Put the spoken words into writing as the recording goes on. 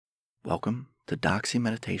Welcome to Dauchsy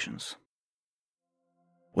Meditations.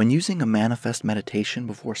 When using a manifest meditation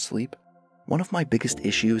before sleep, one of my biggest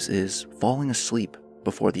issues is falling asleep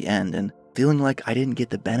before the end and feeling like I didn't get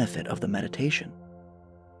the benefit of the meditation.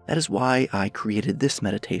 That is why I created this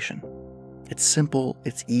meditation. It's simple,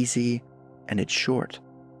 it's easy, and it's short,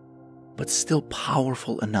 but still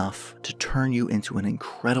powerful enough to turn you into an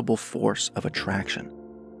incredible force of attraction,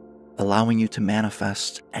 allowing you to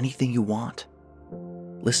manifest anything you want.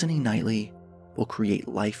 Listening nightly will create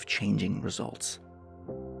life-changing results.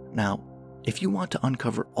 Now, if you want to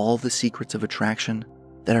uncover all the secrets of attraction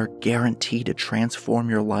that are guaranteed to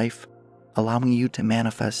transform your life, allowing you to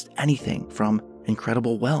manifest anything from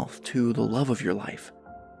incredible wealth to the love of your life,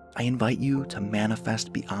 I invite you to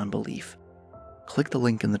manifest beyond belief. Click the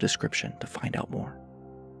link in the description to find out more.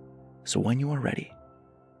 So when you are ready,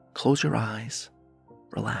 close your eyes,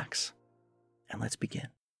 relax, and let's begin.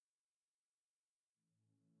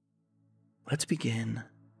 Let's begin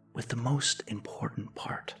with the most important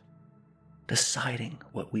part, deciding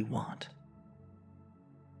what we want.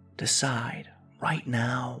 Decide right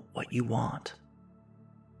now what you want,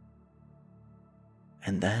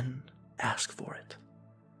 and then ask for it.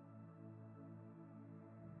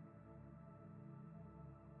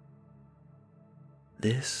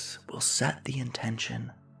 This will set the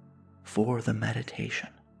intention for the meditation,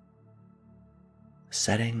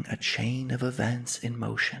 setting a chain of events in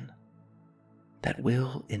motion that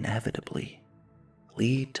will inevitably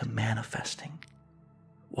lead to manifesting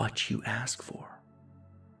what you ask for.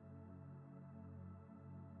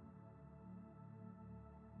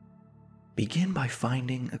 Begin by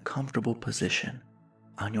finding a comfortable position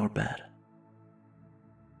on your bed.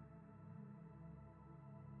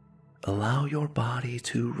 Allow your body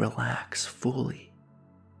to relax fully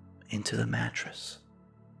into the mattress.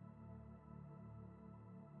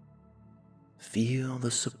 Feel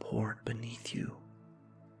the support beneath you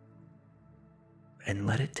and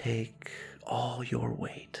let it take all your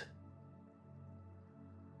weight.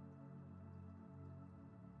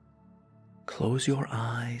 Close your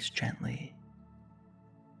eyes gently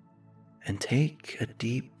and take a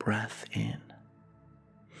deep breath in.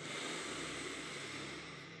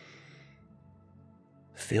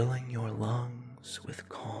 Filling your lungs with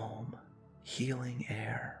calm, healing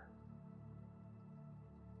air.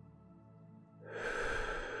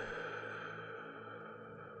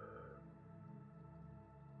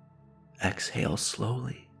 Exhale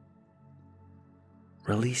slowly,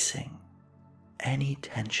 releasing any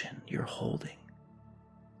tension you're holding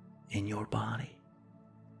in your body.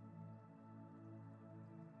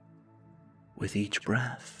 With each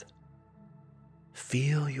breath,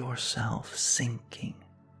 feel yourself sinking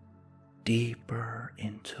deeper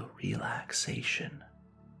into relaxation.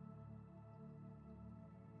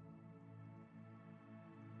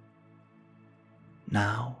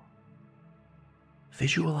 Now,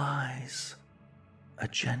 visualize a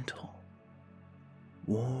gentle,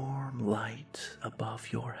 warm light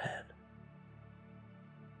above your head.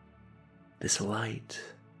 This light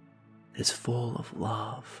is full of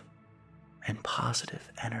love and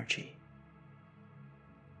positive energy.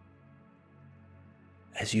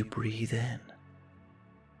 As you breathe in,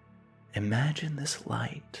 imagine this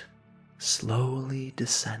light slowly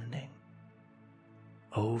descending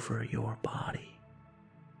over your body,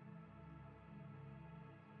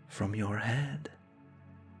 from your head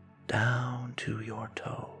down to your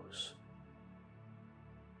toes.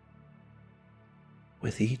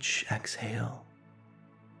 With each exhale,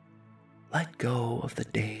 let go of the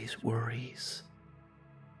day's worries,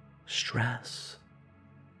 stress,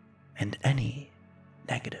 and any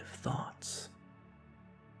negative thoughts.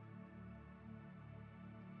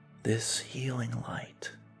 This healing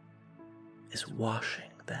light is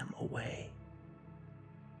washing them away,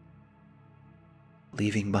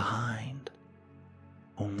 leaving behind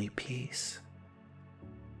only peace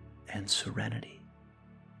and serenity.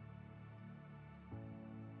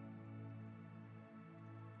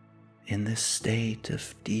 In this state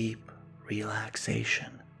of deep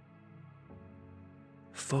relaxation,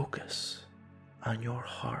 focus on your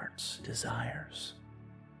heart's desires.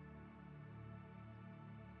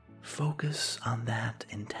 Focus on that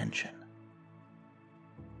intention.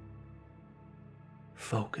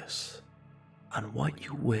 Focus on what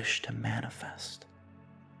you wish to manifest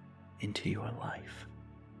into your life.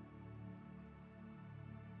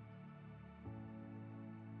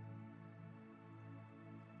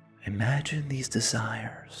 Imagine these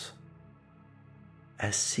desires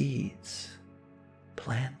as seeds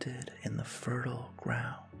planted in the fertile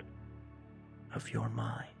ground of your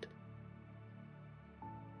mind.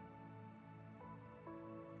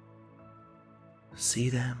 See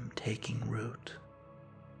them taking root,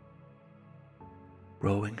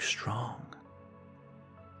 growing strong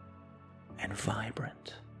and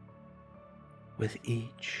vibrant with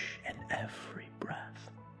each and every breath.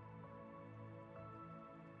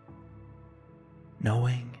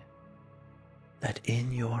 Knowing that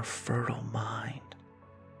in your fertile mind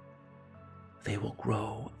they will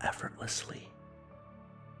grow effortlessly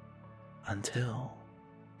until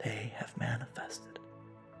they have manifested.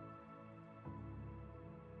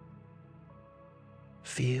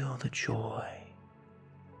 Feel the joy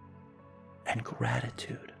and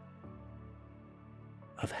gratitude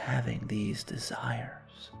of having these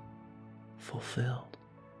desires fulfilled,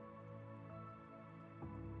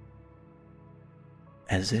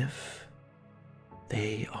 as if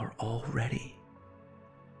they are already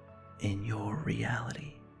in your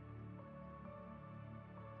reality.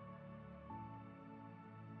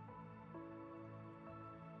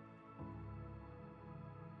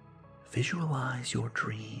 Visualize your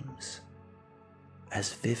dreams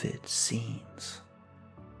as vivid scenes.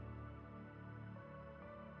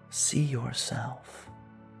 See yourself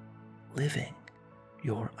living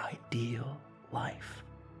your ideal life,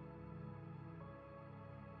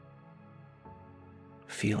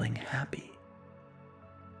 feeling happy,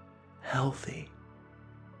 healthy,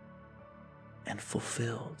 and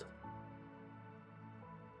fulfilled.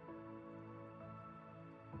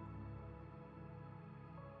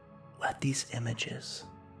 Let these images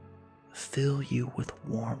fill you with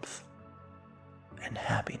warmth and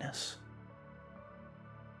happiness,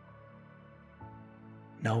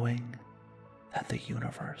 knowing that the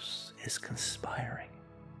universe is conspiring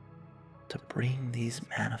to bring these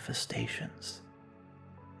manifestations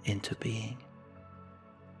into being.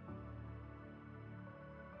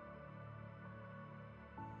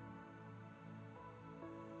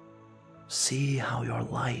 See how your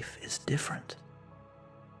life is different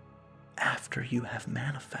after you have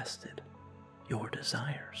manifested your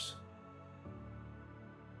desires.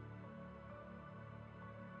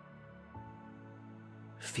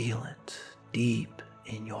 Feel it deep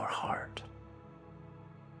in your heart.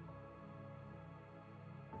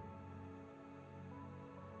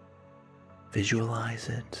 Visualize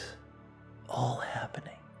it all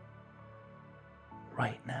happening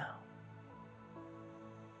right now.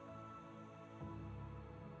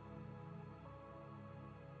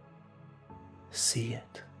 See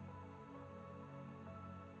it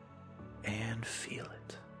and feel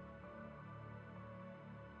it.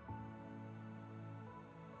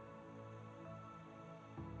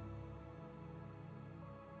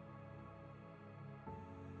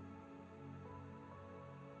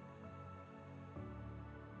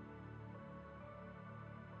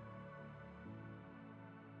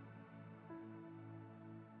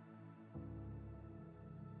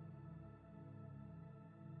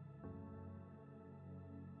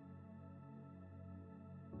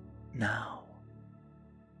 Now,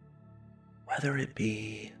 whether it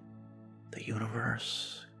be the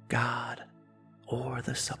universe, God, or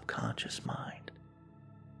the subconscious mind,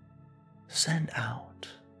 send out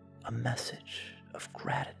a message of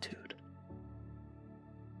gratitude.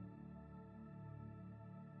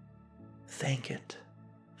 Thank it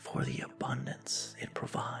for the abundance it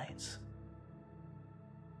provides.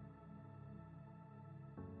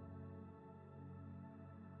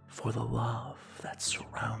 For the love that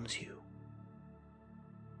surrounds you,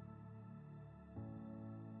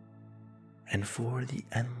 and for the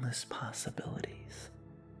endless possibilities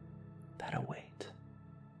that await.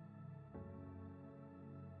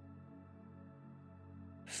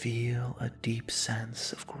 Feel a deep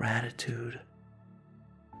sense of gratitude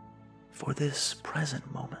for this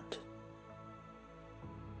present moment,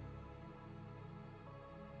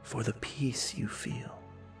 for the peace you feel,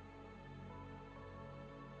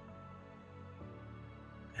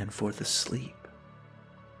 and for the sleep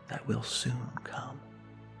that will soon come.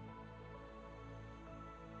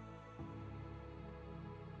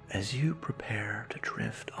 As you prepare to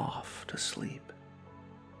drift off to sleep,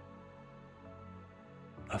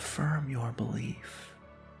 affirm your belief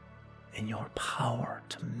in your power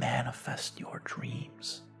to manifest your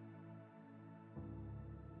dreams.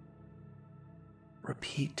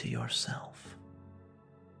 Repeat to yourself,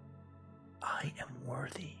 I am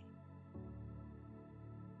worthy.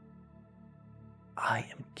 I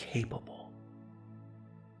am capable.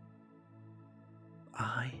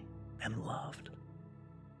 I am loved.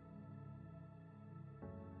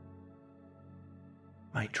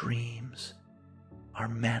 My dreams are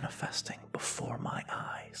manifesting before my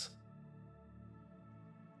eyes.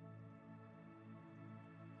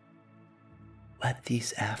 Let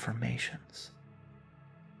these affirmations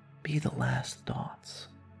be the last thoughts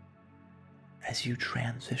as you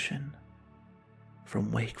transition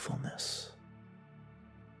from wakefulness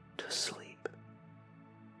to sleep.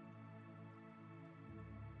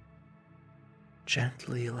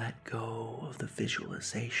 Gently let go of the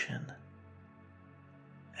visualization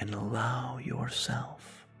and allow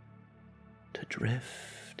yourself to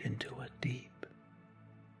drift into a deep,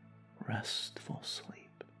 restful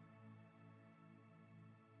sleep.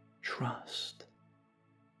 Trust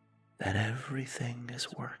that everything is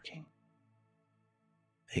working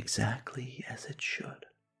exactly as it should,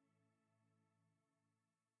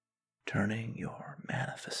 turning your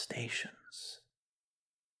manifestations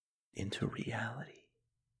into reality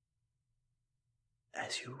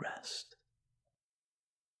as you rest.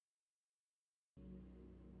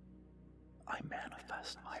 I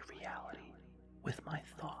manifest my reality with my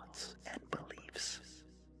thoughts and beliefs.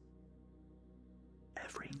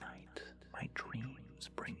 Every night, my dreams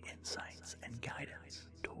bring insights and guidance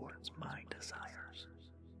towards my desires.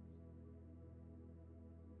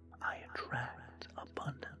 I attract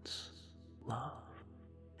abundance, love,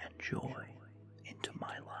 and joy into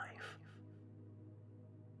my life.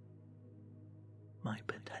 My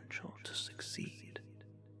potential to succeed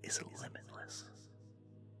is limitless.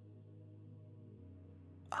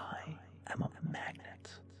 I am a magnet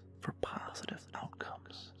for positive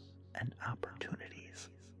outcomes and opportunities.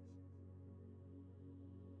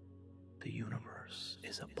 The universe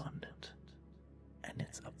is abundant, and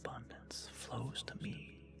its abundance flows to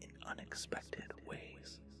me in unexpected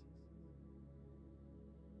ways.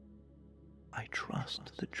 I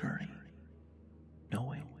trust the journey,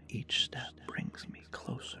 knowing each step brings me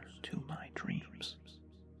closer to my dreams.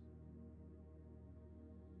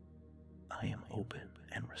 I am open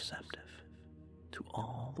and receptive to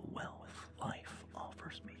all the wealth life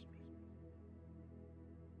offers me.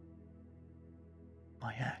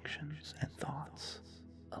 My actions and thoughts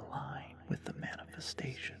align with the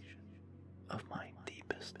manifestation of my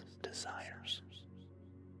deepest desires.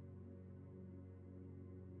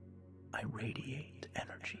 I radiate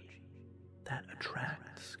energy that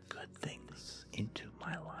attracts good things into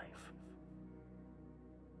my life.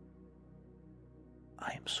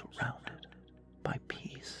 I am surrounded by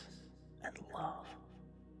peace and love.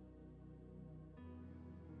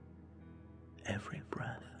 Every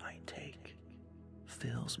breath I take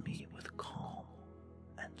fills me with calm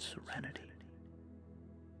and serenity.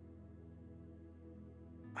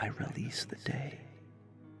 I release the day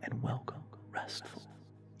and welcome restful,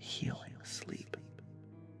 healing sleep.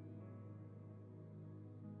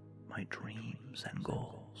 My dreams and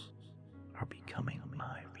goals are becoming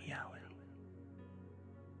my reality.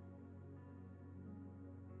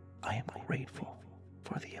 I am grateful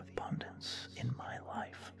for the abundance in my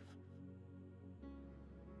life.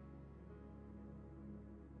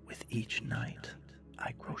 With each night,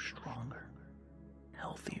 I grow stronger,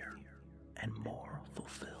 healthier, and more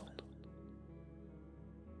fulfilled.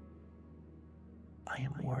 I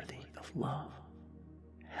am worthy of love,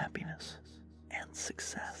 happiness, and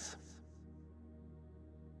success.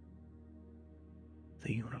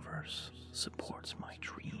 The universe supports my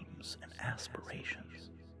dreams and aspirations.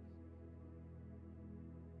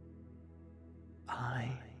 I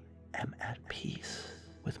am at peace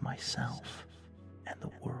with myself and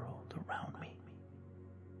the world around me.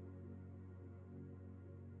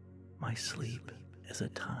 My sleep is a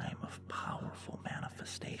time of powerful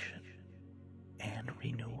manifestation and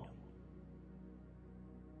renewal.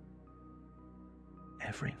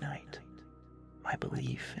 Every night, my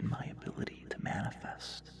belief in my ability to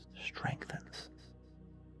manifest strengthens.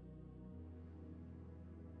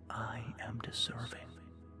 I am deserving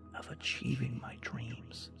of achieving my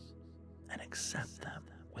dreams and accept them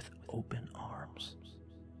with open arms.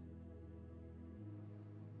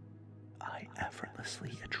 I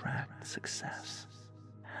effortlessly attract success,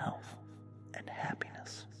 health, and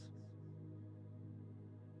happiness.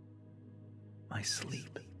 My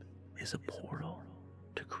sleep is a portal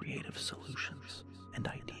to creative solutions and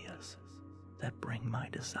ideas that bring my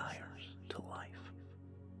desires to life.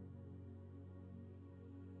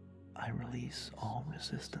 I release all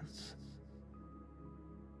resistance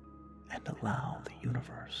and allow the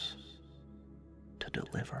universe to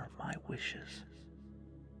deliver my wishes.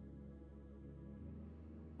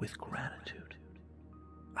 With gratitude,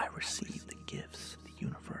 I receive the gifts the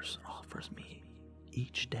universe offers me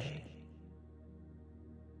each day.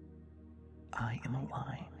 I am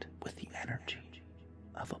aligned with the energy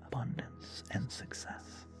of abundance and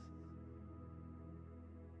success.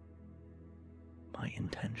 My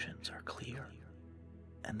intentions are clear,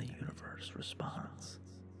 and the universe responds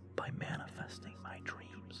by manifesting my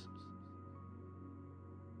dreams.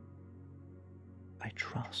 I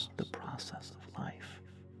trust the process of life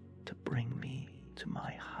to bring me to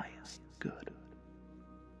my highest good.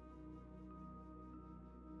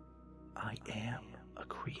 I am a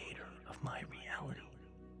creator of my reality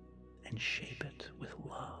and shape it with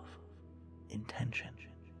love, intention,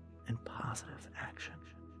 and positive action.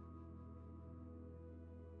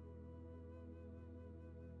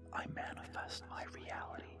 I manifest my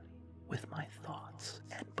reality with my thoughts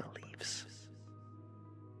and beliefs.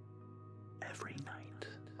 Every night,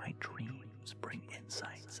 my dreams bring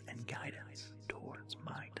insights and guidance towards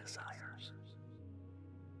my desires.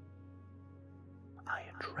 I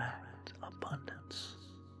attract abundance,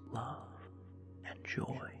 love, and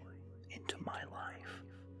joy into my life.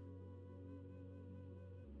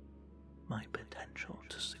 My potential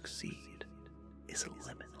to succeed is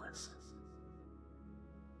limitless.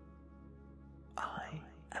 I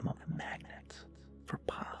am a magnet for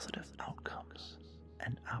positive outcomes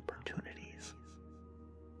and opportunities.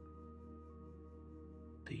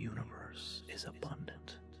 The universe is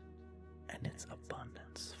abundant, and its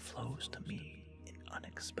abundance flows to me in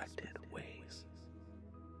unexpected ways.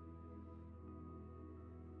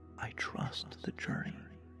 I trust the journey,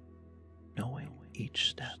 knowing each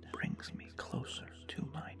step brings me closer to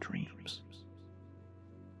my dreams.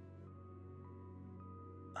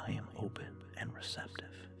 I am open and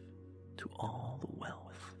receptive to all the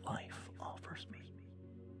wealth life offers me.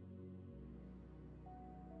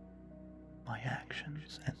 My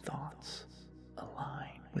actions and thoughts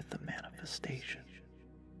align with the manifestation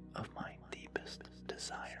of my deepest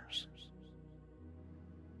desires.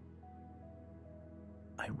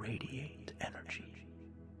 I radiate energy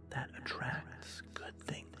that attracts good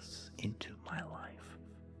things into my life.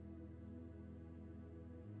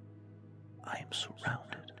 I am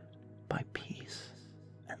surrounded by peace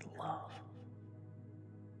and love.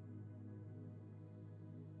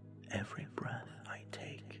 Every breath I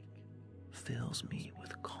take fills me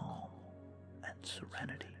with calm and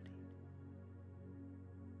serenity.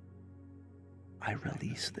 I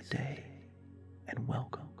release the day and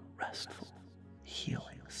welcome restful,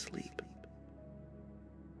 healing sleep.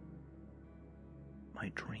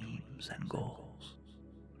 My dreams and goals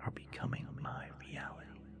are becoming my reality.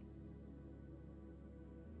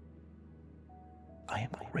 I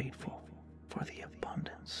am grateful for the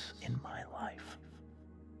abundance in my life.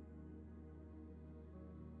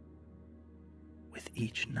 With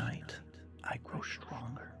each night, I grow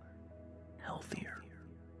stronger, healthier,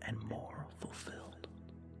 and more fulfilled.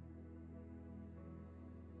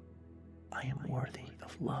 I am worthy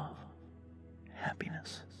of love,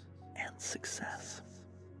 happiness, and success.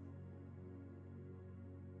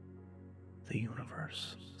 The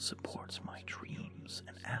universe supports my dreams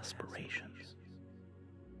and aspirations.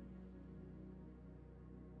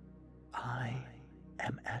 I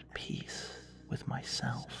am at peace with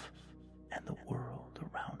myself and the world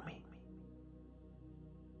around me.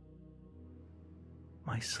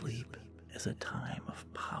 My sleep is a time of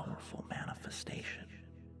powerful manifestation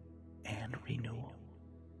and renewal.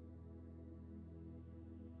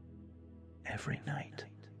 Every night,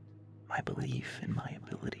 my belief in my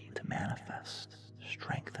ability to manifest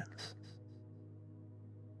strengthens.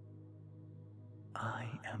 I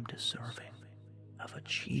am deserving of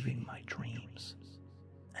achieving my dreams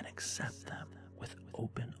and accept them with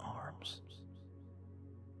open arms.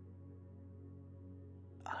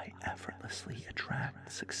 I effortlessly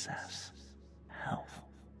attract success, health,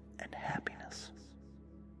 and happiness.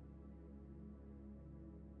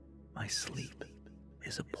 My sleep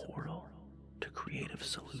is a portal to creative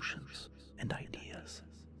solutions and ideas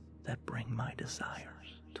that bring my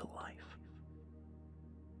desires to life.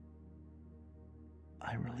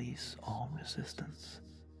 I release all resistance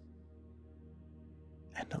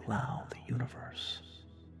and allow the universe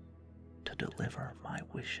to deliver my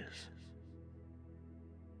wishes.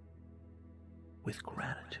 With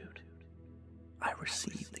gratitude, I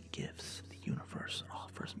receive the gifts the universe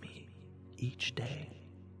offers me each day.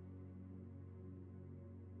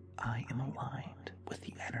 I am aligned with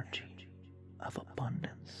the energy of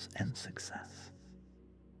abundance and success.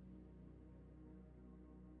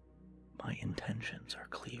 My intentions are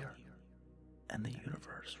clear, and the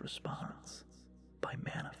universe responds by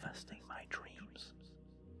manifesting my dreams.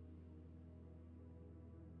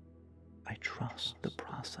 I trust the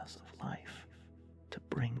process of life to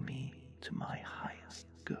bring me to my highest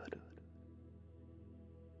good.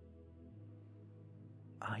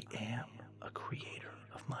 I am a creator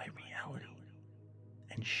of my reality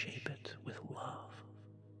and shape it with love,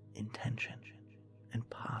 intention, and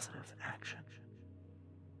positive action.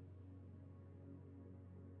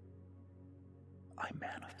 I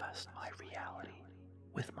manifest my reality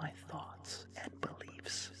with my thoughts and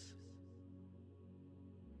beliefs.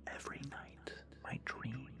 Every night, my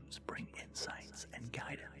dreams bring insights and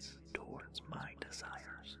guidance towards my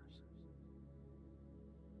desires.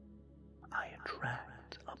 I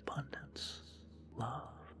attract abundance,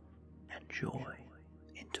 love, and joy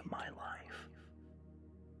into my life.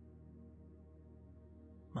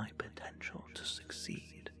 My potential to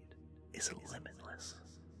succeed is limitless.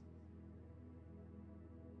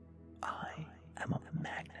 I am a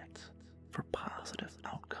magnet for positive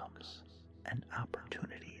outcomes and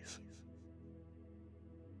opportunities.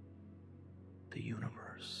 The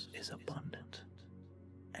universe is abundant,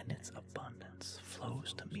 and its abundance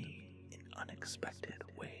flows to me in unexpected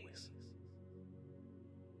ways.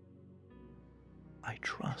 I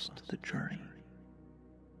trust the journey,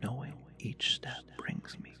 knowing each step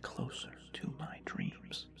brings me closer to my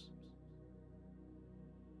dreams.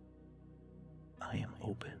 I am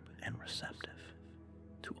open and receptive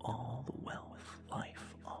to all the wealth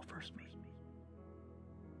life offers me.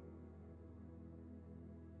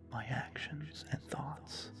 My actions and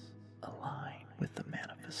thoughts align with the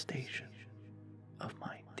manifestation of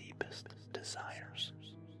my deepest desires.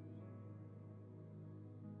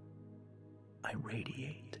 I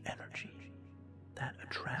radiate energy that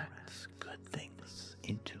attracts good things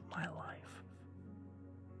into my life.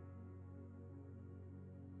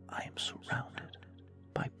 I am surrounded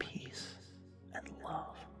by peace and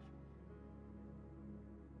love.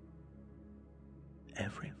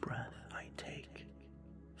 Every breath I take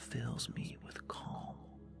fills me with calm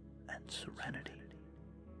and serenity.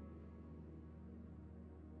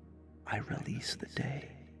 I release the day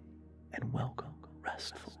and welcome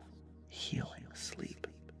restful, healing sleep.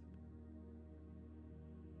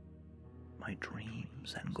 My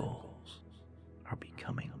dreams and goals are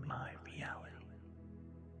becoming my reality.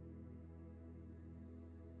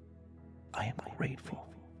 I am grateful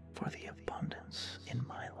for the abundance in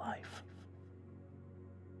my life.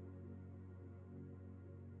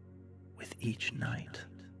 With each night,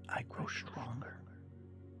 I grow stronger,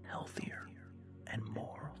 healthier, and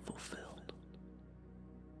more fulfilled.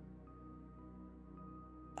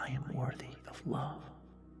 I am worthy of love,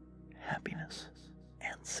 happiness,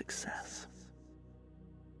 and success.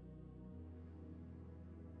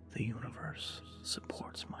 The universe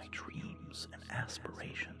supports my dreams and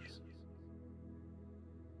aspirations.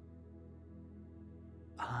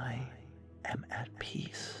 I am at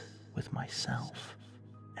peace with myself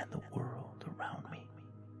and the world around me.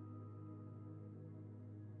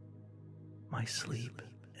 My sleep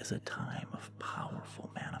is a time of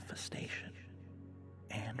powerful manifestation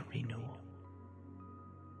and renewal.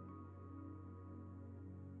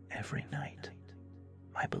 Every night,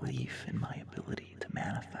 my belief in my ability to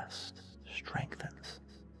manifest strengthens.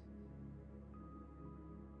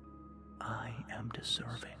 I am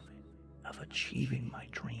deserving of achieving my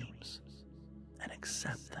dreams and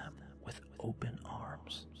accept them with open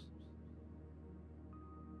arms.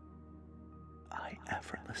 I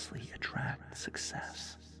effortlessly attract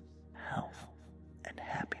success, health, and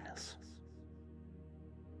happiness.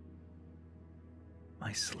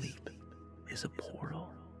 My sleep is a portal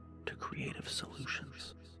to creative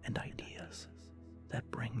solutions and ideas that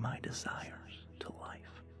bring my desires to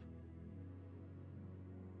life.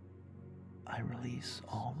 I release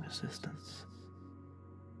all resistance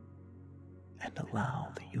and allow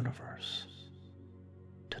the universe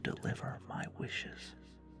to deliver my wishes.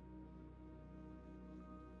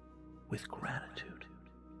 With gratitude,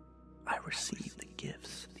 I receive the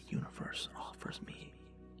gifts the universe offers me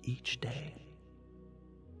each day.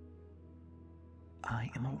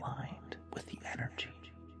 I am aligned with the energy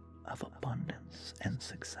of abundance and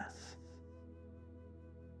success.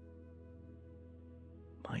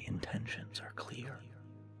 My intentions are clear,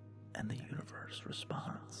 and the universe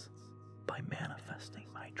responds by manifesting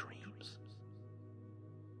my dreams.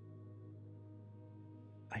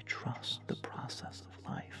 I trust the process of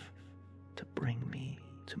life to bring me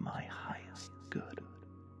to my highest good.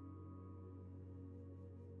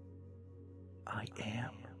 I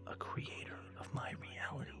am a creator of my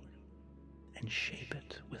reality and shape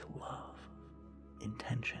it with love,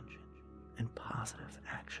 intention, and positive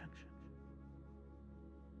action.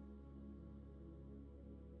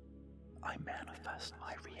 I manifest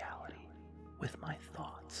my reality with my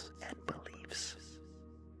thoughts and beliefs.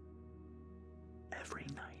 Every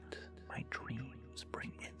night, my dreams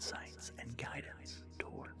bring insights and guidance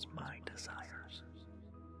towards my desires.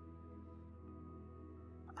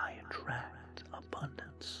 I attract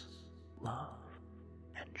abundance, love,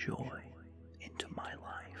 and joy into my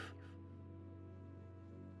life.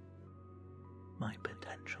 My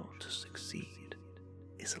potential to succeed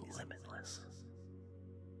is limitless.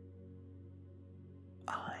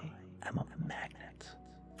 am a magnet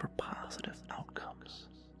for positive outcomes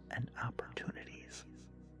and opportunities.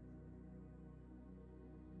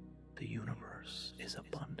 The universe is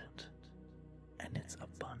abundant, and its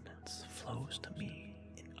abundance flows to me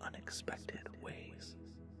in unexpected ways.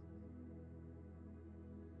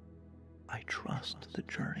 I trust the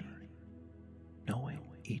journey, knowing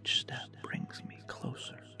each step brings me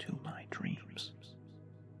closer to my dreams.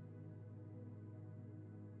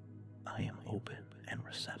 I am open and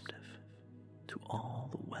receptive to all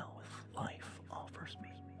the wealth life offers me.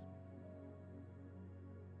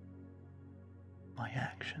 My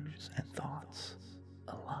actions and thoughts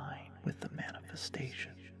align with the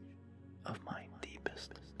manifestation of my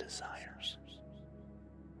deepest desires.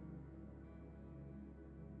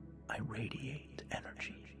 I radiate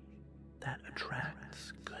energy that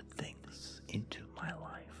attracts good things into my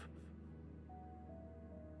life.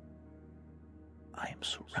 I am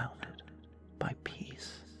surrounded by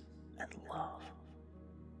peace and love.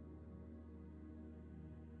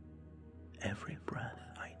 Every breath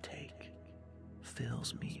I take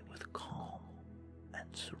fills me with calm and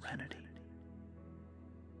serenity.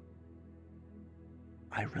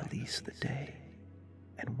 I release the day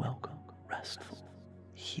and welcome restful,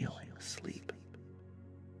 healing sleep.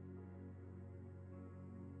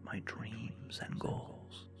 My dreams and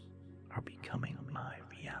goals are becoming my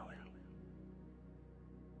reality.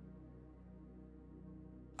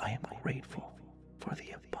 I am grateful for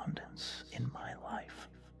the abundance in my life.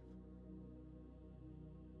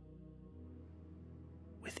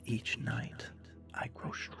 With each night, I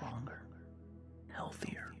grow stronger,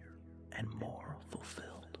 healthier, and more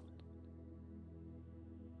fulfilled.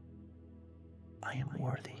 I am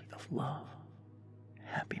worthy of love,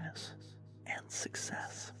 happiness, and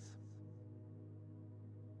success.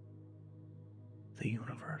 The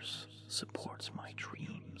universe supports my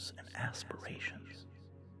dreams and aspirations.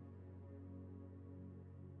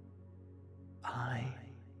 I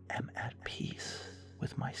am at peace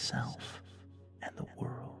with myself and the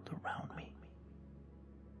world around me.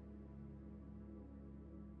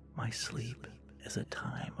 My sleep is a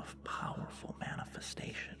time of powerful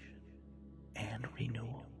manifestation and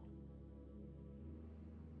renewal.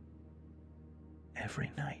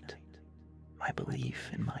 Every night, my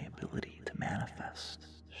belief in my ability to manifest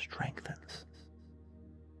strengthens.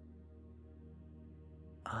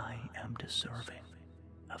 I am deserving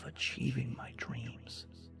of achieving my dreams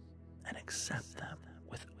and accept them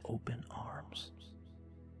with open arms.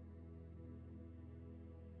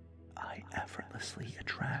 I effortlessly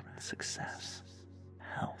attract success,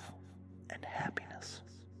 health, and happiness.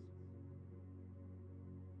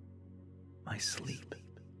 My sleep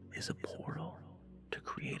is a portal to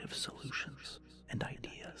creative solutions and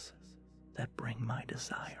ideas that bring my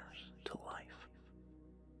desires to life.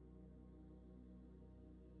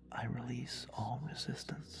 I release all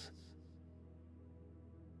resistance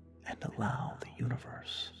and allow the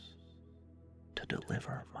universe to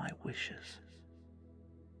deliver my wishes.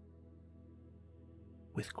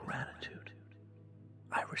 With gratitude,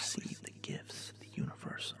 I receive the gifts the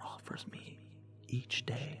universe offers me each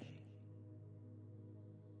day.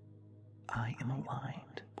 I am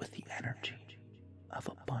aligned with the energy of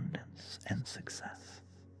abundance and success.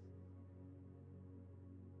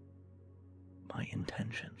 My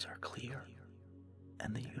intentions are clear,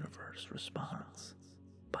 and the universe responds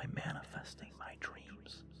by manifesting my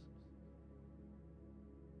dreams.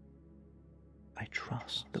 I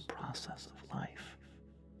trust the process of life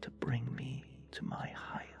to bring me to my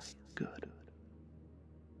highest good.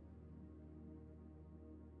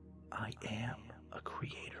 I am a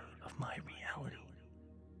creator of my reality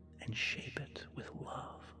and shape it with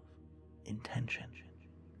love, intention,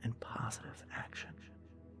 and positive action.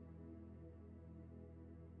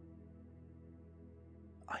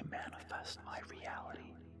 I manifest my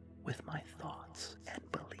reality with my thoughts and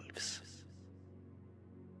beliefs.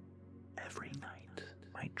 Every night,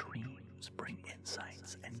 my dreams bring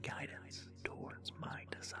insights and guidance towards my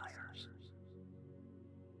desires.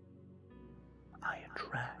 I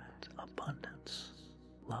attract abundance,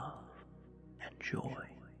 love, and joy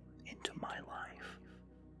into my life.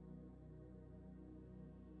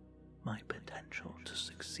 My potential to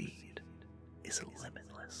succeed is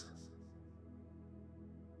limitless.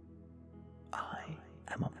 I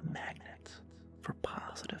am a magnet for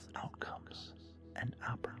positive outcomes and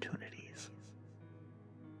opportunities.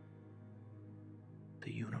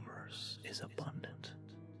 The universe is abundant,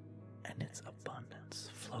 and its abundance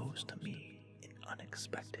flows to me in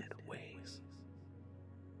unexpected ways.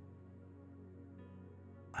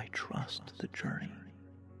 I trust the journey,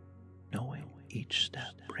 knowing each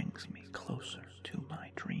step brings me closer to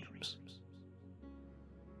my dreams.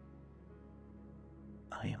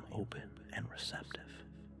 I am open and receptive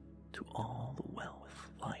to all the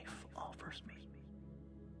wealth life offers me.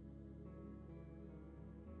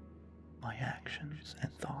 My actions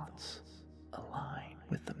and thoughts align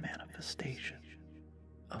with the manifestation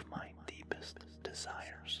of my deepest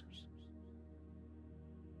desires.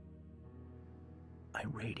 I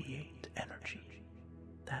radiate energy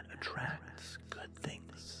that attracts good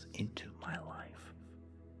things into my life.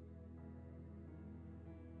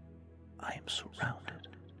 I am surrounded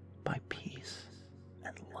by peace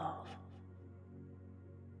and love.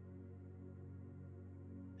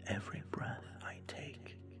 Every breath I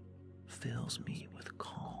take fills me with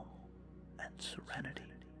calm and serenity.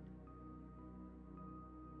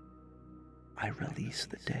 I release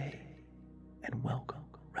the day and welcome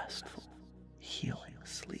restful, healing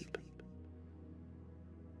sleep.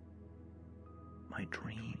 My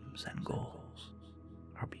dreams and goals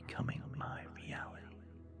are becoming my reality.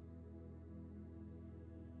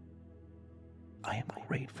 I am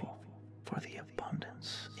grateful for the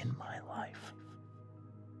abundance in my life.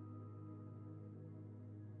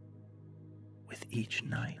 With each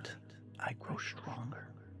night, I grow stronger,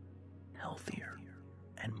 healthier,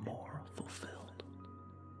 and more fulfilled.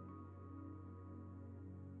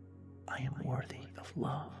 I am worthy of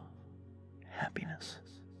love, happiness,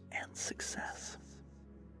 and success.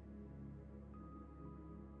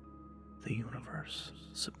 The universe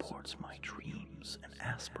supports my dreams and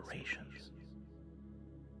aspirations.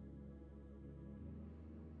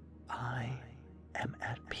 I am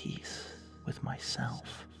at peace with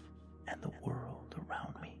myself and the world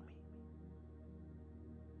around me.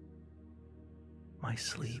 My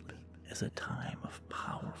sleep is a time of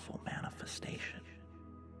powerful manifestation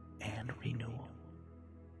and renewal.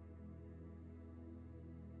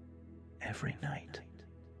 Every night,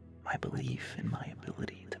 my belief in my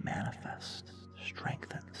ability to manifest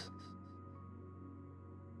strengthens.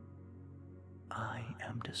 I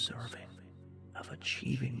am deserving of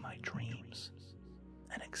achieving my dreams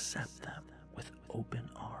and accept them with open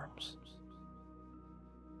arms.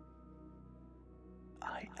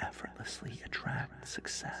 I effortlessly attract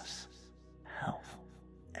success, health,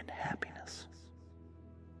 and happiness.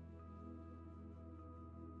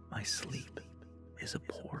 My sleep is a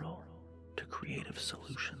portal to creative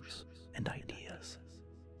solutions and ideas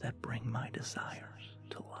that bring my desires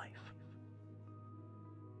to life.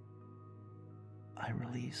 I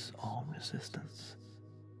release all resistance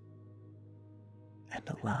and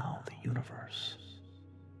allow the universe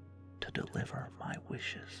to deliver my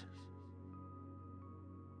wishes.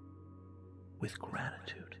 With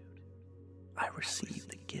gratitude, I receive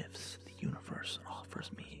the gifts the universe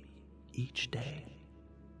offers me each day.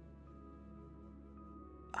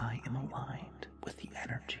 I am aligned with the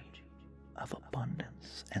energy of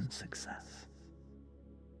abundance and success.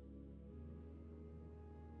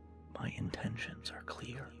 My intentions are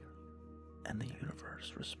clear, and the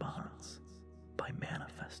universe responds by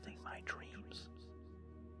manifesting my dreams.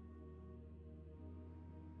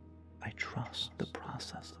 I trust the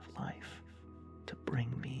process of life to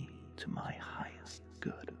bring me to my highest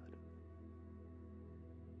good.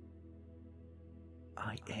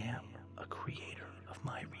 I am a creator of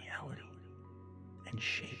my reality and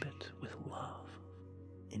shape it with love,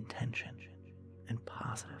 intention, and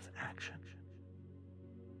positive action.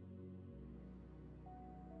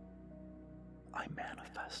 I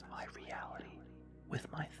manifest my reality with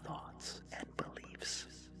my thoughts and beliefs.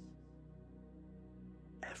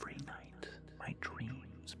 Every night, my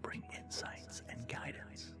dreams bring insights and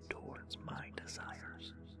guidance towards my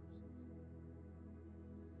desires.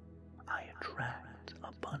 I attract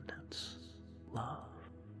abundance, love,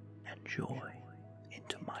 and joy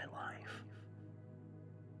into my life.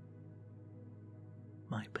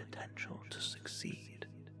 My potential to succeed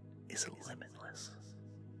is limitless.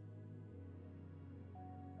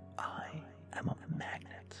 I am a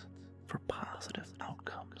magnet for positive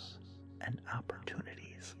outcomes and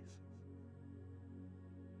opportunities.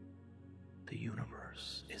 The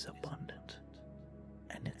universe is abundant,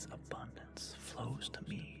 and its abundance flows to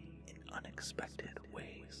me in unexpected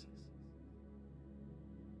ways.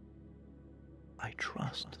 I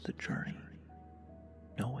trust the journey,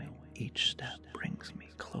 knowing each step brings me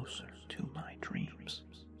closer to my dreams.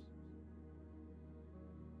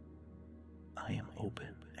 I am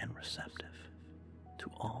open and receptive to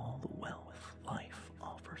all the wealth life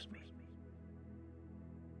offers me.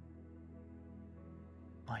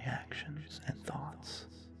 My actions and thoughts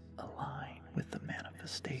align with the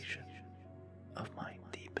manifestation of my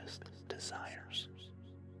deepest desires.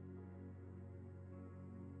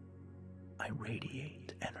 I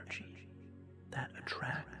radiate energy that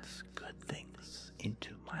attracts good things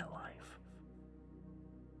into my life.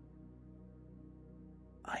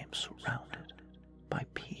 am surrounded by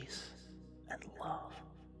peace and love.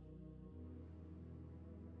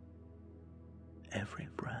 Every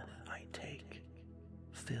breath I take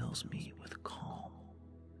fills me with calm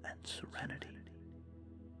and serenity.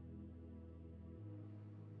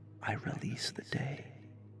 I release the day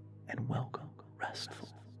and welcome restful,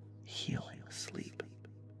 healing sleep.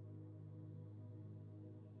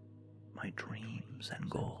 My dreams and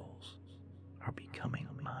goals are becoming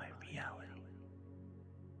my reality.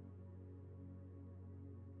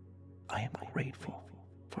 I am grateful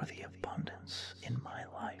for the abundance in my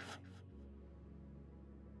life.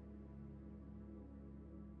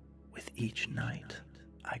 With each night,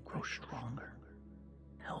 I grow stronger,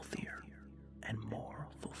 healthier, and more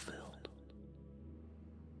fulfilled.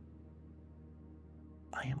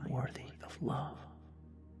 I am worthy of love,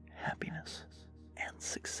 happiness, and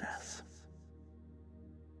success.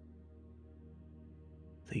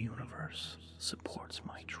 The universe supports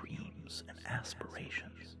my dreams and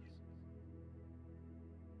aspirations.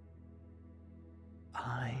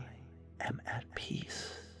 I am at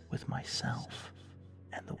peace with myself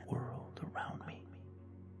and the world around me.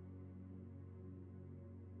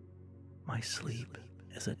 My sleep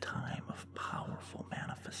is a time of powerful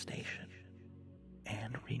manifestation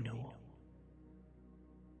and renewal.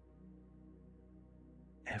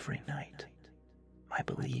 Every night, my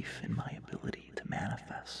belief in my ability to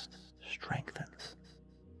manifest strengthens.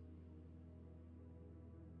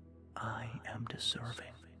 I am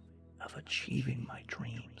deserving of achieving my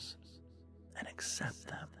dreams and accept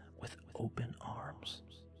them with open arms.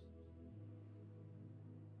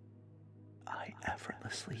 I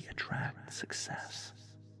effortlessly attract success,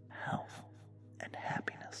 health, and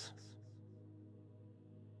happiness.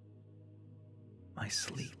 My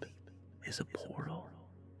sleep is a portal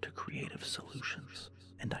to creative solutions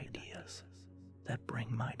and ideas that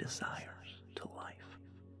bring my desires to life.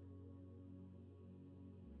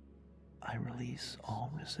 I release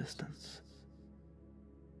all resistance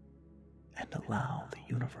and allow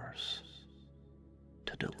the universe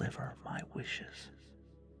to deliver my wishes.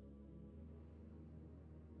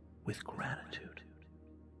 With gratitude,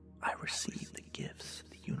 I receive the gifts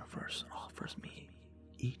the universe offers me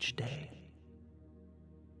each day.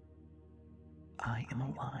 I am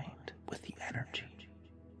aligned with the energy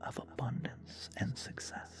of abundance and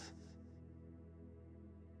success.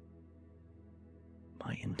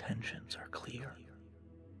 My intentions are clear,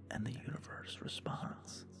 and the universe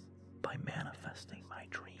responds by manifesting my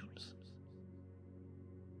dreams.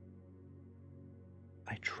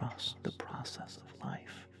 I trust the process of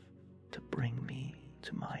life to bring me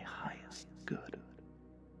to my highest good.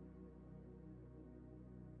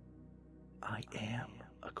 I am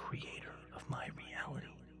a creator of my reality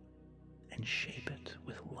and shape it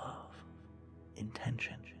with love,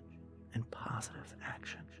 intention, and positive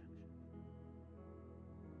action.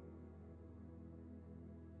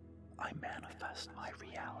 I manifest my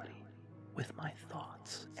reality with my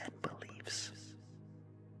thoughts and beliefs.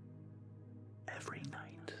 Every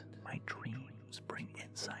night, my dreams bring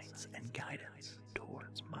insights and guidance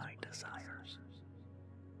towards my desires.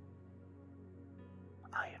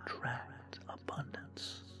 I attract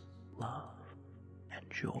abundance, love, and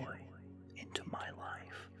joy into my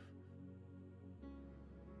life.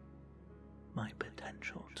 My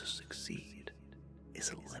potential to succeed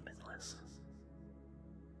is limitless.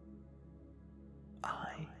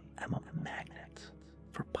 I am a magnet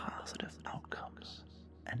for positive outcomes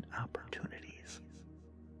and opportunities.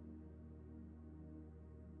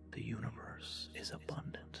 The universe is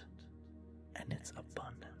abundant, and its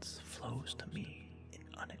abundance flows to me in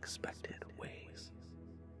unexpected ways.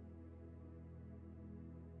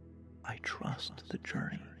 I trust the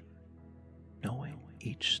journey, knowing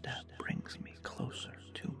each step brings me closer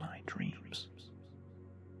to my dreams.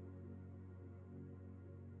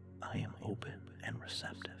 I am open and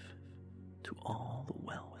receptive to all the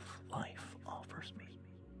wealth life offers me.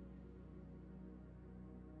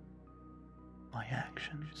 My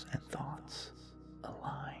actions and thoughts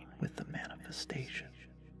align with the manifestation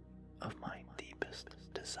of my deepest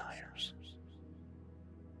desires.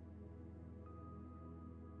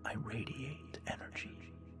 I radiate energy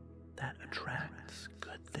that attracts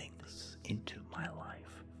good things into my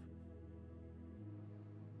life.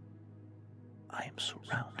 I am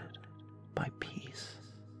surrounded by peace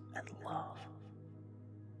and love.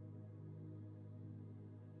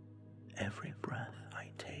 Every breath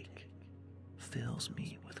I take fills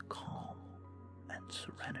me with calm and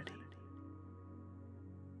serenity.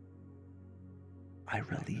 I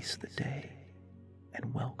release the day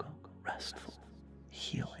and welcome restful,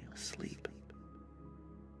 healing sleep.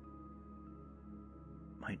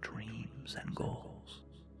 My dreams and goals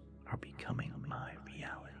are becoming my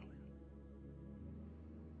reality.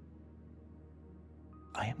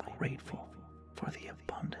 I am grateful for the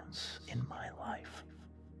abundance in my life.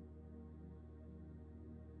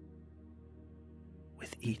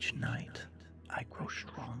 With each night, I grow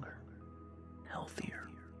stronger, healthier,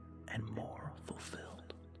 and more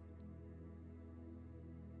fulfilled.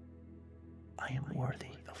 I am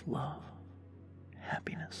worthy of love,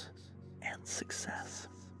 happiness, and success.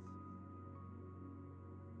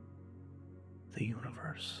 The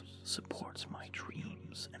universe supports my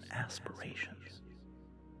dreams and aspirations.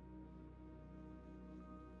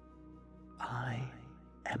 I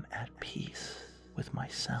am at peace with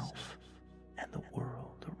myself and the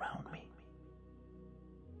world around me.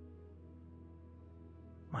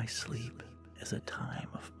 My sleep is a time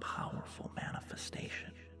of powerful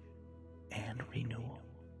manifestation and renewal.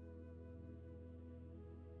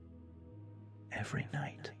 Every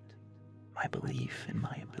night, my belief in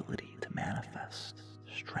my ability to manifest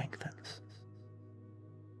strengthens.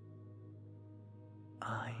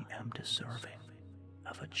 I am deserving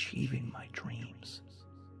of achieving my dreams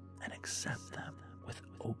and accept them with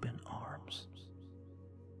open arms.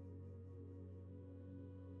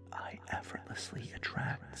 I effortlessly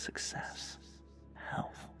attract success,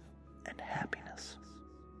 health, and happiness.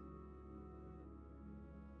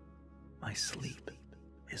 My sleep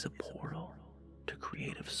is a portal to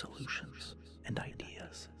creative solutions and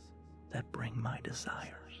ideas that bring my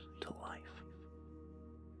desires to life.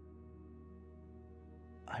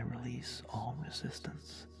 I release all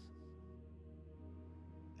resistance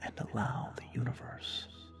and allow the universe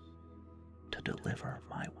to deliver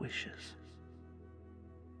my wishes.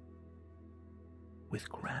 With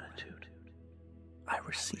gratitude, I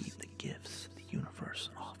receive the gifts the universe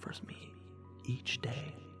offers me each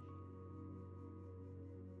day.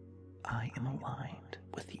 I am aligned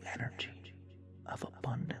with the energy of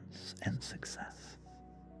abundance and success.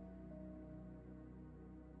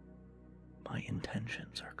 My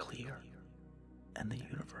intentions are clear, and the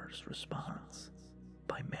universe responds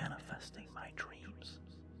by manifesting my dreams.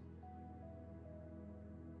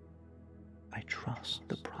 I trust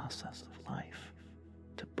the process of life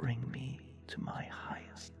to bring me to my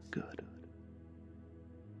highest good.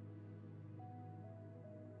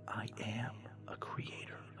 I am a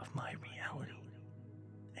creator of my reality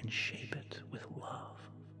and shape it with love,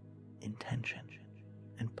 intention,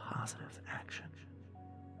 and positive action.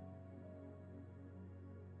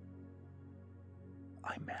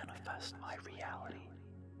 I manifest my reality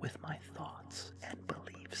with my thoughts and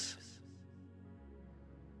beliefs.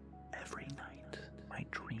 Every night, my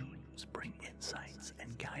dreams bring insights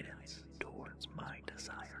and guidance towards my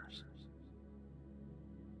desires.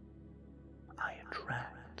 I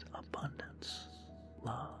attract abundance,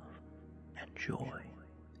 love, and joy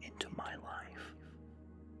into my life.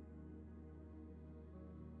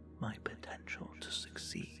 My potential to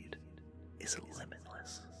succeed is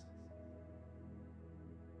limitless.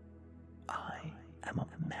 I am a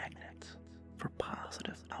magnet for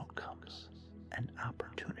positive outcomes and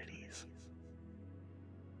opportunities.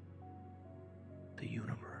 The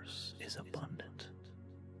universe is abundant,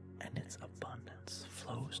 and its abundance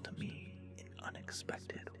flows to me in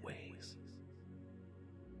unexpected ways.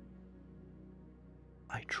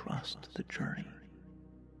 I trust the journey,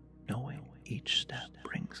 knowing each step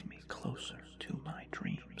brings me closer to my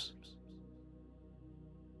dreams.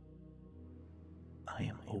 I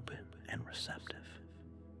am open and receptive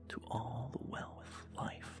to all the wealth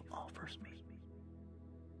life offers me.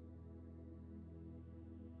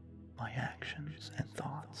 My actions and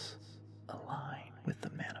thoughts align with the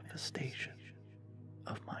manifestation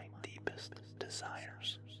of my deepest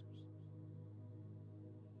desires.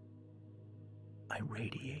 I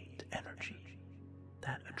radiate energy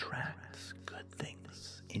that attracts good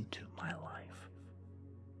things into my life.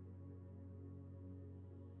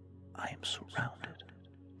 I am surrounded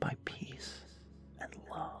by peace and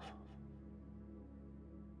love.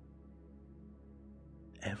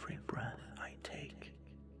 Every breath I take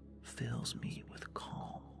fills me with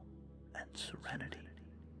calm and serenity.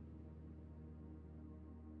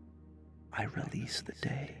 I release the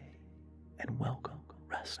day and welcome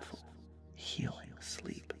restful, healing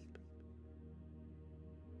sleep.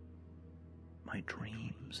 My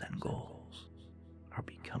dreams and goals are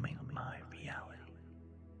becoming my reality.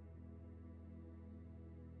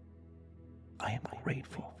 I am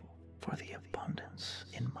grateful for the abundance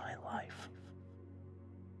in my life.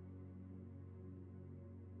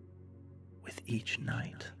 With each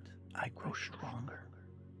night, I grow stronger,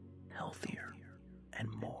 healthier, and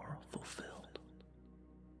more fulfilled.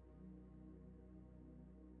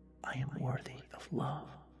 I am worthy of love,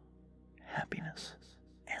 happiness,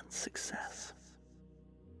 and success.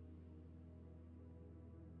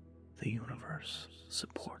 The universe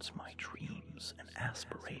supports my dreams and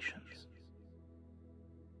aspirations.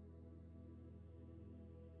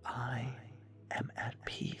 I am at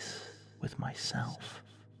peace with myself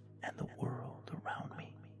and the world around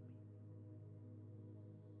me.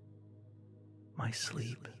 My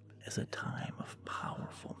sleep is a time of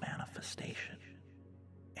powerful manifestation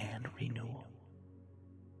and renewal.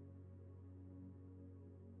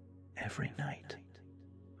 Every night,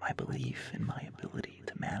 my belief in my ability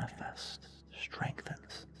to manifest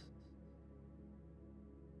strengthens.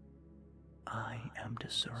 I am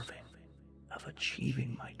deserving of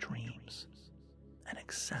achieving my dreams and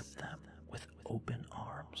accept them with open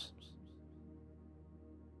arms.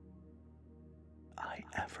 I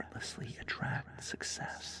effortlessly attract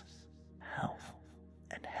success, health,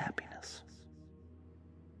 and happiness.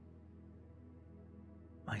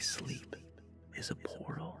 My sleep is a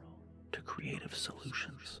portal to creative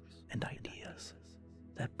solutions and ideas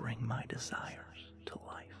that bring my desires to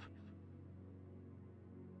life.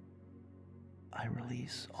 I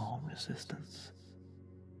release all resistance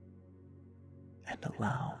and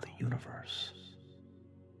allow the universe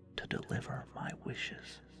to deliver my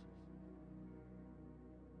wishes.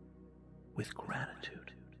 With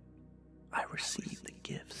gratitude, I receive the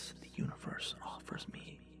gifts the universe offers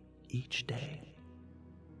me each day.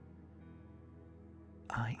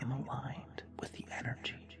 I am aligned with the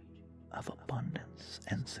energy of abundance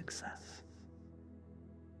and success.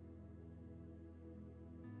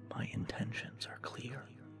 My intentions are clear,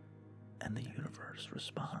 and the universe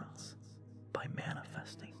responds by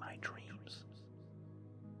manifesting my dreams.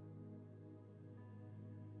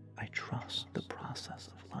 I trust the process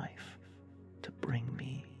of life to bring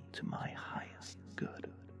me to my highest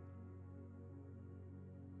good.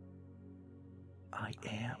 I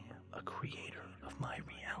am a creator of my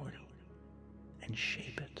reality and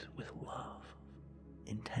shape it with love,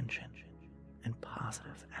 intention, and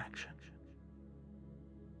positive action.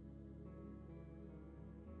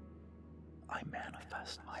 I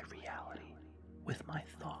manifest my reality with my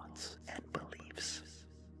thoughts and beliefs.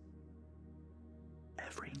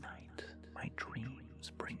 Every night, my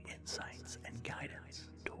dreams bring insights and guidance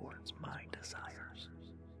towards my desires.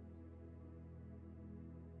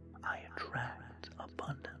 I attract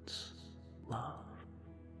abundance, love,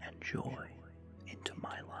 and joy into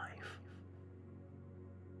my life.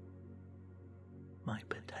 My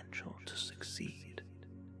potential to succeed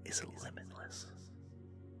is limitless.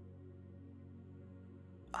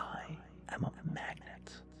 I am a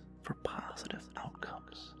magnet for positive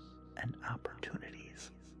outcomes and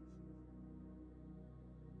opportunities.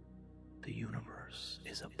 The universe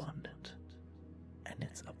is abundant, and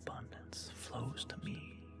its abundance flows to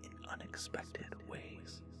me in unexpected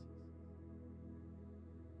ways.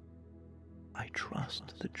 I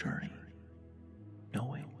trust the journey,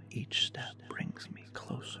 knowing each step brings me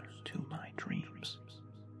closer to my dreams.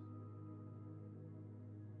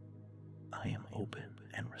 I am open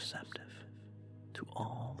and receptive to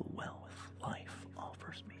all the wealth life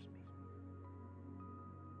offers me.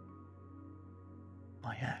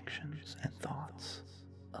 My actions and thoughts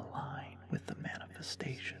align with the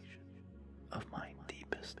manifestation of my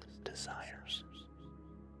deepest desires.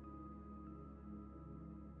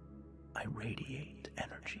 I radiate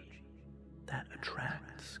energy that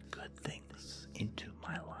attracts good things into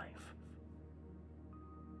my life.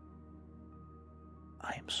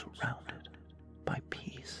 I am surrounded by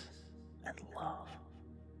peace and love.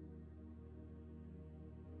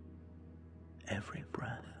 Every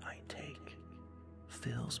breath I take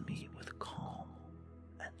fills me with calm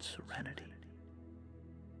and serenity.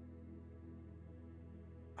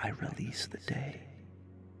 I release the day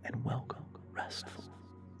and welcome restful,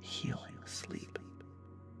 healing sleep.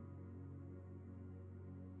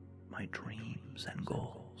 My dreams and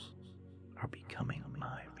goals are becoming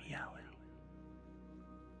my reality.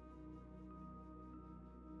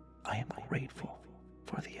 I am grateful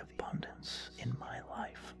for the abundance in my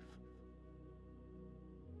life.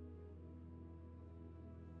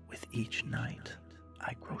 With each night,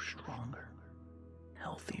 I grow stronger,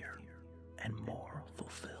 healthier, and more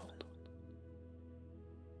fulfilled.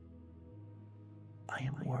 I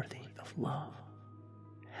am worthy of love,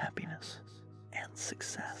 happiness, and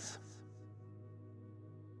success.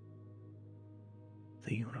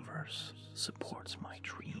 The universe supports my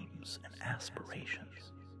dreams and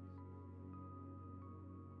aspirations.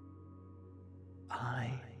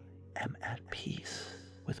 I am at peace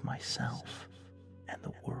with myself and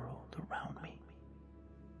the world around me.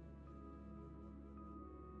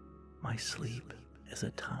 My sleep is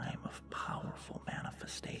a time of powerful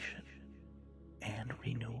manifestation and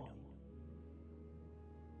renewal.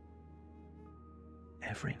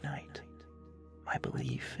 Every night, my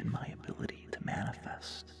belief in my ability to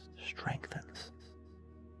manifest strengthens.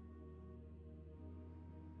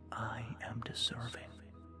 I am deserving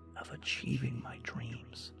of achieving my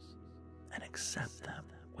dreams and accept them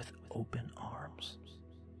with open arms.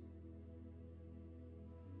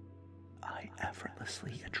 I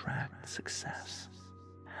effortlessly attract success,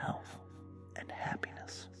 health, and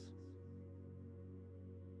happiness.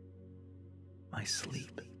 My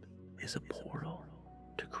sleep is a portal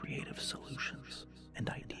to creative solutions and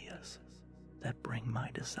ideas that bring my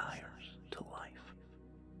desires to life.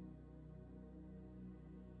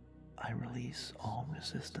 I release all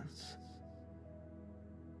resistance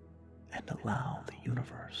and allow the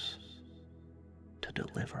universe to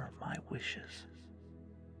deliver my wishes.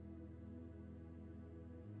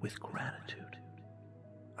 With gratitude,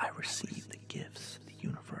 I receive the gifts the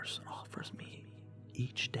universe offers me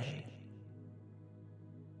each day.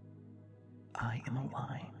 I am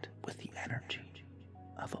aligned with the energy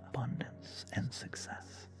of abundance and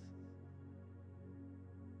success.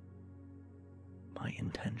 My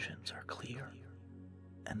intentions are clear,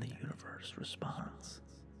 and the universe responds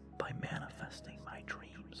by manifesting my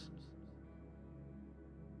dreams.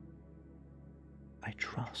 I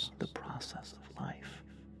trust the process of life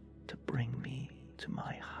to bring me to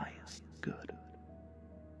my highest good.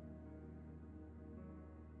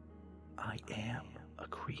 I am a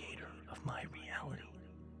creator of my reality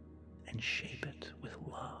and shape it with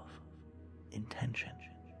love, intention,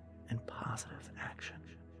 and positive action.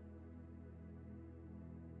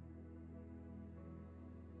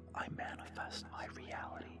 I manifest my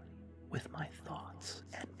reality with my thoughts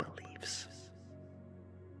and beliefs.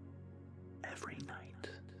 Every night,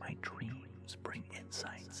 my dreams bring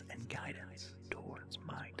insights and guidance towards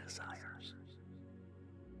my desires.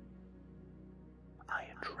 I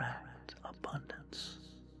attract abundance,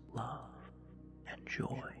 love, and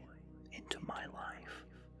joy into my life.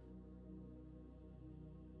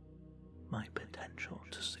 My potential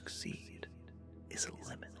to succeed is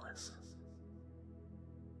limitless.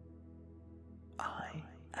 I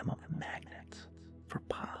am a magnet for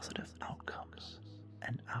positive outcomes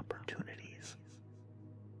and opportunities.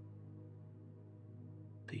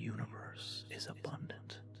 The universe is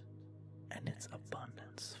abundant, and its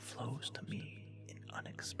abundance flows to me in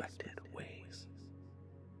unexpected ways.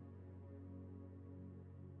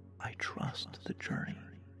 I trust the journey,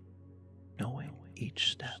 knowing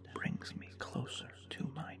each step brings me closer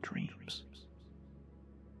to my dreams.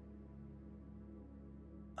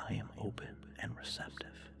 I am open and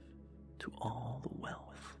receptive to all the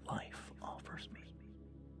wealth life offers me.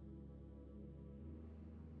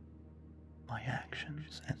 My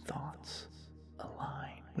actions and thoughts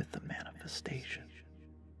align with the manifestation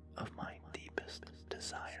of my deepest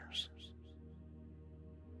desires.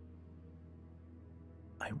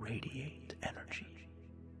 I radiate energy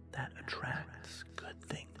that attracts good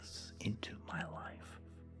things into my life.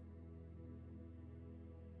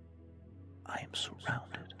 I am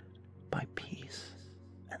surrounded by peace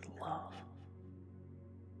and love.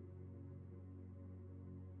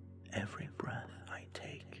 Every breath I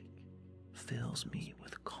take fills me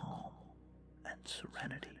with calm and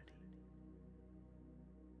serenity.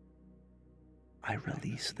 I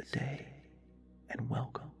release the day and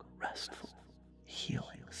welcome restful,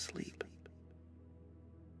 healing sleep.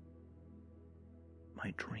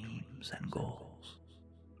 My dreams and goals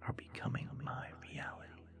are becoming my reality.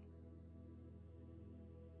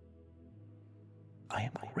 I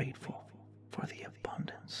am grateful for the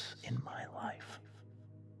abundance in my life.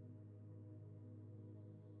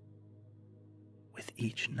 With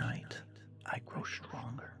each night, I grow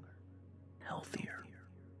stronger, healthier,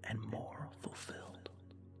 and more fulfilled.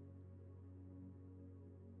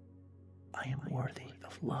 I am worthy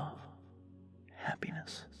of love,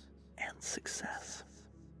 happiness, and success.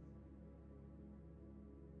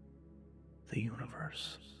 The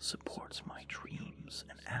universe supports my dreams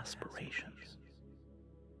and aspirations.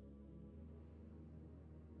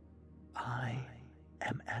 I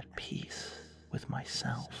am at peace with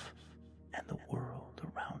myself and the world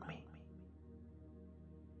around me.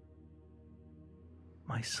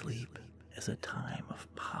 My sleep is a time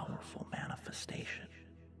of powerful manifestation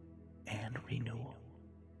and renewal.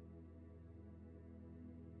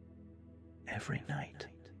 Every night,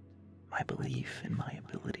 my belief in my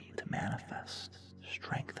ability to manifest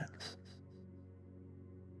strengthens.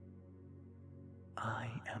 I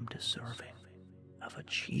am deserving of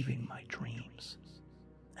achieving my dreams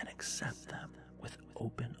and accept them with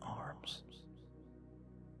open arms.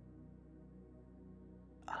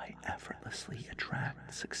 I effortlessly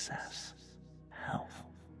attract success, health,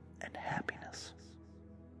 and happiness.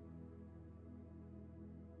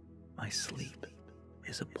 My sleep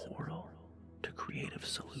is a portal to creative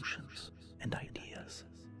solutions and ideas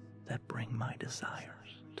that bring my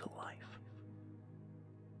desires to life.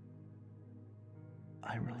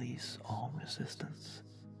 I release all resistance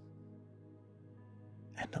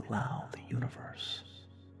and allow the universe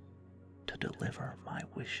to deliver my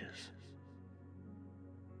wishes.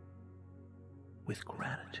 With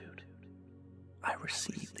gratitude, I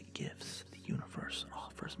receive the gifts the universe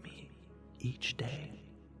offers me each day.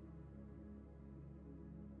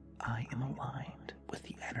 I am aligned with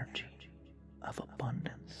the energy of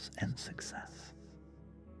abundance and success.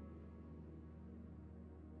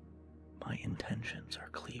 My intentions are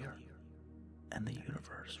clear, and the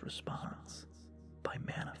universe responds by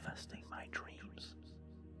manifesting my dreams.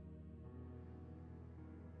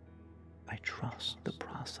 I trust the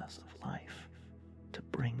process of life to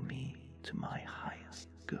bring me to my highest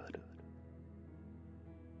good.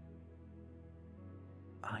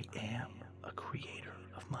 I am a creator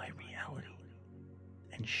of my reality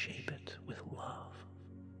and shape it with love,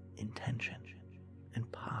 intention, and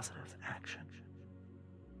positive action.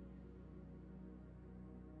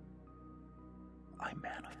 I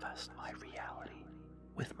manifest my reality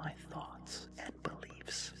with my thoughts and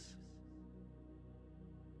beliefs.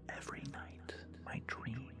 Every night, my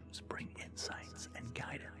dreams bring insights and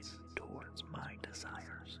guidance towards my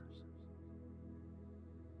desires.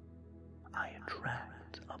 I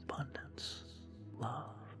attract abundance,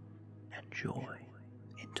 love, and joy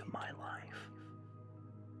into my life.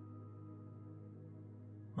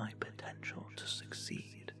 My potential to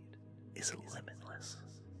succeed is limitless.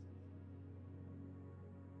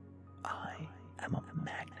 I am a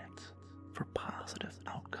magnet for positive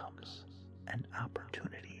outcomes and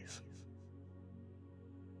opportunities.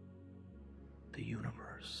 The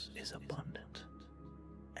universe is abundant,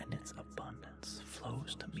 and its abundance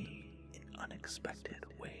flows to me in unexpected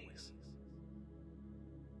ways.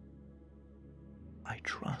 I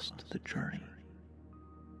trust the journey,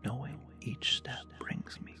 knowing each step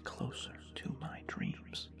brings me closer to my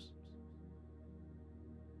dreams.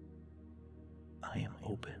 I am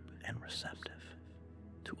open and receptive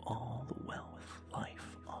to all the wealth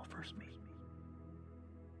life offers me.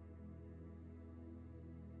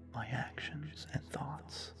 My actions and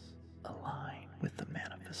thoughts align with the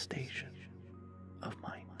manifestation of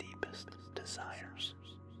my deepest desires.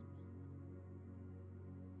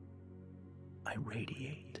 I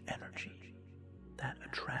radiate energy that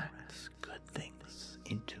attracts good things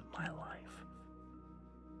into my life.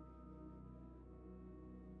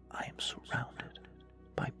 I am surrounded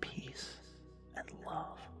by peace and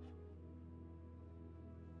love.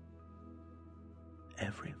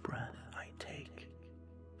 Every breath I take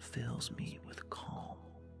fills me with calm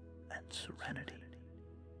and serenity.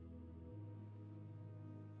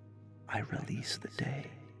 I release the day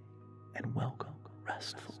and welcome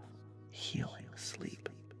restful, healing sleep.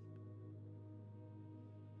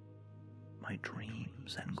 My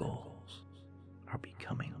dreams and goals are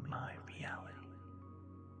becoming my reality.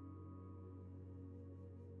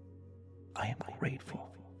 I am grateful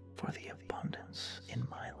for the abundance in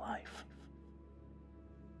my life.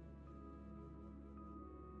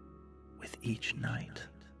 With each night,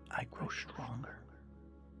 I grow stronger,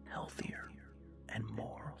 healthier, and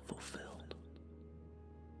more fulfilled.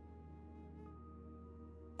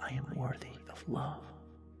 I am worthy of love,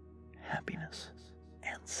 happiness,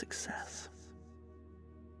 and success.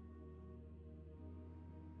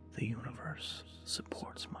 The universe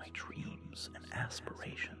supports my dreams and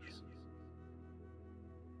aspirations.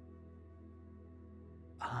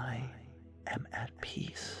 I am at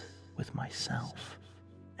peace with myself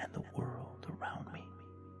and the world around me.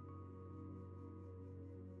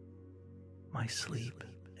 My sleep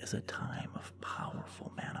is a time of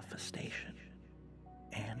powerful manifestation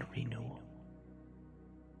and renewal.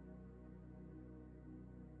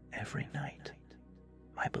 Every night,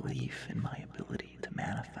 my belief in my ability to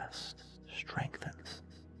manifest strengthens.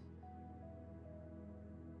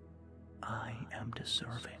 I am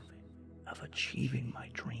deserving of achieving my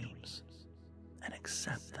dreams and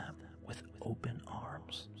accept them with open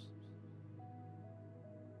arms.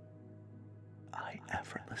 I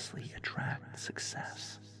effortlessly attract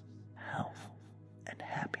success, health, and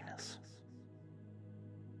happiness.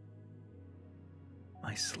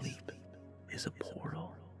 My sleep is a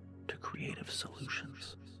portal to creative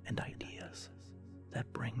solutions and ideas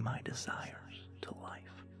that bring my desires to life.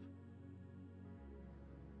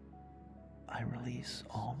 I release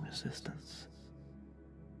all resistance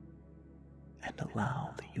and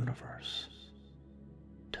allow the universe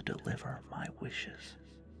to deliver my wishes.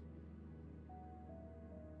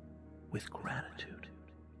 With gratitude,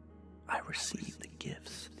 I receive the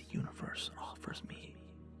gifts the universe offers me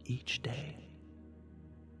each day.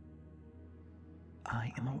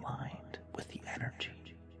 I am aligned with the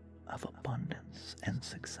energy of abundance and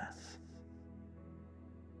success.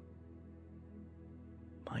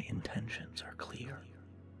 My intentions are clear,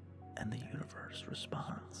 and the universe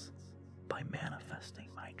responds by manifesting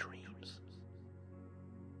my dreams.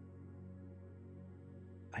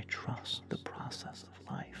 I trust the process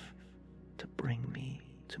of life to bring me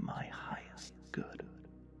to my highest good.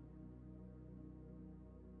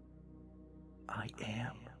 I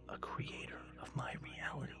am a creator of my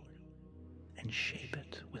reality and shape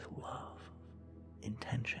it with love,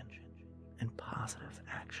 intention, and positive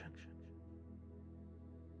action.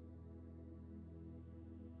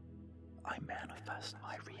 I manifest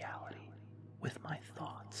my reality with my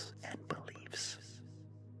thoughts and beliefs.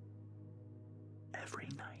 Every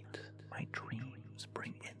night, my dreams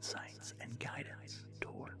bring insights and guidance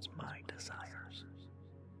towards my desires.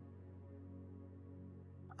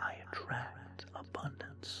 I attract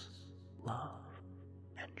abundance, love,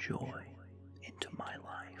 and joy into my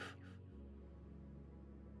life.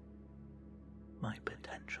 My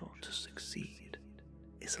potential to succeed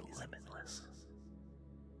is limitless.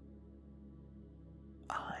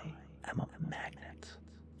 I am a magnet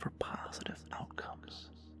for positive outcomes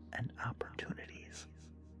and opportunities.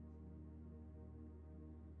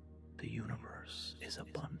 The universe is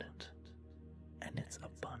abundant, and its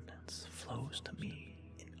abundance flows to me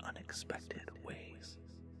in unexpected ways.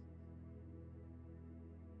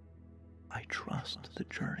 I trust the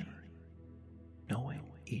journey, knowing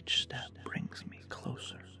each step brings me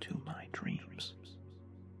closer to my dreams.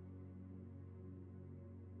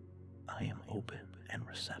 I am open and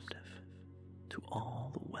receptive to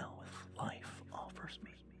all the wealth life offers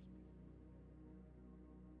me.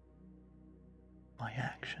 My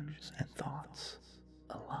actions and thoughts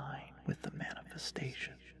align with the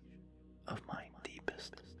manifestation of my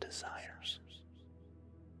deepest desires.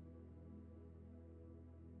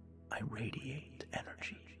 I radiate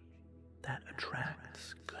energy that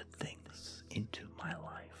attracts good things into my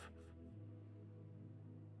life.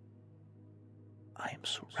 I am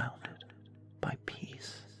surrounded by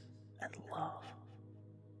peace and love.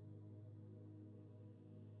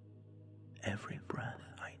 Every breath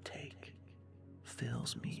I take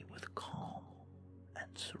fills me with calm and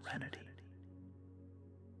serenity.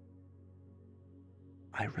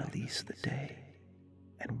 I release the day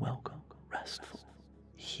and welcome restful,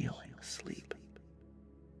 healing sleep.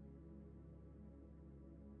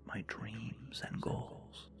 My dreams and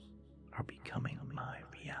goals are becoming my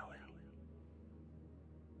reality.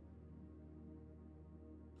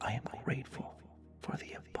 I am grateful for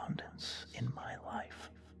the abundance in my life.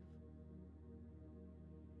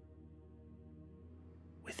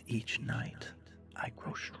 With each night, I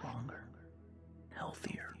grow stronger,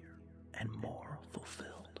 healthier, and more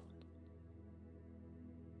fulfilled.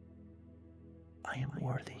 I am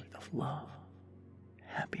worthy of love,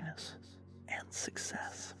 happiness, and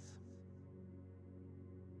success.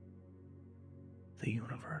 The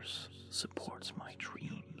universe supports my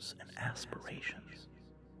dreams and aspirations.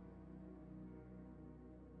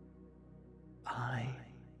 I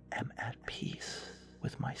am at peace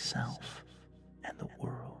with myself and the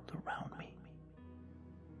world around me.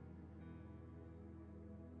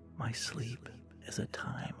 My sleep is a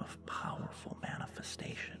time of powerful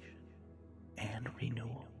manifestation and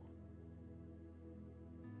renewal.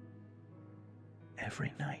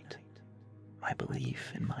 Every night, my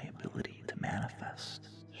belief in my ability to manifest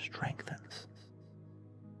strengthens.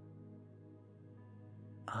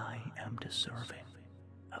 I am deserving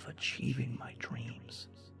of achieving my dreams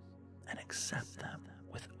and accept them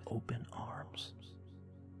with open arms.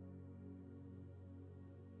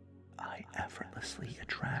 I effortlessly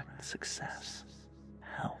attract success,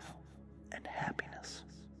 health, and happiness.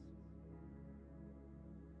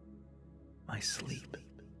 My sleep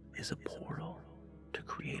is a portal to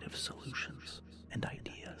creative solutions and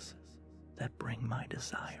ideas that bring my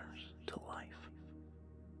desires to life.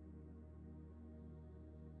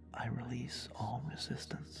 I release all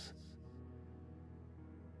resistance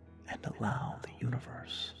and allow the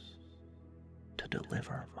universe to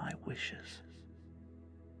deliver my wishes.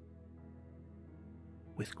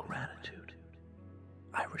 With gratitude,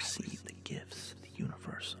 I receive the gifts the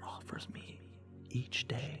universe offers me each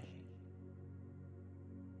day.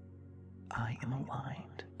 I am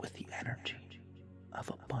aligned with the energy of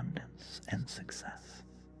abundance and success.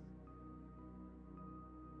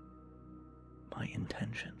 My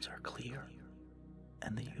intentions are clear,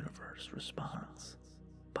 and the universe responds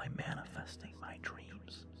by manifesting my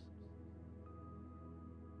dreams.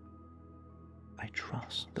 I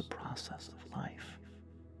trust the process of life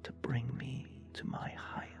to bring me to my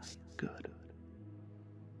highest good.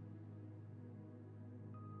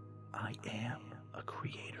 I am a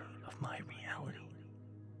creator of my reality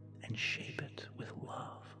and shape it with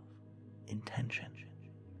love, intention,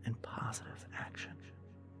 and positive action.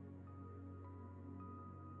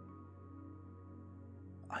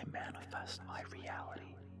 I manifest my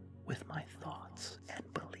reality with my thoughts and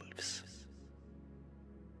beliefs.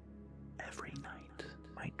 Every night,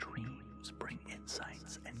 my dreams bring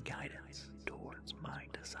insights and guidance towards my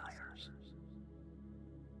desires.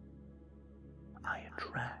 I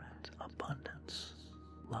attract abundance,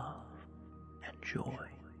 love, and joy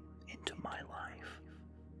into my life.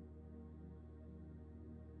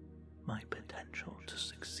 My potential to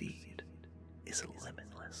succeed is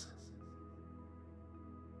limitless.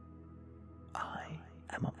 I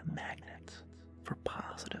am a magnet for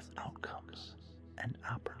positive outcomes and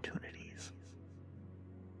opportunities.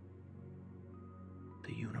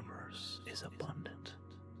 The universe is abundant,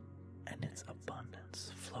 and its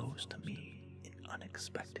abundance flows to me in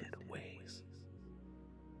unexpected ways.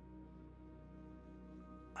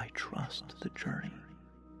 I trust the journey,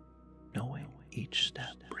 knowing each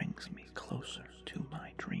step brings me closer to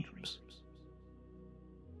my dreams.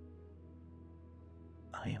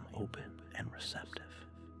 I am open and receptive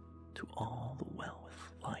to all the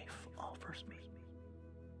wealth life offers me.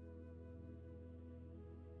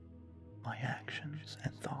 My actions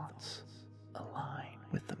and thoughts align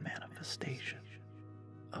with the manifestation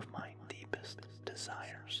of my deepest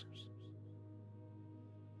desires.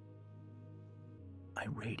 I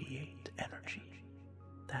radiate energy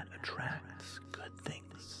that attracts good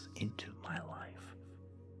things into my life.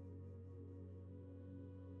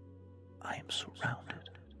 I am surrounded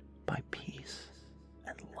by peace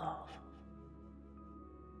and love.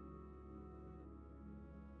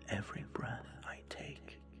 Every breath I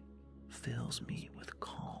take fills me with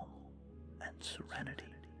calm and serenity.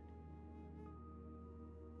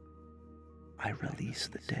 I release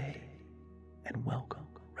the day and welcome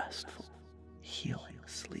restful, healing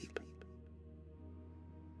sleep.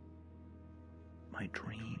 My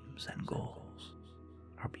dreams and goals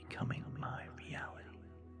are becoming my reality.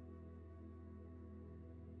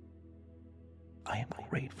 I am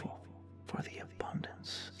grateful for the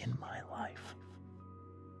abundance in my life.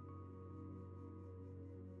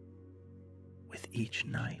 With each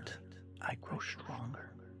night, I grow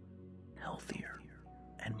stronger, healthier,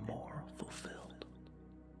 and more fulfilled.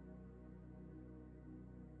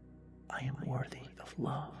 I am worthy of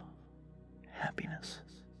love, happiness,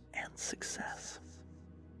 and success.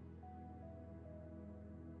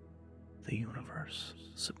 The universe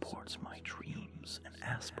supports my dreams and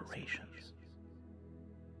aspirations.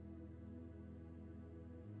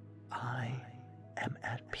 I am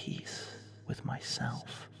at peace with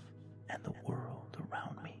myself and the world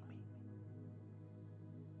around me.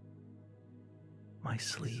 My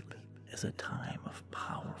sleep is a time of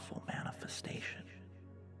powerful manifestation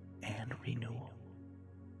and renewal.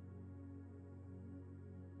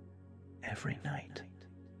 Every night,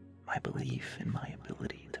 my belief in my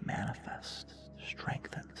ability to manifest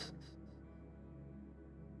strengthens.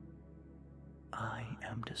 I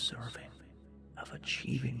am deserving of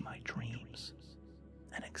achieving my dreams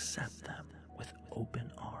and accept them with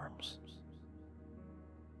open arms.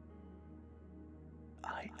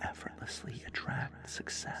 I effortlessly attract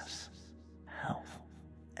success, health,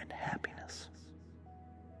 and happiness.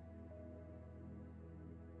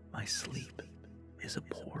 My sleep is a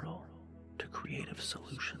portal to creative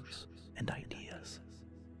solutions and ideas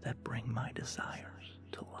that bring my desires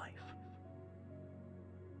to life.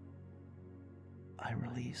 I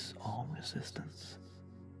release all resistance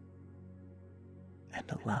and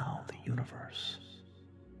allow the universe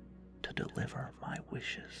to deliver my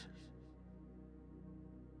wishes.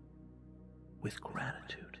 With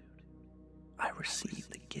gratitude, I receive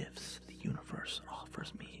the gifts the universe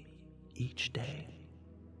offers me each day.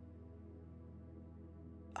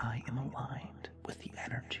 I am aligned with the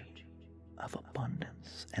energy of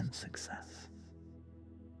abundance and success.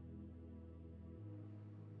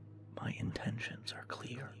 My intentions are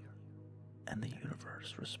clear, and the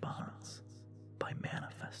universe responds by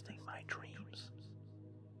manifesting my dreams.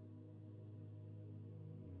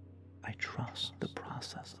 I trust the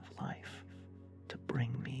process of life to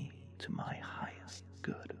bring me to my highest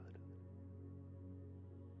good.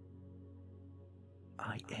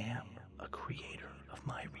 I am a creator of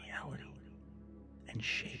my reality and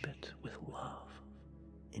shape it with love,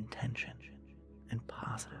 intention, and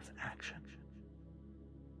positive action.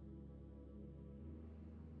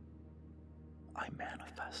 I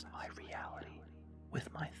manifest my reality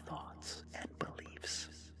with my thoughts and beliefs.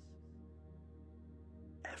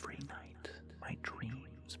 Every night, my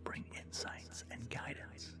dreams bring insights and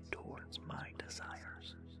guidance towards my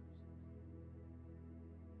desires.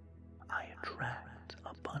 I attract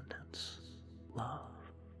abundance, love,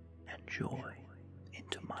 and joy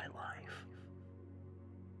into my life.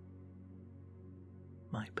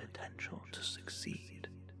 My potential to succeed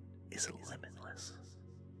is limitless.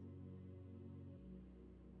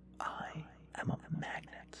 I am a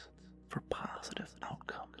magnet for positive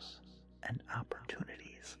outcomes and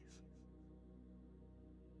opportunities.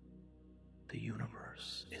 The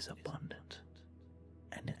universe is abundant,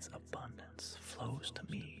 and its abundance flows to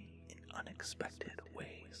me in unexpected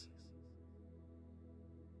ways.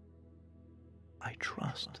 I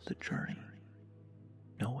trust the journey,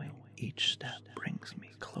 knowing each step brings me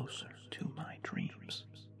closer to my dreams.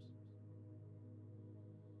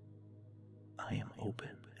 I am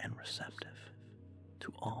open and receptive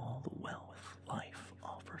to all the wealth life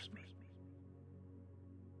offers me.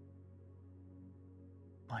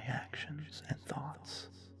 My actions and thoughts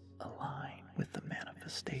align with the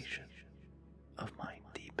manifestation of my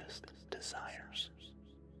deepest desires.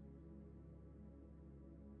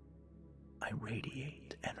 I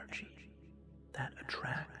radiate energy that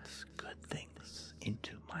attracts good things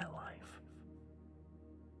into my life.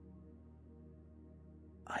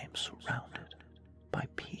 I am surrounded by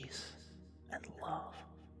peace and love.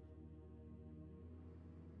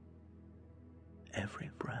 Every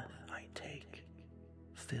breath I take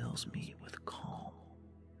fills me with calm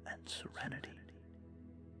and serenity.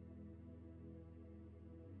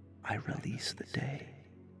 I release the day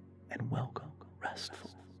and welcome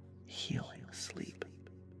restful, healing sleep.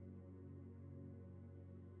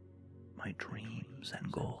 My dreams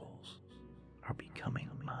and goals are becoming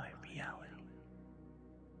my reality.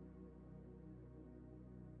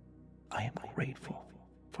 I am grateful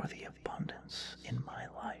for the abundance in my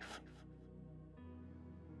life.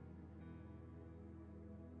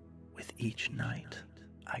 With each night,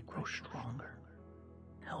 I grow stronger,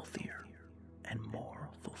 healthier, and more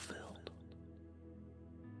fulfilled.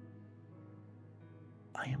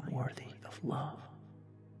 I am worthy of love,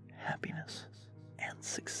 happiness, and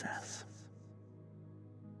success.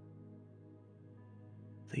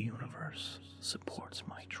 The universe supports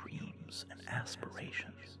my dreams and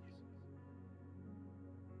aspirations.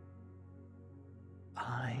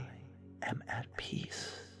 I am at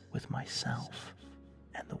peace with myself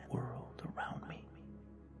and the world around me.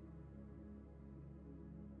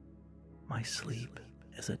 My sleep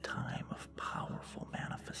is a time of powerful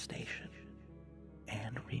manifestation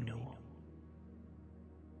and renewal.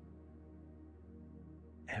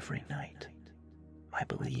 Every night, my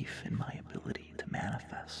belief in my ability to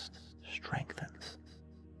manifest strengthens.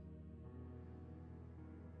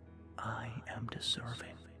 I am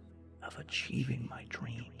deserving of achieving my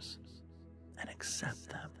dreams and accept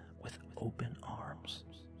them with open arms.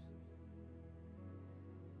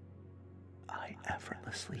 I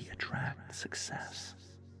effortlessly attract success,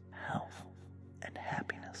 health, and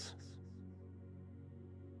happiness.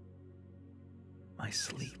 My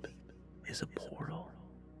sleep is a portal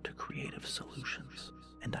to creative solutions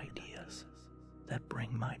and ideas that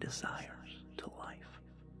bring my desires to life.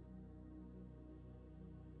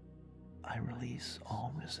 I release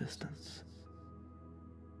all resistance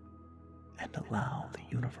and allow the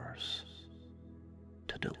universe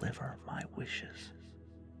to deliver my wishes.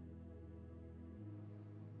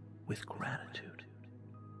 With gratitude,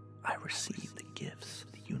 I receive the gifts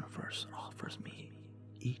the universe offers me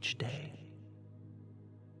each day.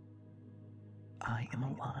 I am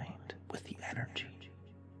aligned with the energy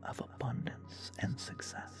of abundance and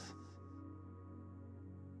success.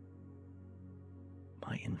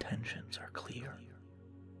 My intentions are clear,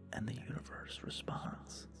 and the universe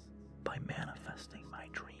responds by manifesting my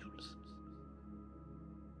dreams.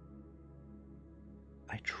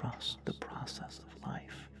 I trust the process of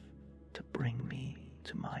life to bring me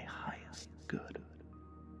to my highest good.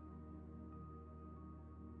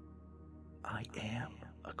 I am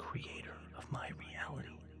a creator of my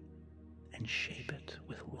reality and shape it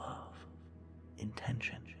with love,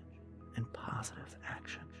 intention, and positive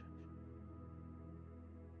action.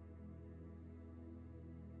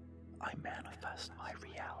 I manifest my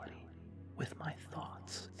reality with my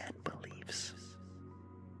thoughts and beliefs.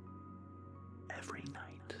 Every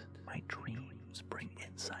night, my dreams bring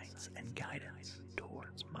insights and guidance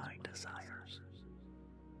towards my desires.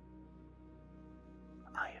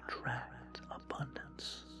 I attract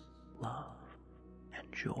abundance, love,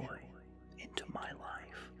 and joy into my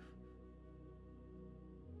life.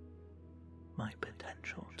 My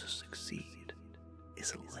potential to succeed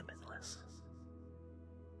is limitless.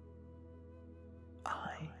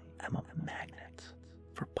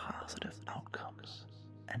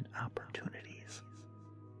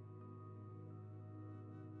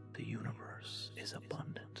 The universe is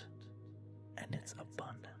abundant, and its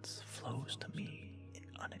abundance flows to me in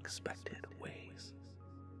unexpected ways.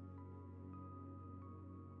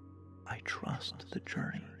 I trust the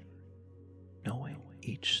journey, knowing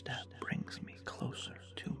each step brings me closer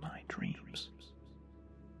to my dreams.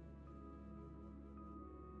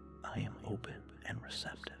 I am open and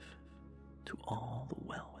receptive to all the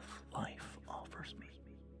wealth life offers me.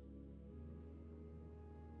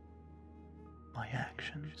 My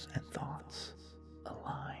actions and thoughts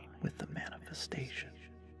align with the manifestation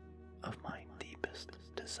of my deepest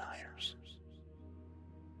desires.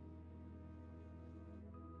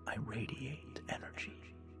 I radiate energy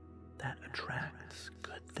that attracts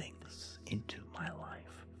good things into my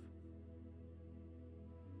life.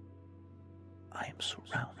 I am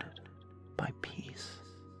surrounded by peace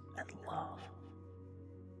and love.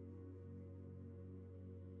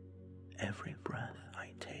 Every breath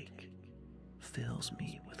I take fills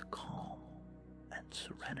me with calm and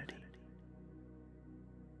serenity.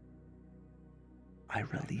 I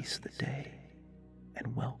release the day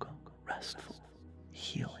and welcome restful,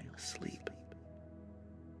 healing sleep.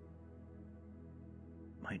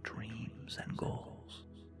 My dreams and goals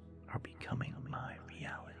are becoming my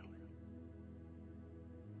reality.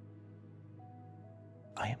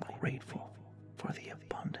 I am grateful for the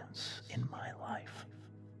abundance in my life.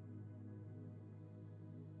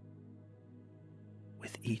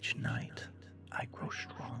 With each night, I grow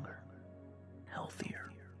stronger,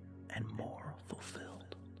 healthier, and more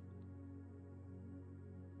fulfilled.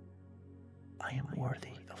 I am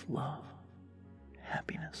worthy of love,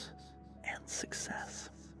 happiness, and success.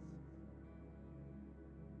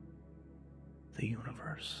 The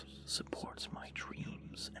universe supports my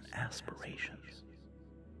dreams and aspirations.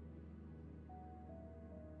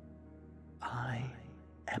 I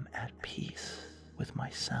am at peace with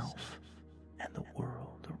myself and the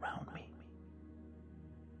world around me.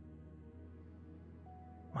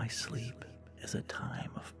 My sleep is a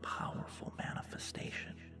time of powerful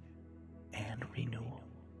manifestation and renewal.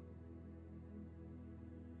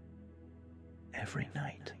 Every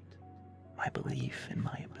night, my belief in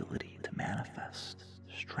my ability to manifest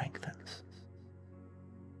strengthens.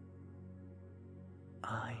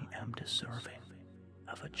 I am deserving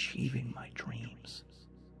of achieving my dreams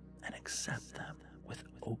and accept them with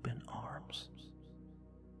open arms.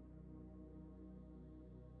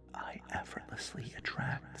 I effortlessly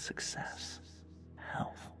attract success,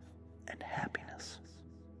 health, and happiness.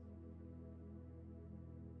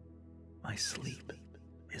 My sleep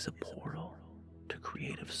is a portal to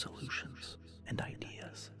creative solutions and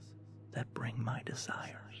ideas that bring my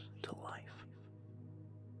desires to life.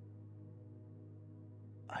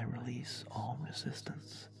 I release all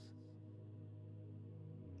resistance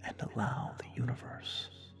and allow the universe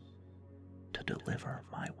to deliver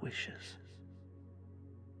my wishes.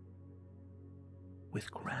 With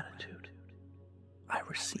gratitude, I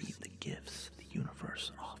receive the gifts the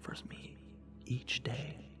universe offers me each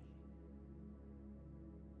day.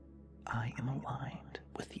 I am aligned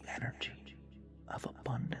with the energy of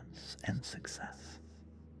abundance and success.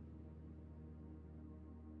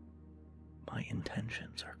 My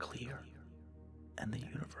intentions are clear, and the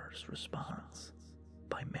universe responds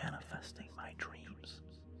by manifesting my dreams.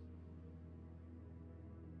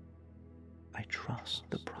 I trust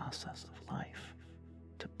the process of life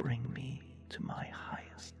to bring me to my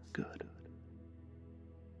highest good.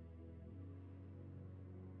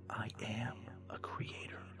 I am a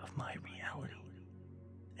creator of my reality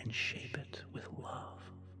and shape it with love,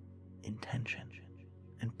 intention,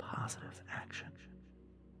 and positive action.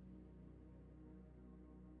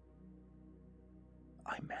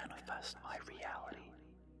 I manifest my reality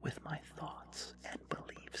with my thoughts and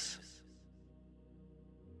beliefs.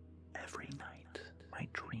 Every night, my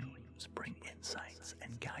dreams bring insights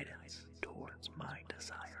and guidance towards my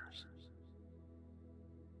desires.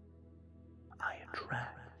 I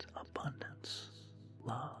attract abundance,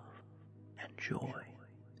 love, and joy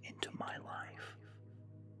into my life.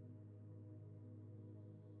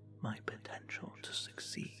 My potential to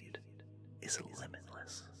succeed is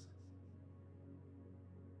limitless.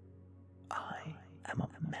 I am a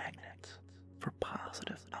magnet for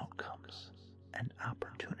positive outcomes and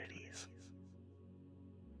opportunities.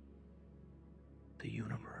 The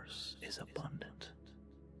universe is abundant,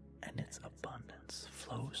 and its abundance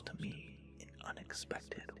flows to me in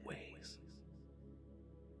unexpected ways.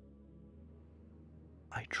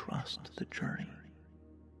 I trust the journey,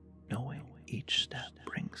 knowing each step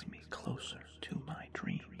brings me closer to my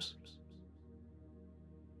dreams.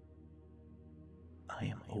 I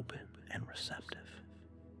am open and receptive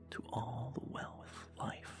to all the wealth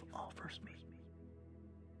life offers me.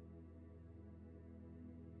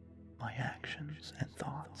 My actions and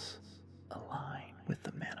thoughts align with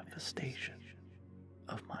the manifestation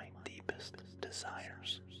of my deepest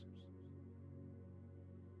desires.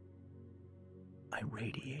 I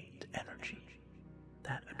radiate energy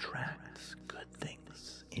that attracts good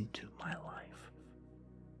things into my life.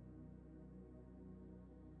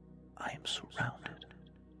 I am surrounded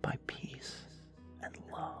by peace and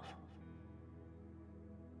love.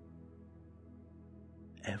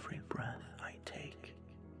 Every breath I take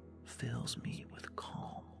fills me with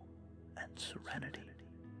calm and serenity.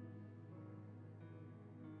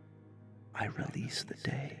 I release the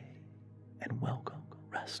day and welcome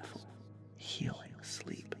restful, healing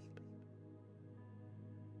sleep.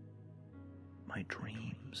 My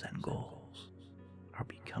dreams and goals are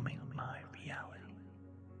becoming my reality.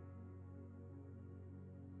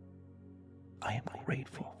 I am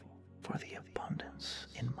grateful for the abundance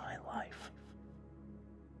in my life.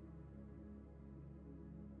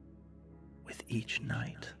 With each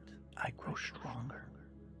night, I grow stronger,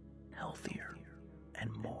 healthier,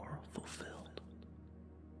 and more fulfilled.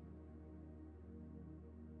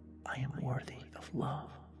 I am worthy of love,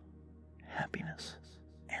 happiness,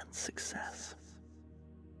 and success.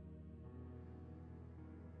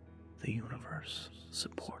 The universe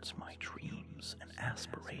supports my dreams and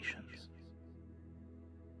aspirations.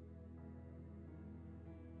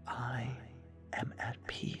 I am at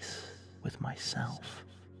peace with myself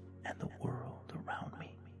and the world around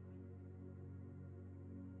me.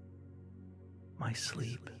 My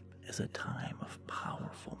sleep is a time of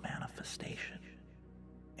powerful manifestation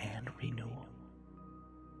and renewal.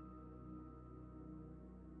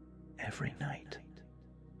 Every night,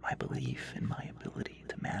 my belief in my ability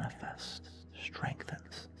to manifest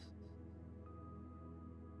strengthens.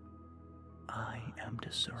 I am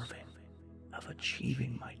deserving of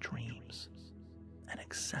achieving my dreams and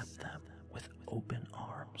accept them with open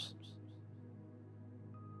arms.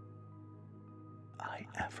 I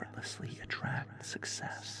effortlessly attract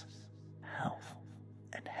success, health,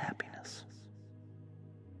 and happiness.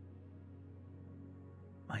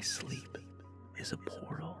 My sleep is a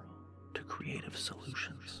portal to creative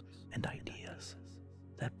solutions and ideas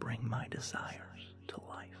that bring my desires to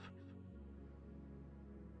life.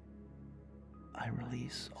 I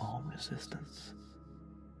release all resistance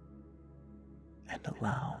and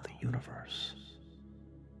allow the universe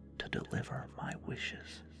to deliver my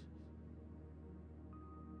wishes.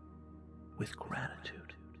 With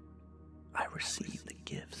gratitude, I receive the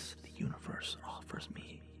gifts the universe offers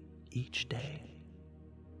me each day.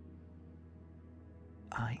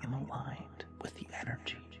 I am aligned with the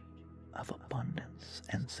energy of abundance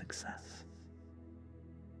and success.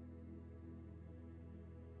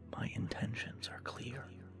 My intentions are clear,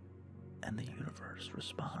 and the universe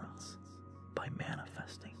responds by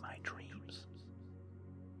manifesting my dreams.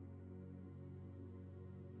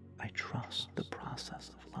 I trust the process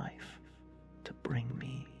of life to bring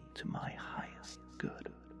me to my highest good.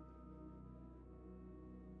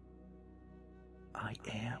 I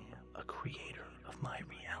am a creator of my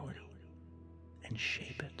reality and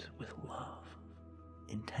shape it with love,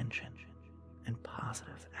 intention, and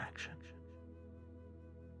positive action.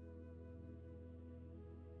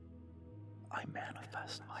 I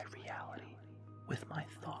manifest my reality with my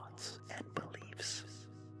thoughts and beliefs.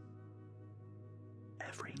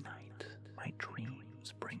 Every night, my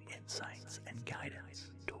dreams bring insights and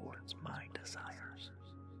guidance towards my desires.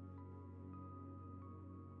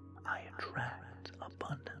 I attract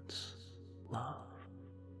abundance, love,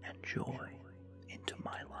 and joy into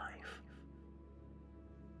my life.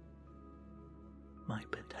 My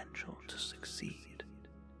potential to succeed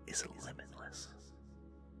is limitless.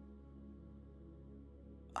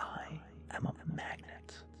 I am a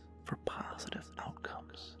magnet for positive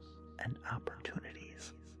outcomes and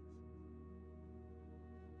opportunities.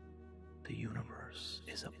 The universe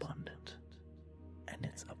is abundant, and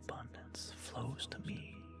its abundance flows to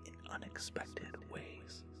me in unexpected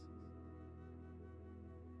ways.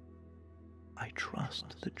 I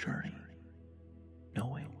trust the journey,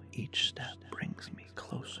 knowing each step brings me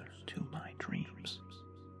closer to my dreams.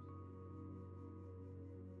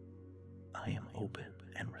 I am open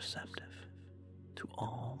and receptive to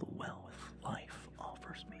all the wealth life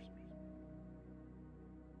offers me.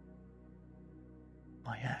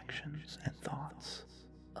 My actions and thoughts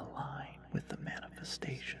align with the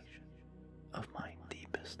manifestation of my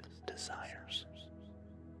deepest desires.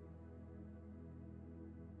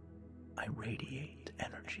 I radiate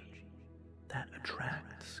energy that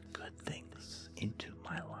attracts good things into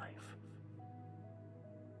my life.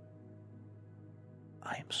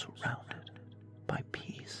 I am surrounded by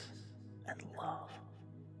peace and love.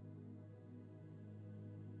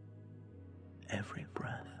 Every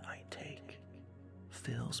breath I take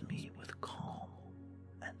fills me with calm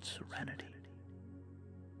and serenity.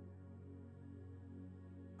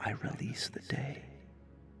 I release the day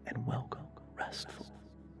and welcome restful,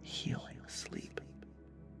 healing sleep.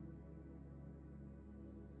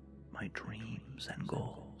 My dreams and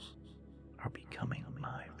goals are becoming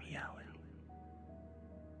my reality.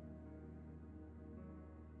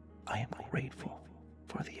 I am grateful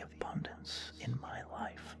for the abundance in my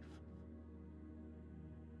life.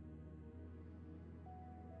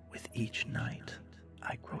 With each night,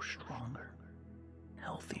 I grow stronger,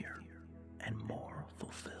 healthier, and more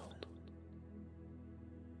fulfilled.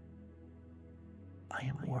 I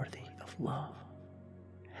am worthy of love,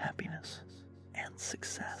 happiness, and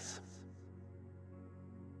success.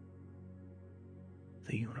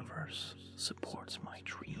 The universe supports my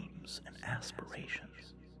dreams and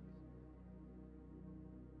aspirations.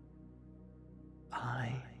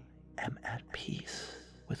 I am at peace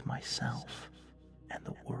with myself and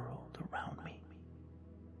the world around me.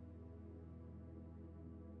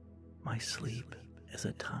 My sleep is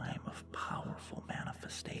a time of powerful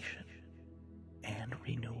manifestation and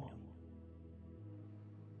renewal.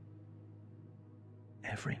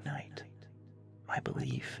 Every night, my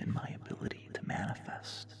belief in my ability to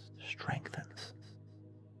manifest strengthens.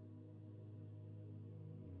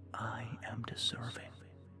 I am deserving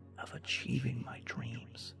of achieving my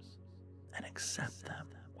dreams and accept them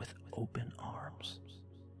with open arms.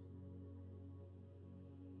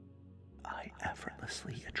 I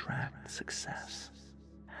effortlessly attract success,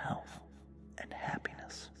 health, and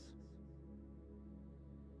happiness.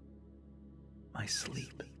 My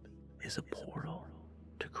sleep is a portal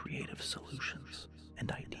to creative solutions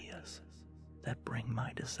and ideas that bring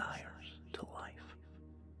my desires to life.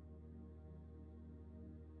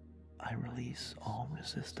 I release all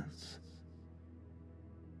resistance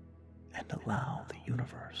and allow the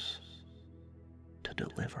universe to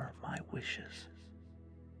deliver my wishes.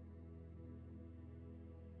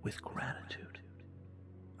 With gratitude,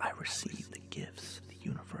 I receive the gifts the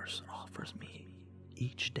universe offers me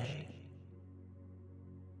each day.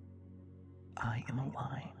 I am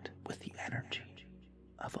aligned with the energy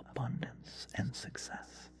of abundance and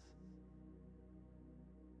success.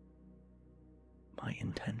 My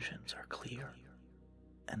intentions are clear,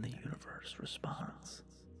 and the universe responds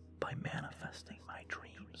by manifesting my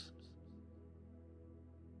dreams.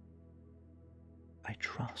 I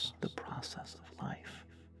trust the process of life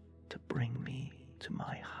to bring me to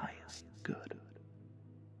my highest good.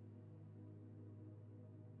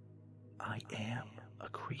 I am a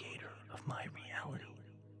creator of my reality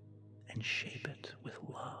and shape it with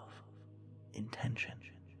love, intention,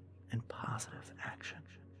 and positive action.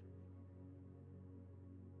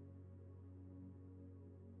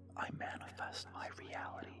 I manifest my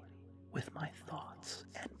reality with my thoughts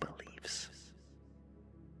and beliefs.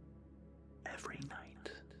 Every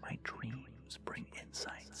night, my dreams bring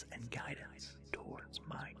insights and guidance towards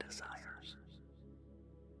my desires.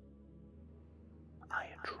 I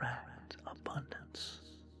attract abundance,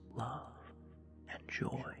 love, and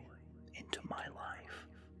joy into my life.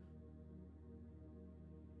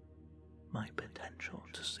 My potential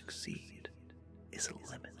to succeed is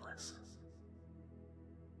limitless.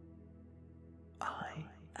 I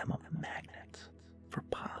am a magnet for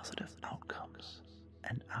positive outcomes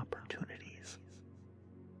and opportunities.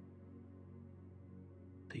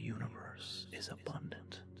 The universe is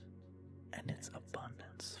abundant, and its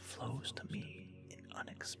abundance flows to me in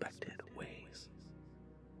unexpected ways.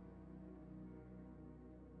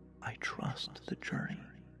 I trust the journey,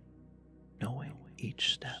 knowing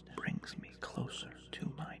each step brings me closer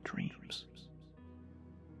to my dreams.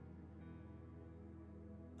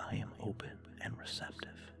 I am open and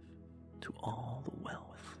receptive to all the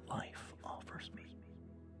wealth life offers me.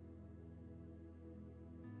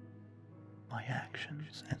 My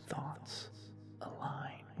actions and thoughts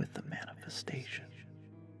align with the manifestation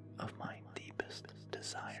of my deepest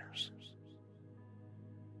desires.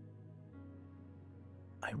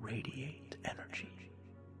 I radiate energy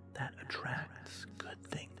that attracts good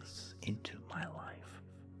things into my life.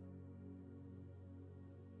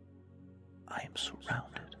 I am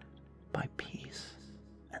surrounded by peace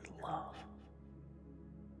and love.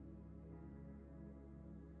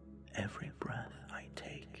 Every breath I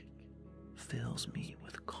take fills me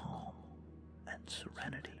with calm and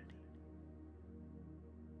serenity.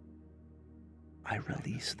 I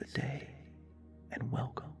release the day and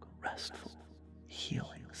welcome restful,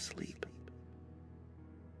 healing sleep.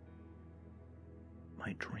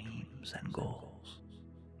 My dreams and goals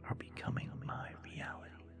are becoming my reality.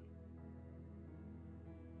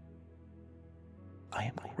 I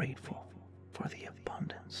am grateful for for the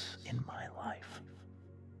abundance in my life.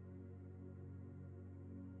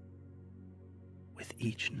 With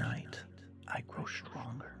each night, I grow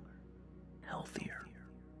stronger, healthier,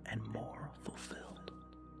 and more fulfilled.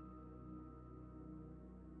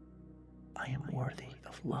 I am worthy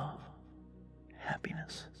of love,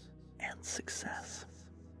 happiness, and success.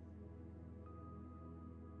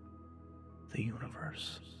 The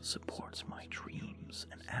universe supports my dreams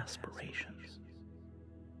and aspirations.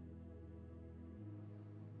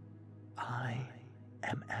 I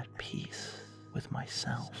am at peace with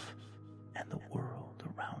myself and the world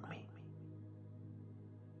around me.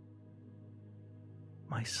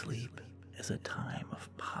 My sleep is a time of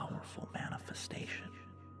powerful manifestation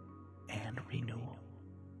and renewal.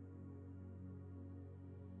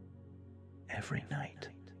 Every night,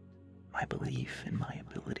 my belief in my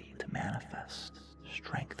ability to manifest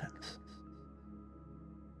strengthens.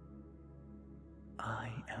 I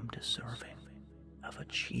am deserving of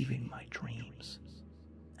achieving my dreams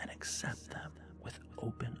and accept them with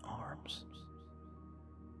open arms.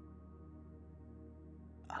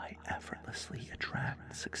 I effortlessly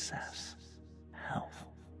attract success, health,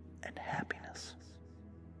 and happiness.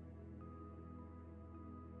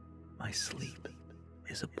 My sleep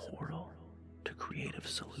is a portal to creative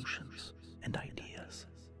solutions and ideas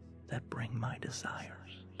that bring my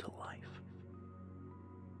desires to life.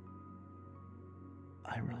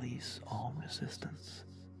 I release all resistance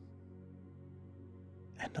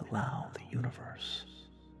and allow the universe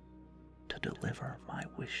to deliver my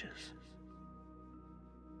wishes.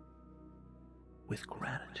 With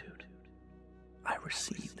gratitude, I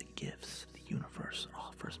receive the gifts the universe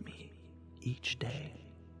offers me each day.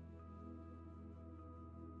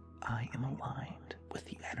 I am aligned with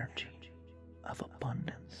the energy of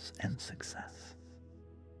abundance and success.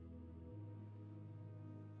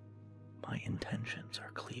 My intentions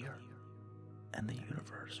are clear, and the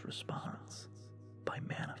universe responds by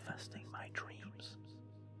manifesting my dreams.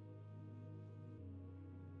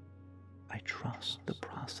 I trust the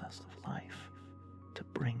process of life to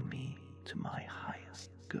bring me to my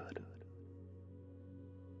highest good.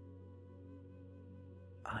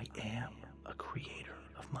 I am a creator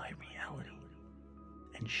of my reality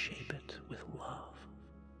and shape it with love,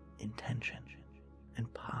 intention,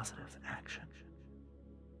 and positive action.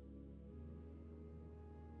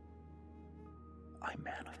 I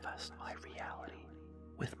manifest my reality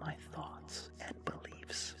with my thoughts and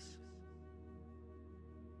beliefs.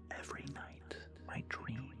 Every night, my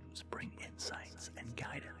dreams bring insights and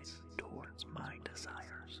guidance towards my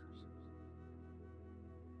desires.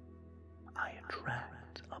 I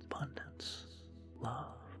attract abundance,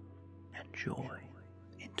 love, and joy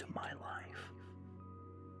into my life.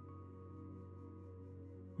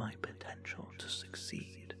 My potential to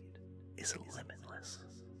succeed is limitless.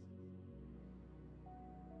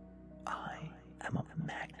 I am a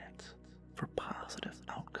magnet for positive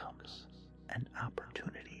outcomes and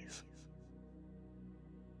opportunities.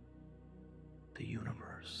 The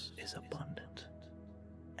universe is abundant,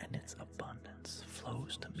 and its abundance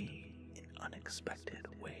flows to me in unexpected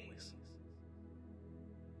ways.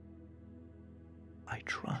 I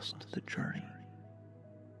trust the journey,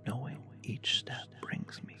 knowing each step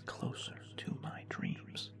brings me closer to my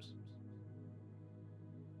dreams.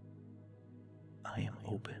 I am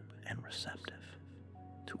open and receptive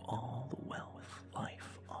to all the wealth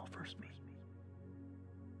life offers me.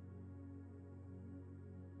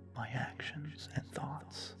 My actions and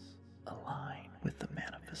thoughts align with the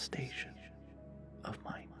manifestation of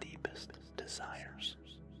my deepest desires.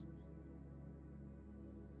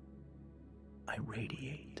 I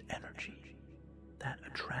radiate energy that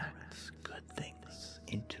attracts good things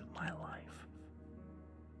into my life.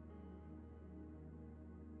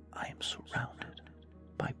 I am surrounded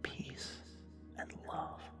by peace and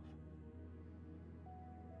love.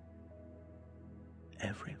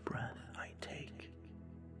 Every breath I take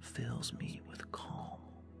fills me with calm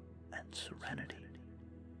and serenity.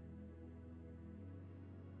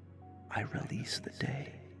 I release the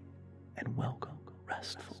day and welcome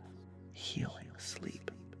restful, healing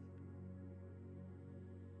sleep.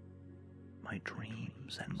 My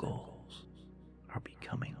dreams and goals are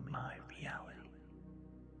becoming my reality.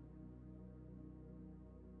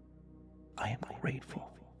 I am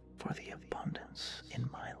grateful for the abundance in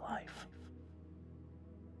my life.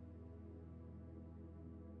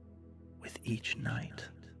 With each night,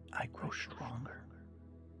 I grow stronger,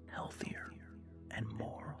 healthier, and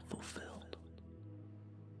more fulfilled.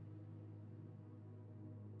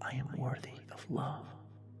 I am worthy of love,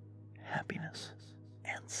 happiness,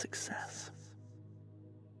 and success.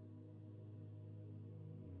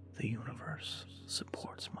 The universe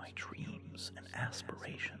supports my dreams and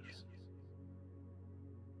aspirations.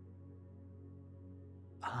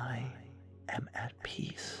 I am at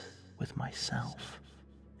peace with myself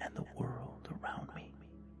and the world around me.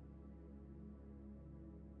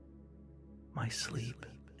 My sleep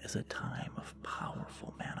is a time of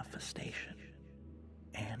powerful manifestation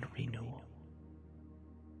and renewal.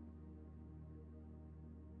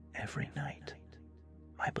 Every night,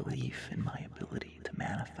 my belief in my ability to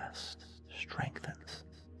manifest strengthens.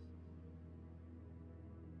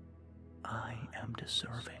 I am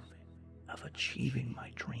deserving of achieving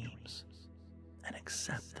my dreams and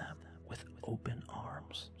accept them with open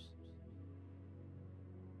arms.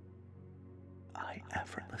 I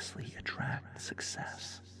effortlessly attract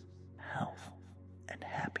success, health, and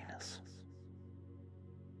happiness.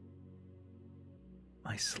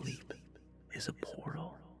 My sleep is a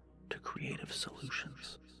portal to creative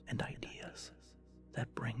solutions and ideas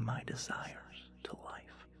that bring my desires to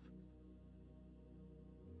life.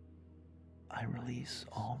 I release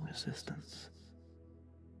all resistance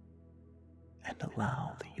and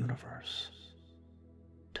allow the universe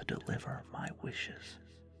to deliver my wishes.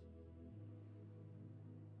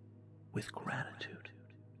 With gratitude,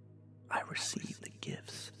 I receive the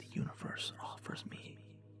gifts the universe offers me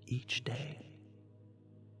each day.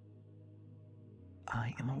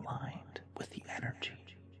 I am aligned with the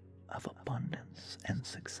energy of abundance and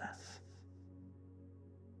success.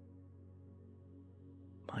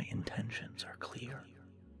 My intentions are clear,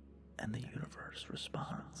 and the universe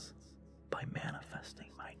responds by manifesting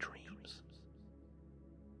my dreams.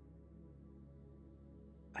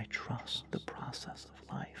 I trust the process of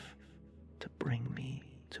life to bring me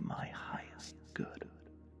to my highest good.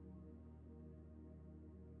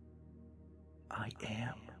 I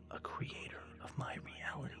am a creator of my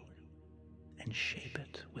reality and shape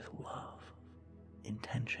it with love,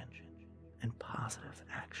 intention, and positive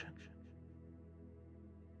action.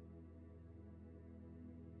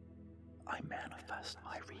 I manifest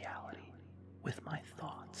my reality with my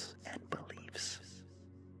thoughts and beliefs.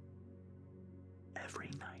 Every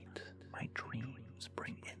night, my dreams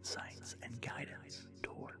bring insights and guidance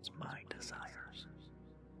towards my desires.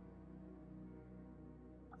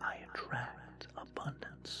 I attract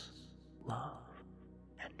abundance, love,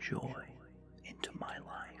 and joy into my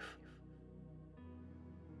life.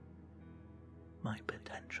 My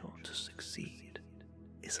potential to succeed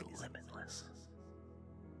is limitless.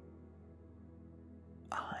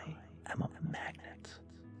 I am a magnet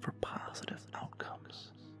for positive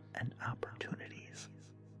outcomes and opportunities.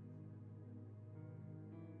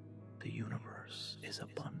 The universe is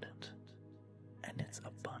abundant, and its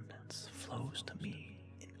abundance flows to me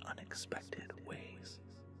in unexpected ways.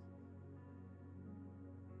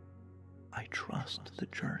 I trust the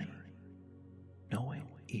journey, knowing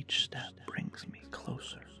each step brings me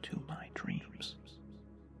closer to my dreams.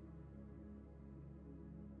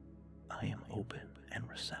 I am open and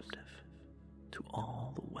receptive to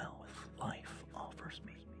all the wealth life offers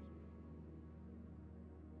me.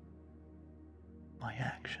 My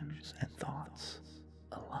actions and thoughts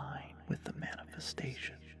align with the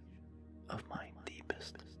manifestation of my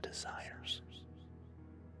deepest desires.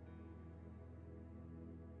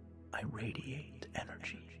 I radiate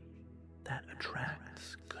energy that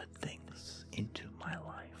attracts good things into my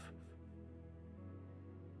life.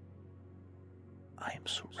 I am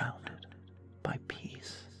surrounded by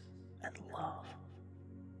peace and love.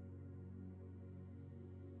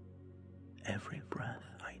 Every breath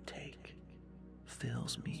I take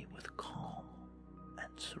fills me with calm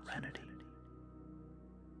and serenity.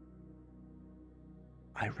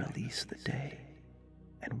 I release the day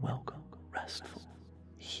and welcome restful,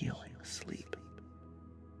 healing sleep.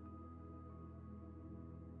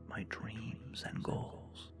 My dreams and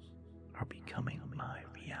goals are becoming my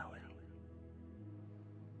reality.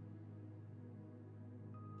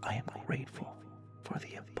 I am grateful for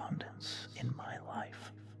the abundance in my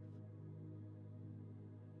life.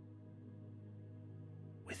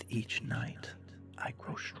 With each night, I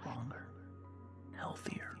grow stronger,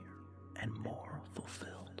 healthier, and more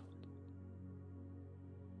fulfilled.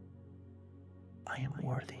 I am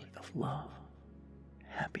worthy of love,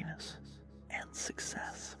 happiness, and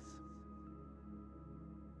success.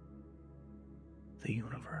 The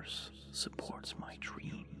universe supports my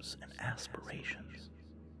dreams and aspirations.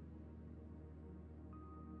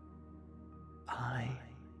 I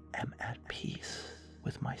am at peace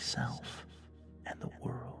with myself and the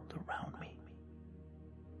world around me.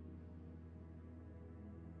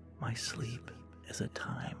 My sleep is a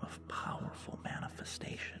time of powerful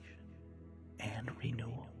manifestation and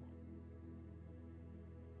renewal.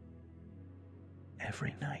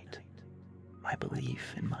 Every night, my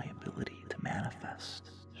belief in my ability to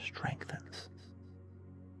manifest strengthens.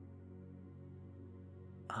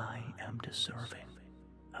 I am deserving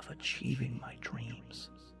of achieving my dreams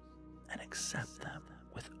and accept them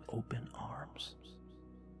with open arms.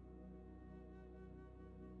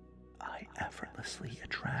 I effortlessly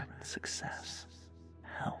attract success,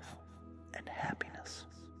 health, and happiness.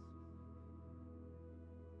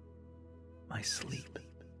 My sleep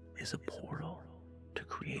is a portal to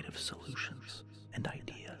creative solutions and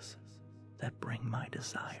ideas that bring my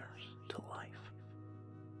desires to life.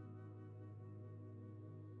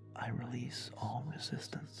 I release all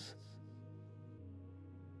resistance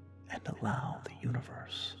and allow the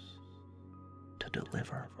universe to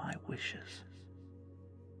deliver my wishes.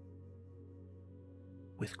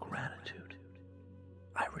 With gratitude,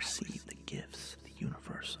 I receive the gifts the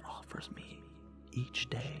universe offers me each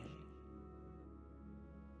day.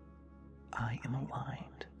 I am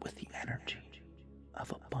aligned with the energy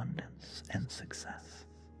of abundance and success.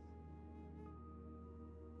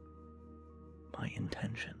 My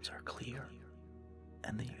intentions are clear,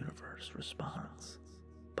 and the universe responds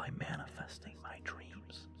by manifesting my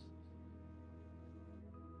dreams.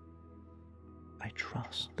 I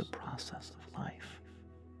trust the process of life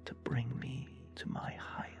to bring me to my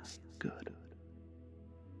highest good.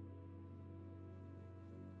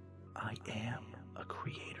 I am a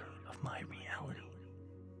creator of my reality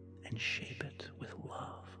and shape it with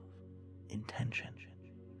love, intention,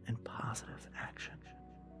 and positive action.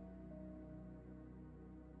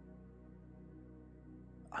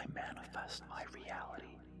 I manifest my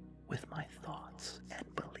reality with my thoughts and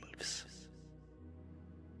beliefs.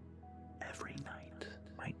 Every night,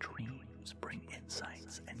 my dreams bring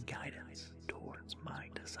insights and guidance towards my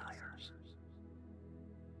desires.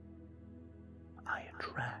 I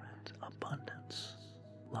attract abundance,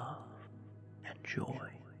 love, and joy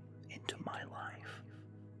into my life.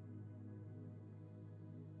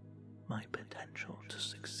 My potential to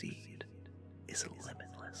succeed is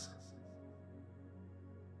limitless.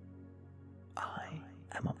 I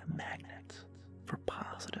am a magnet for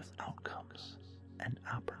positive outcomes and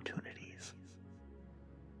opportunities.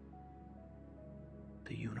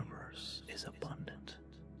 The universe is abundant,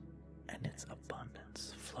 and its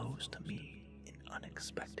abundance flows to me in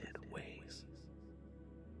unexpected ways.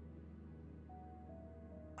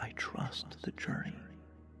 I trust the journey,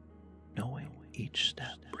 knowing each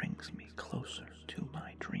step brings me closer to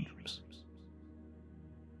my dreams.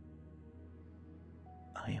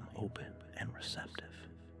 I am open and receptive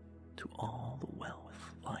to all the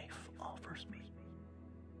wealth life offers me.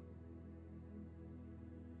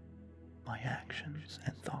 My actions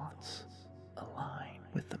and thoughts align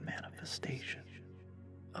with the manifestation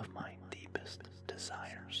of my deepest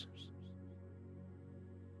desires.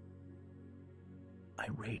 I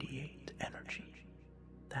radiate energy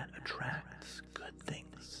that attracts good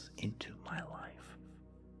things into my life.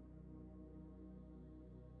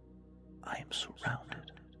 I am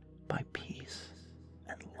surrounded by peace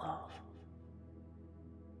and love.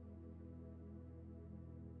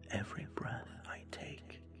 Every breath I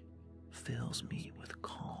take fills me with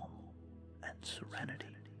calm and serenity.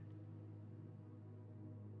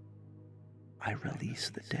 I release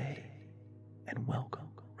the day and welcome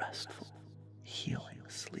restful, healing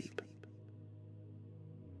sleep.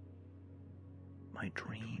 My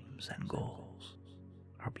dreams and goals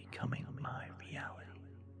are becoming my reality.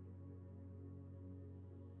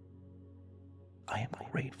 I am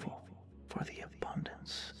grateful for the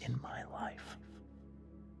abundance in my life.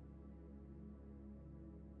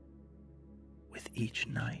 With each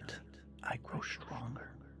night, I grow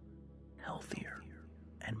stronger, healthier,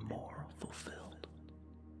 and more fulfilled.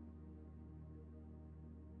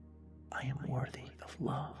 I am worthy of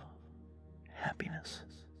love, happiness,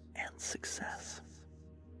 and success.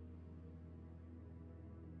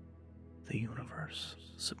 The universe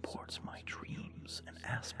supports my dreams and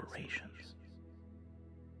aspirations.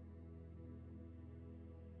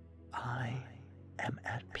 I am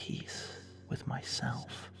at peace with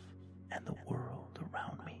myself and the world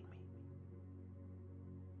around me.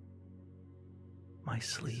 My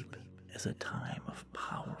sleep is a time of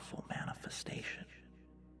powerful manifestation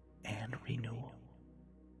and renewal.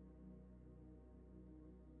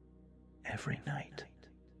 Every night,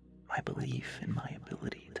 my belief in my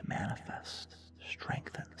ability to manifest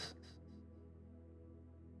strengthens.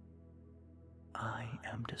 I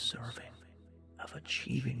am deserving of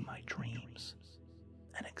achieving my dreams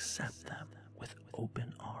and accept them with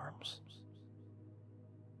open arms.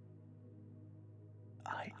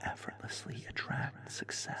 I effortlessly attract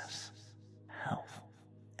success, health,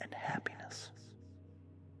 and happiness.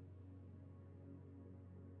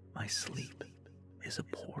 My sleep is a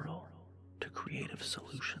portal to creative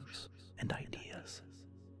solutions and ideas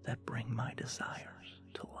that bring my desires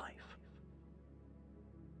to life.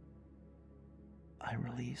 I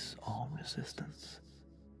release all resistance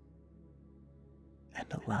and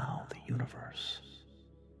allow the universe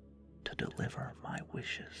to deliver my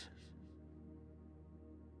wishes.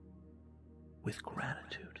 With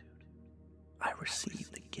gratitude, I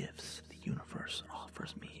receive the gifts the universe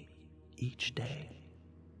offers me each day.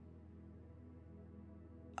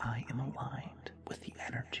 I am aligned with the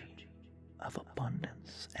energy of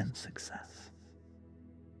abundance and success.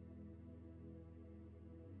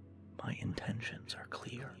 My intentions are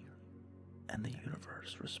clear, and the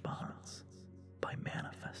universe responds by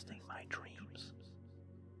manifesting my dreams.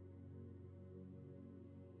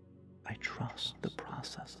 I trust the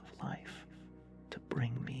process of life to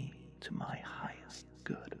bring me to my highest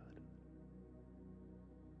good.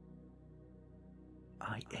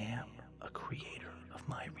 I am a creator of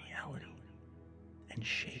my reality and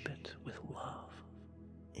shape it with love,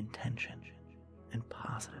 intention, and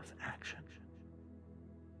positive action.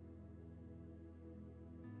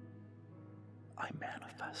 I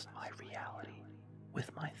manifest my reality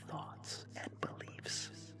with my thoughts and beliefs.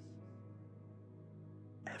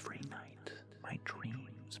 Every night, my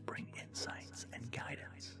dreams bring insights and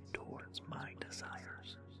guidance towards my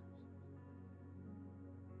desires.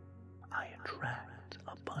 I attract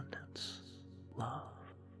abundance, love,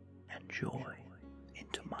 and joy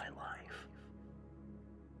into my life.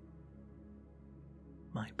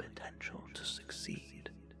 My potential to succeed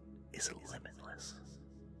is limitless.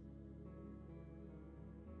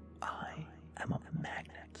 I am a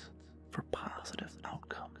magnet for positive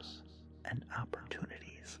outcomes and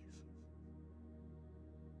opportunities.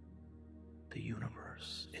 The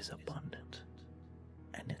universe is abundant,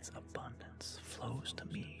 and its abundance flows to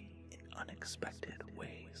me in unexpected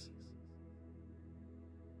ways.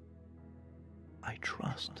 I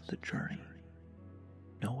trust the journey,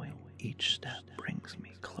 knowing each step brings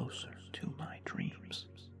me closer to my dreams.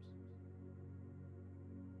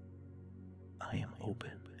 I am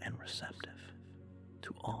open and receptive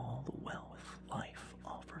to all the wealth life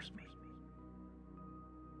offers me.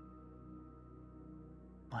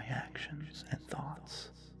 My actions and thoughts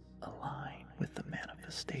align with the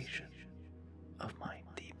manifestation of my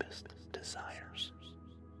deepest desires.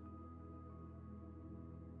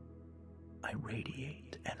 I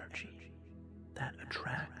radiate energy that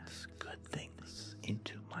attracts good things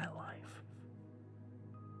into my life.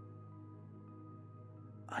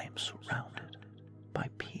 I am surrounded by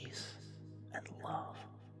peace and love.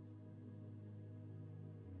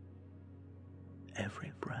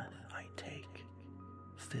 Every breath I take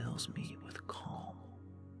fills me with calm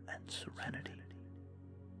and serenity.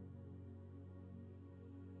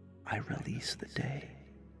 I release the day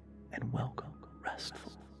and welcome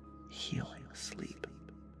restful, healing sleep.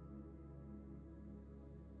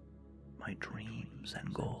 My dreams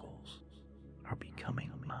and goals are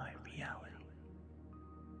becoming my reality.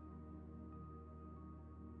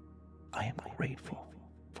 I am grateful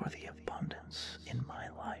for the abundance in my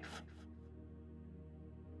life.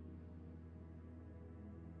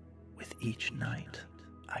 With each night,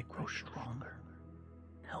 I grow stronger,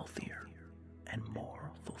 healthier, and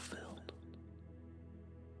more fulfilled.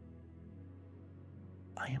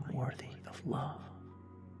 I am worthy of love,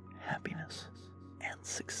 happiness, and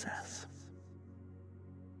success.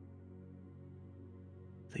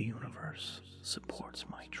 The universe supports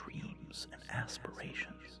my dreams and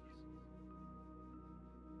aspirations.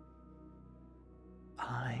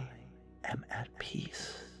 I am at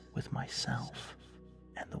peace with myself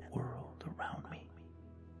and the world around me.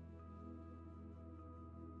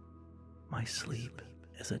 My sleep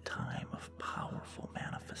is a time of powerful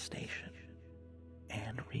manifestation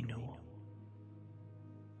and renewal.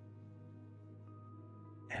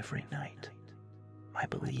 Every night, my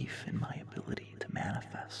belief in my ability to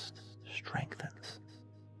manifest strengthens.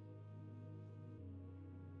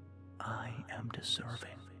 I am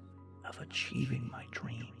deserving of achieving my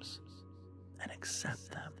dreams and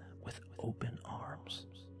accept them with open arms.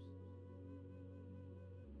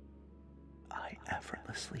 I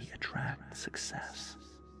effortlessly attract success,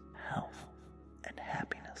 health, and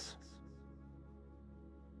happiness.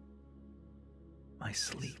 My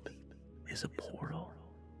sleep is a portal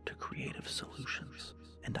to creative solutions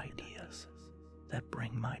and ideas that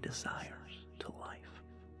bring my desires to life.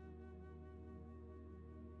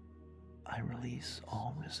 I release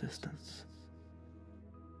all resistance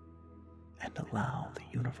and allow the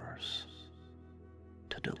universe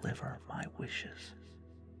to deliver my wishes.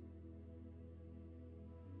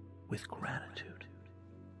 With gratitude,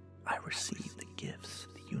 I receive the gifts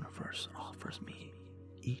the universe offers me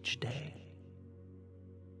each day.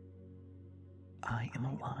 I am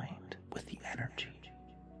aligned with the energy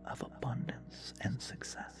of abundance and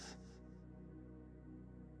success.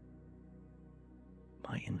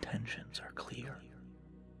 My intentions are clear,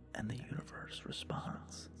 and the universe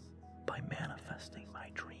responds by manifesting my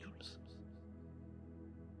dreams.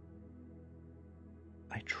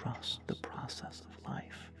 I trust the process of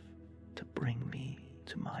life to bring me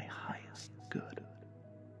to my highest good.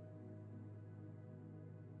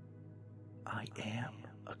 I am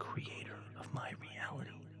a creator of my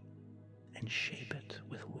reality and shape it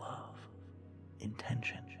with love,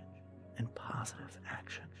 intention, and positive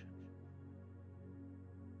action.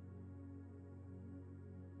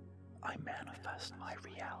 I manifest my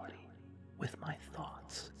reality with my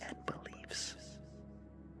thoughts and beliefs.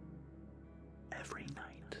 Every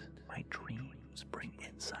night, my dreams bring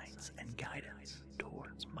insights and guidance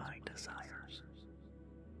towards my desires.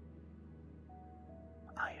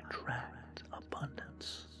 I attract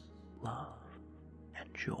abundance, love, and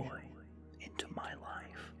joy into my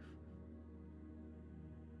life.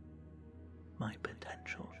 My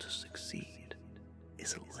potential to succeed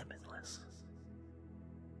is limitless.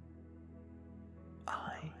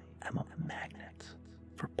 I am a magnet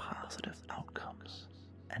for positive outcomes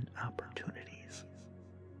and opportunities.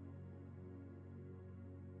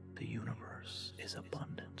 The universe is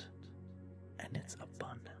abundant, and its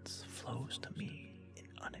abundance flows to me in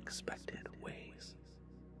unexpected ways.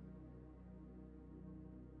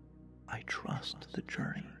 I trust the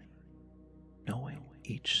journey, knowing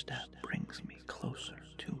each step brings me closer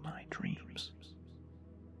to my dreams.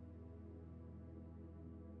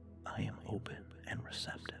 I am open and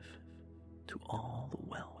receptive to all the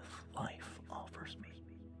wealth life offers me.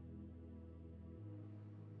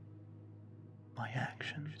 My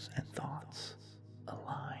actions and thoughts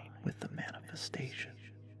align with the manifestation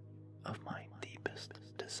of my deepest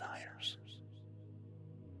desires.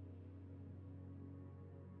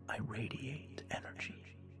 I radiate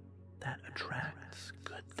energy that attracts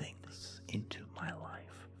good things into my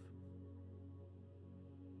life.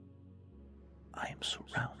 I am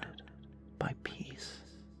surrounded by peace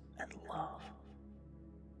and love.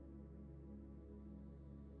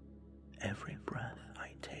 Every breath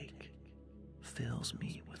I take fills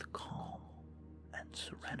me with calm and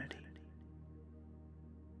serenity.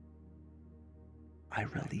 I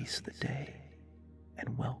release the day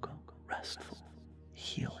and welcome restful,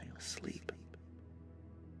 healing sleep.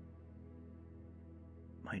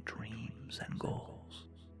 My dreams and goals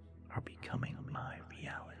are becoming my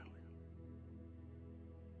reality.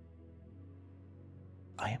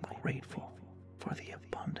 I am grateful for the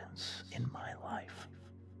abundance in my life.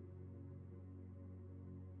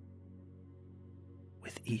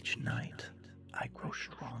 With each night, I grow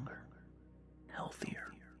stronger,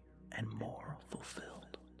 healthier, and more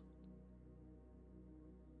fulfilled.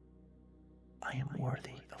 I am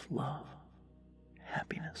worthy of love,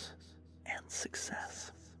 happiness, and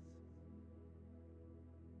success.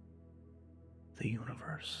 The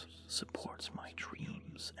universe supports my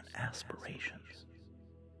dreams and aspirations.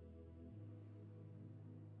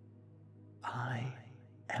 I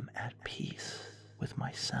am at peace with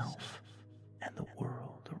myself and the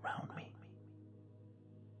world around me.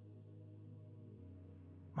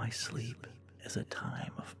 My sleep is a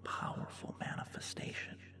time of powerful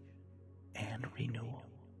manifestation and renewal.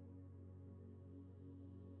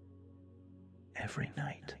 Every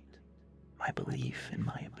night, my belief in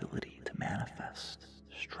my ability to manifest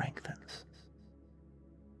strengthens.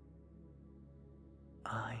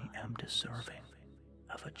 I am deserving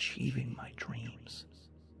of achieving my dreams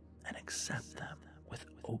and accept them with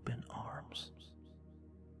open arms.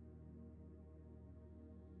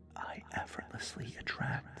 I effortlessly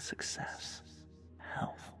attract success,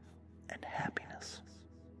 health, and happiness.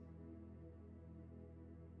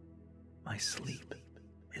 My sleep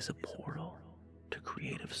is a portal to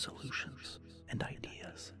creative solutions and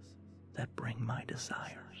ideas that bring my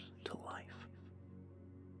desires to life.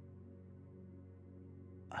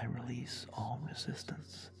 I release all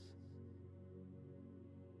resistance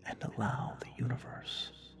and allow the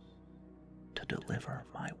universe to deliver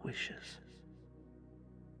my wishes.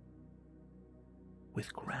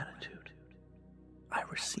 With gratitude, I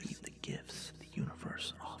receive the gifts the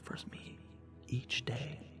universe offers me each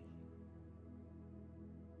day.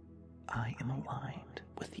 I am aligned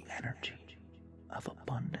with the energy of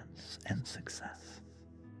abundance and success.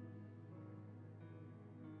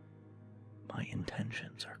 My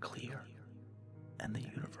intentions are clear, and the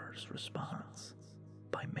universe responds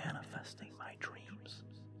by manifesting my dreams.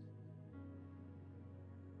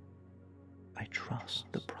 I trust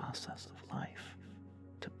the process of life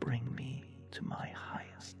to bring me to my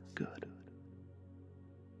highest good.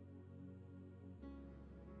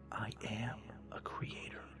 I am a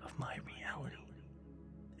creator of my reality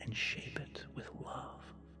and shape it with love,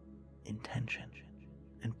 intention,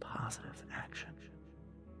 and positive action.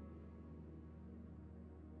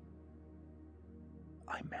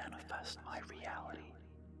 I manifest my reality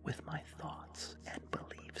with my thoughts and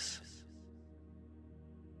beliefs.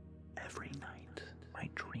 Every night, my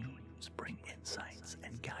dreams bring insights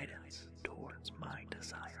and guidance towards my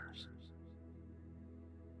desires.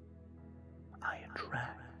 I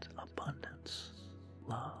attract abundance,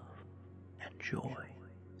 love, and joy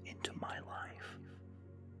into my life.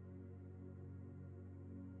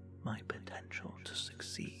 My potential to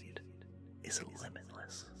succeed is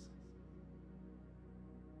limitless.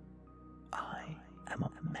 I am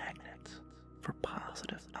a magnet for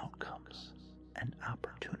positive outcomes and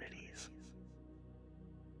opportunities.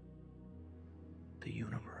 The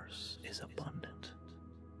universe is abundant,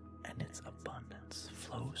 and its abundance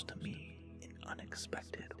flows to me in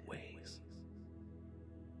unexpected ways.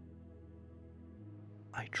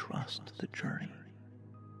 I trust the journey,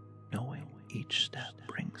 knowing each step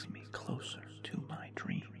brings me closer to my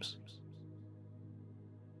dreams.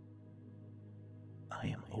 I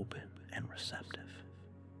am open and receptive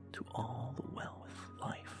to all the wealth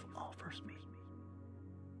life offers me.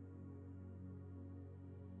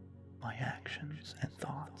 My actions and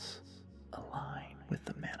thoughts align with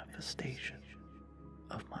the manifestation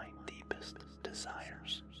of my deepest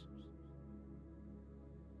desires.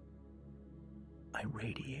 I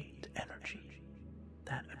radiate energy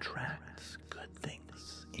that attracts good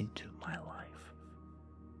things into my life.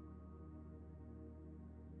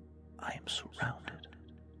 I am surrounded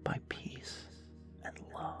by peace and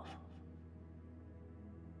love.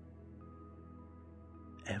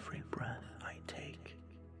 Every breath I take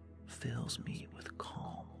fills me with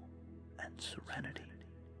calm and serenity.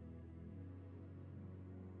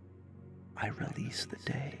 I release the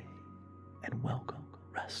day and welcome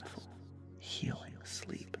restful, healing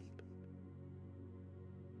sleep.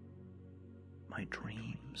 My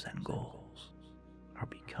dreams and goals are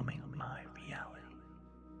becoming my reality.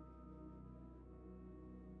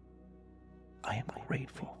 I am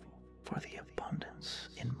grateful for the abundance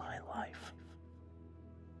in my life.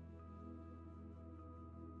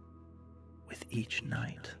 With each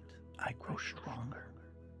night, I grow stronger,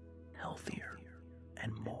 healthier,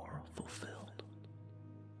 and more fulfilled.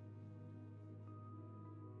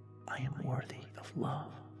 I am worthy of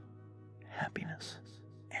love, happiness,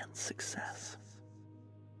 and success.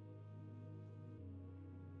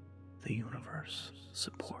 The universe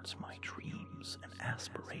supports my dreams and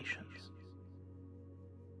aspirations.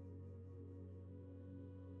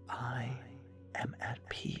 I am at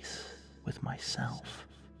peace with myself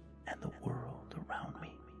and the world around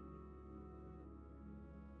me.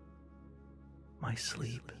 My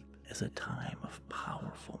sleep is a time of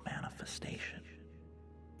powerful manifestation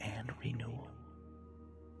and renewal.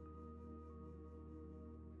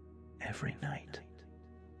 Every night,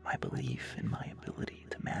 my belief in my ability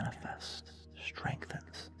to manifest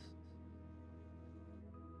strengthens.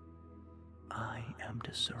 I am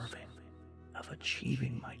deserving of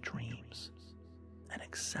achieving my dreams and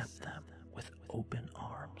accept them with open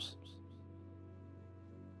arms.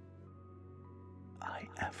 I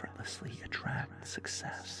effortlessly attract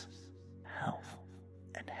success, health,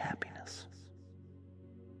 and happiness.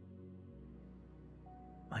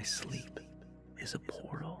 My sleep is a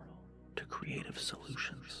portal to creative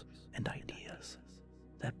solutions and ideas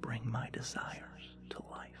that bring my desires to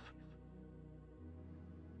life.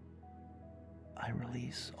 I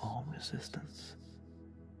release all resistance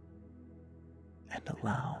and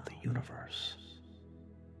allow the universe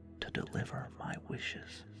to deliver my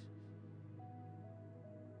wishes.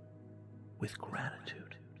 With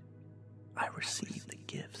gratitude, I receive the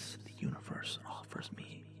gifts the universe offers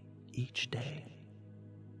me each day.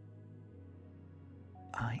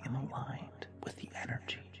 I am aligned with the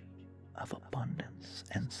energy of abundance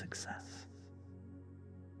and success.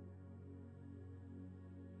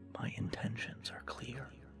 My intentions are clear,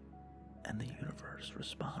 and the universe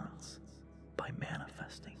responds by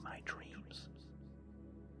manifesting my dreams.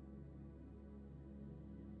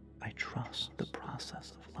 I trust the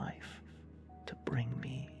process of life to bring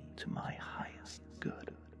me to my highest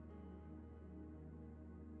good.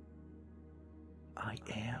 I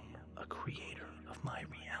am a creator of my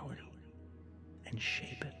reality and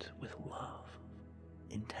shape it with love,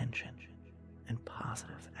 intention, and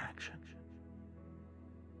positive action.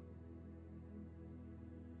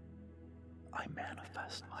 I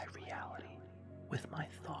manifest my reality with my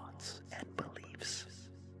thoughts and beliefs.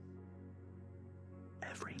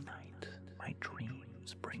 Every night, my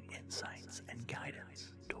dreams bring insights and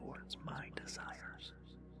guidance towards my desires.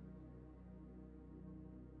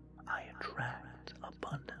 I attract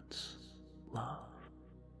abundance, love,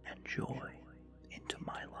 and joy into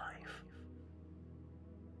my life.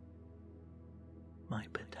 My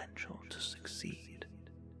potential to succeed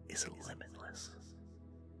is limitless.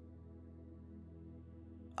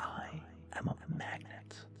 I am a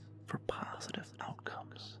magnet for positive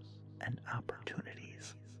outcomes and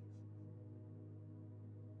opportunities.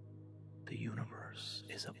 The universe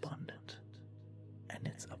is abundant, and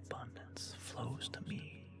its abundance flows to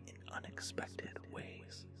me in unexpected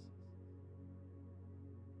ways.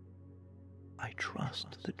 I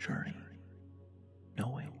trust the journey,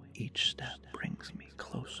 knowing each step brings me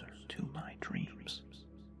closer to my dreams.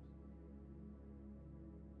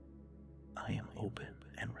 I am open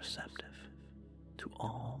and receptive to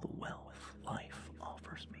all the wealth life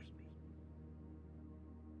offers me.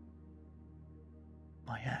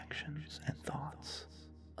 My actions and thoughts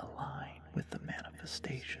align with the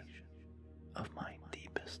manifestation of my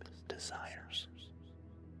deepest desires.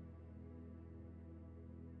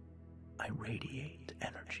 I radiate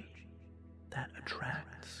energy that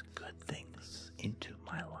attracts good things into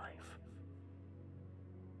my life.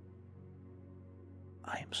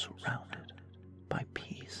 I am surrounded by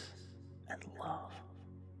peace and love.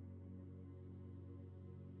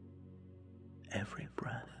 Every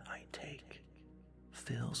breath I take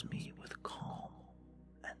fills me with calm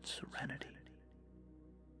and serenity.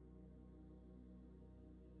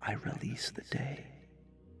 I release the day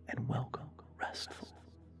and welcome restful,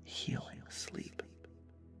 healing sleep.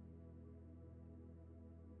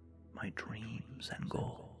 My dreams and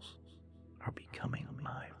goals are becoming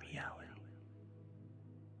my reality.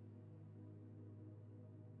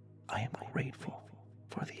 I am grateful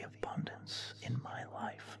for the abundance in my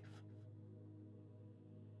life.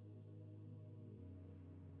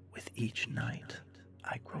 With each night,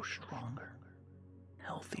 I grow stronger,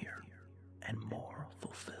 healthier, and more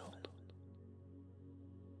fulfilled.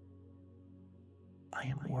 I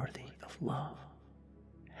am worthy of love,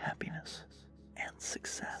 happiness, and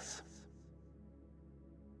success.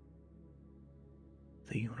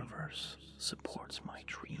 The universe supports my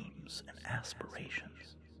dreams and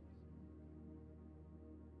aspirations.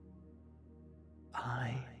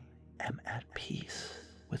 I am at peace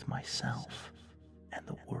with myself and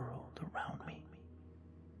the world around me.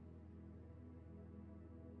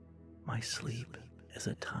 My sleep is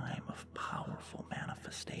a time of powerful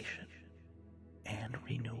manifestation and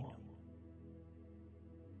renewal.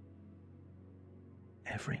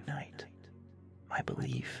 Every night, my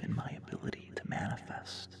belief in my ability to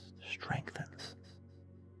manifest strengthens.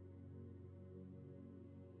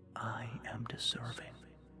 I am deserving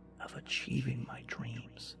of achieving my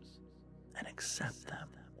dreams and accept them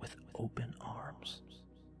with open arms.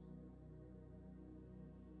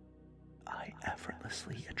 I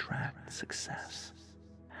effortlessly attract success,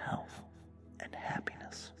 health, and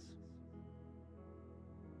happiness.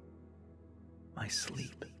 My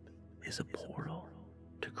sleep is a portal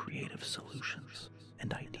to creative solutions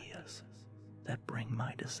and ideas that bring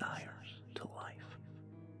my desires to life.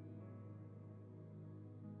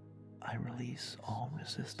 I release all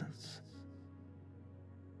resistance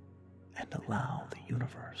and allow the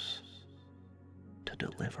universe to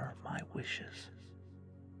deliver my wishes.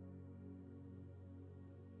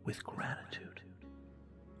 With gratitude,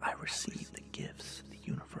 I receive the gifts the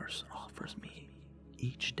universe offers me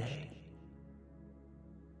each day.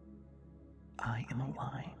 I am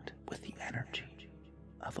aligned with the energy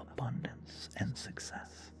of abundance and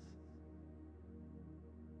success.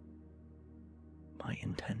 My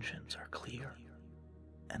intentions are clear,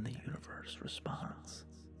 and the universe responds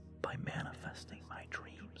by manifesting my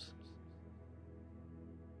dreams.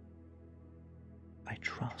 I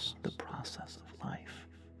trust the process of life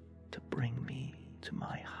to bring me to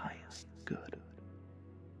my highest good.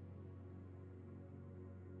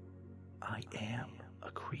 I am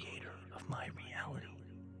a creator of my reality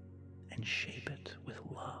and shape it with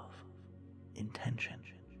love, intention,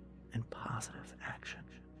 and positive action.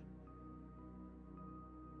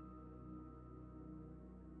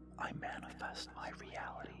 I manifest my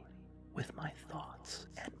reality with my thoughts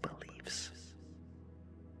and beliefs.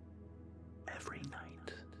 Every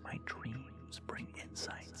night, my dreams bring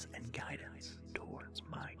insights and guidance towards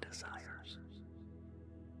my desires.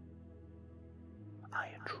 I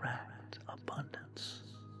attract abundance,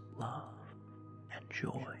 love, and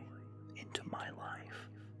joy into my life.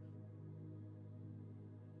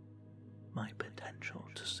 My potential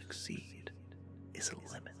to succeed is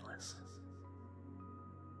limitless.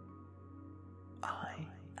 I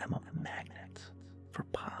am a magnet for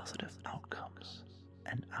positive outcomes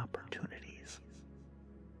and opportunities.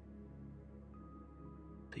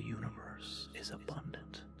 The universe is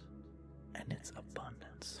abundant, and its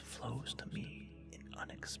abundance flows to me in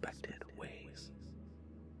unexpected ways.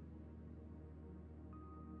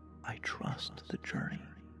 I trust the journey,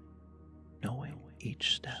 knowing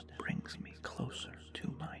each step brings me closer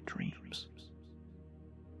to my dreams.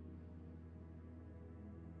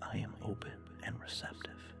 I am open and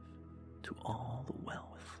receptive to all the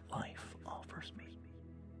wealth life offers me.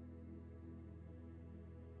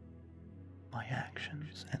 My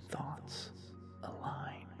actions and thoughts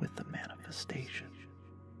align with the manifestation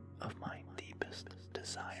of my deepest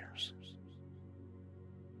desires.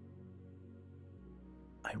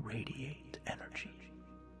 I radiate energy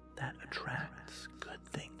that attracts good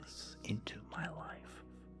things into my life.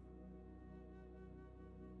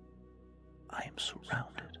 I am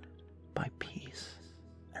surrounded by peace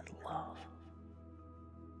and love.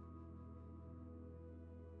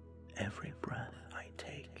 Every breath I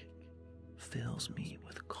take fills me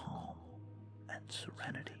with calm and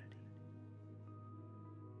serenity.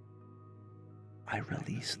 I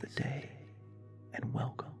release the day and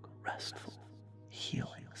welcome restful,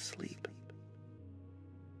 healing sleep.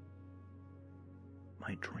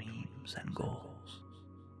 My dreams and goals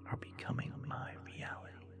are becoming my reality.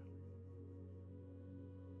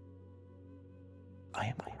 I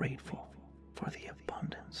am grateful for the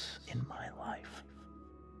abundance in my life.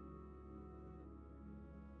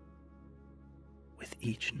 With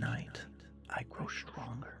each night, I grow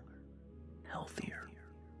stronger, healthier,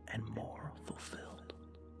 and more fulfilled.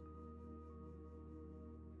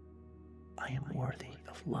 I am worthy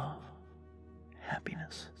of love,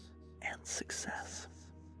 happiness, and success.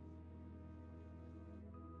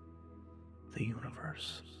 The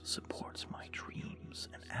universe supports my dreams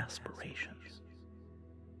and aspirations.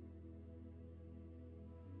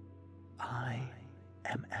 I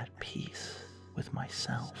am at peace with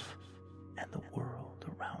myself and the world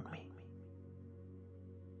around me.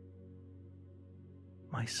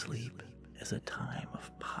 My sleep is a time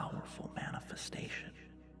of powerful manifestation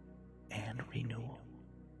and renewal.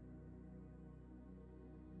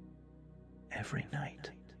 Every night,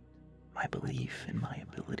 my belief in my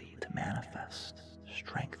ability to manifest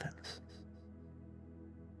strengthens.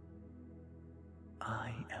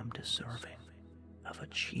 I am deserving of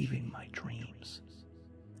achieving my dreams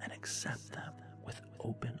and accept them with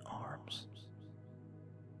open arms.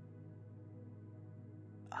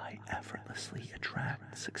 I effortlessly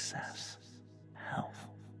attract success, health,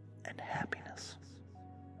 and happiness.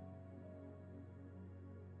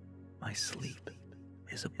 My sleep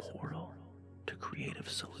is a portal to creative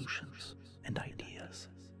solutions and ideas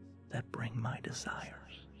that bring my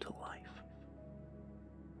desires to life.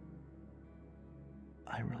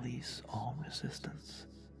 I release all resistance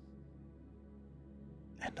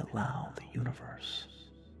and allow the universe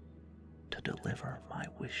to deliver my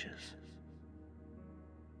wishes.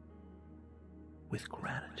 With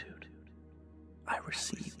gratitude, I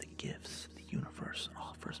receive the gifts the universe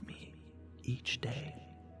offers me each day.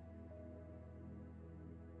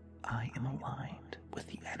 I am aligned with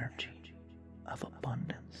the energy of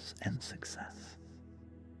abundance and success.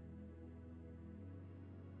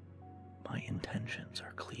 My intentions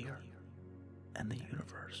are clear, and the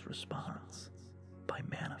universe responds by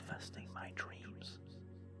manifesting my dreams.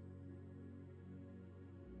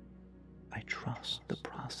 I trust the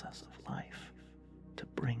process of life to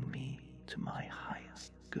bring me to my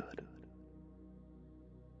highest good.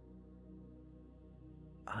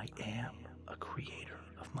 I am a creator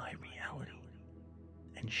of my reality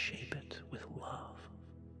and shape it with love,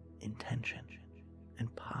 intention,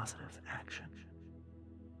 and positive action.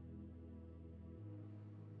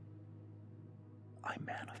 I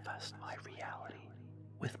manifest my reality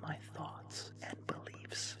with my thoughts and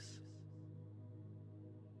beliefs.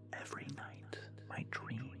 Every night, my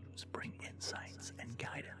dreams bring insights and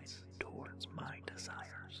guidance towards my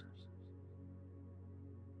desires.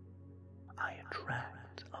 I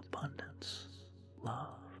attract abundance,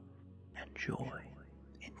 love, and joy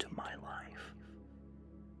into my life.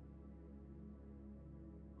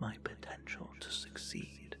 My potential to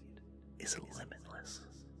succeed is limitless.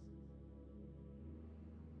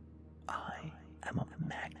 I am a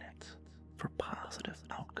magnet for positive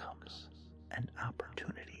outcomes and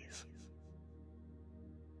opportunities.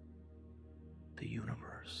 The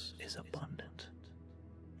universe is abundant,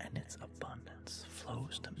 and its abundance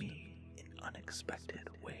flows to me in unexpected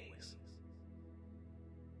ways.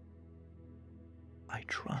 I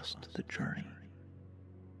trust the journey,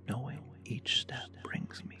 knowing each step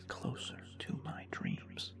brings me closer to my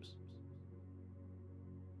dreams.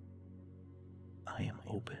 I am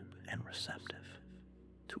open and receptive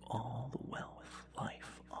to all the wealth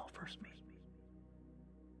life offers me.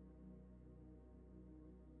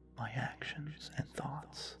 My actions and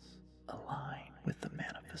thoughts align with the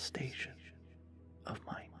manifestation of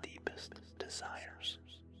my deepest desires.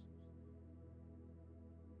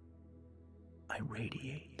 I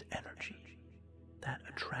radiate energy that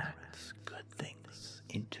attracts good things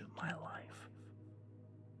into my life.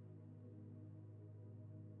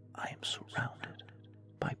 I am surrounded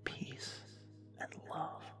by peace and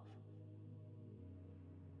love.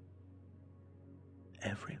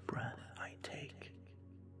 Every breath I take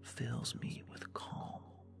fills me with calm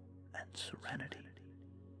and serenity.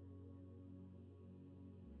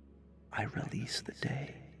 I release the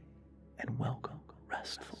day and welcome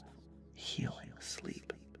restful, healing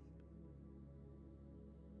sleep.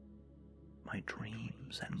 My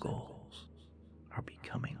dreams and goals are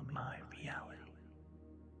becoming my reality.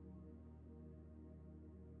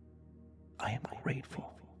 I am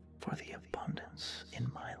grateful for the abundance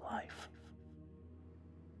in my life.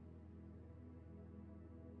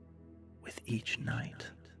 With each night,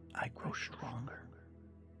 I grow stronger,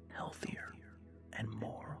 healthier, and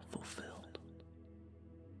more fulfilled.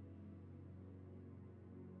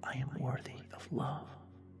 I am worthy of love,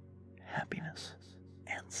 happiness,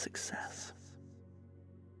 and success.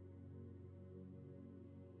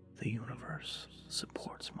 The universe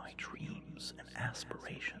supports my dreams and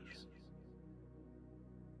aspirations.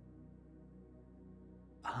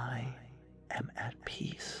 I am at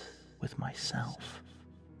peace with myself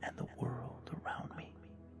and the world around me.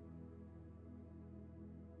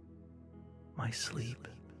 My sleep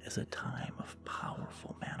is a time of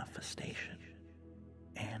powerful manifestation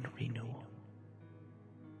and renewal.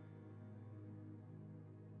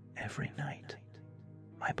 Every night,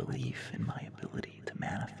 my belief in my ability to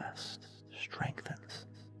manifest strengthens.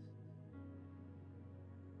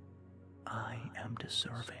 I am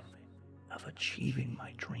deserving of achieving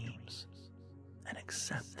my dreams and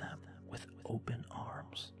accept them with open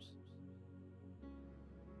arms.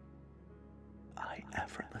 I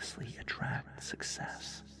effortlessly attract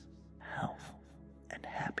success, health, and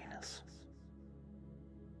happiness.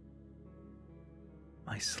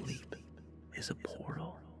 My sleep is a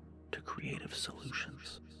portal to creative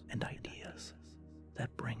solutions and ideas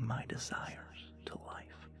that bring my desires to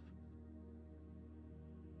life.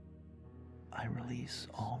 I release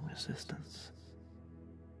all resistance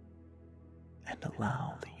and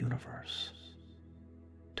allow the universe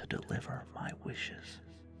to deliver my wishes.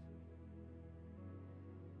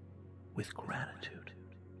 With gratitude,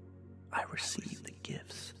 I receive the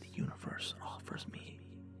gifts the universe offers me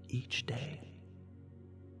each day.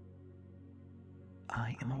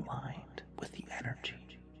 I am aligned with the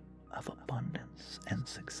energy of abundance and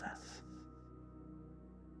success.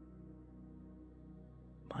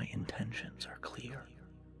 My intentions are clear,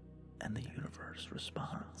 and the universe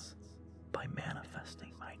responds by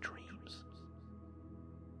manifesting my dreams.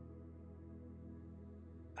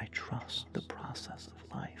 I trust the process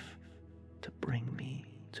of life to bring me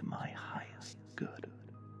to my highest good.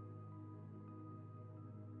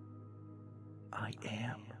 I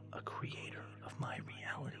am a creator of my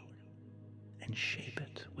reality and shape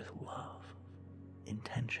it with love,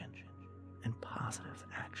 intention, and positive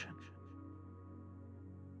action.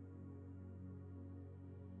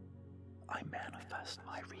 I manifest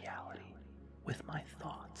my reality with my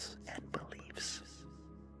thoughts and beliefs.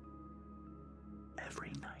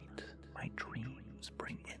 Every night, my dreams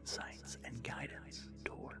bring insights and guidance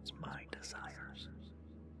towards my desires.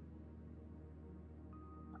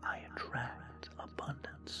 I attract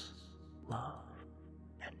abundance, love,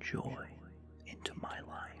 and joy into my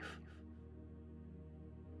life.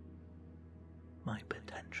 My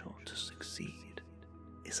potential to succeed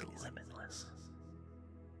is limitless.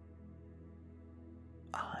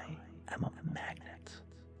 I am a magnet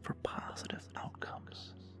for positive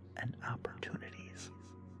outcomes and opportunities.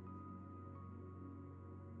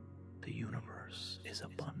 The universe is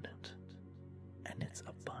abundant, and its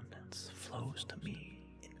abundance flows to me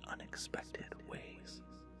in unexpected ways.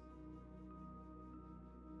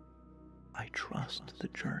 I trust the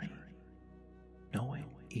journey, knowing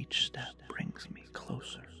each step brings me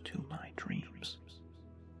closer to my dreams.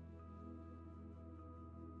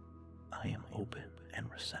 I am open and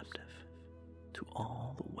receptive to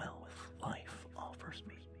all the wealth life offers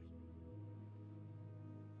me.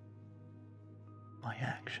 My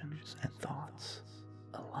actions and thoughts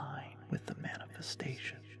align with the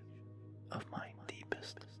manifestation of my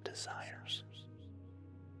deepest desires.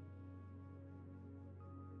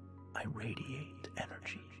 I radiate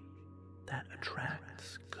energy that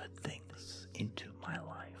attracts good things into my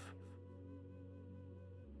life.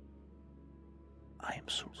 I am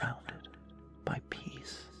surrounded by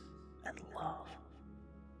peace and love.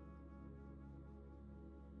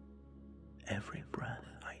 Every breath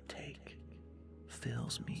I take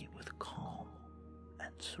fills me with calm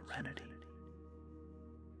and serenity.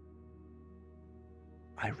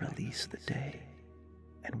 I release the day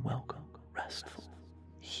and welcome restful,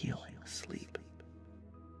 healing sleep.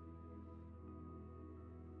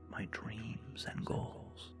 My dreams and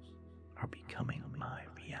goals are becoming my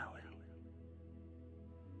reality.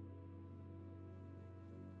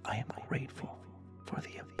 I am grateful for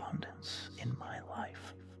the abundance in my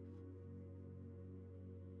life.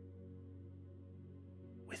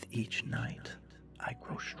 With each night, I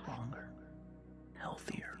grow stronger,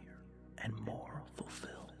 healthier, and more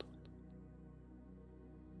fulfilled.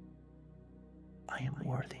 I am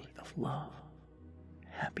worthy of love,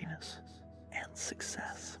 happiness, and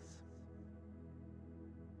success.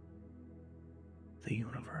 The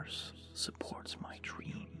universe supports my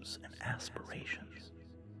dreams and aspirations.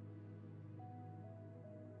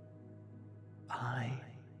 I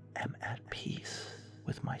am at peace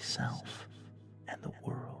with myself and the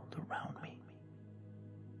world around me.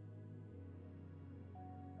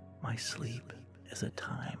 My sleep is a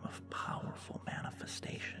time of powerful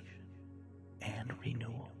manifestation and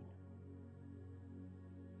renewal.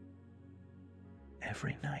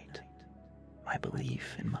 Every night, my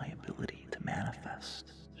belief in my ability to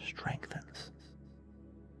manifest strengthens.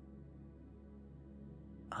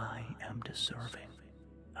 I am deserving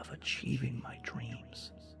of achieving my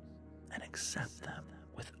dreams and accept them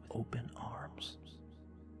with open arms.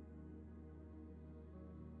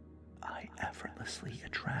 I effortlessly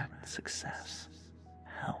attract success,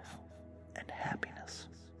 health, and happiness.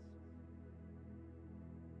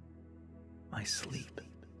 My sleep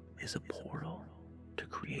is a portal to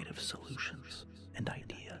creative solutions and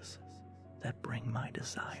ideas that bring my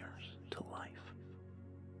desires to life.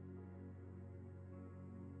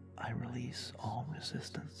 I release all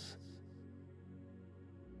resistance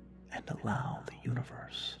and allow the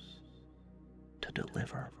universe to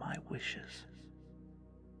deliver my wishes.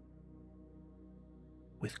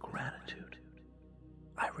 With gratitude,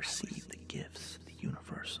 I receive the gifts the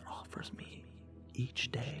universe offers me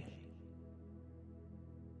each day.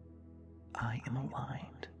 I am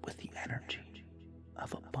aligned with the energy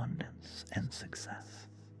of abundance and success.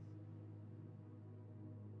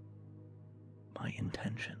 My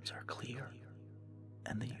intentions are clear,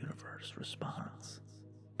 and the universe responds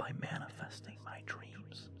by manifesting my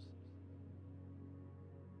dreams.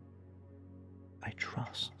 I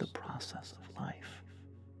trust the process of life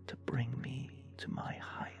to bring me to my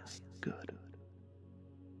highest good.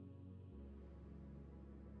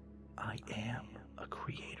 I am a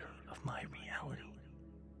creator of my reality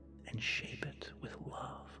and shape it with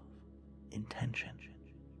love, intention,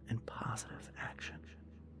 and positive action.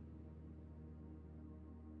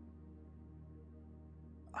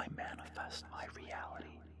 I manifest my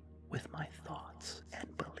reality with my thoughts and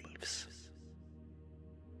beliefs.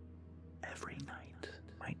 Every night,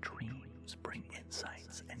 my dreams bring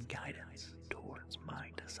insights and guidance towards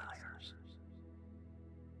my desires.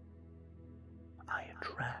 I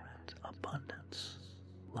attract abundance,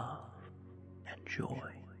 love, and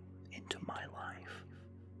joy into my life.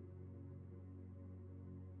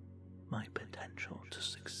 My potential to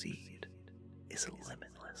succeed is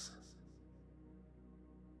limitless.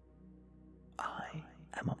 I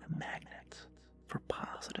am a magnet for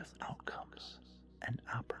positive outcomes and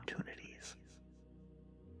opportunities.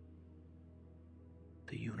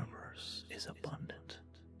 The universe is abundant,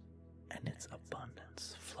 and its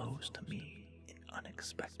abundance flows to me in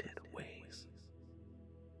unexpected ways.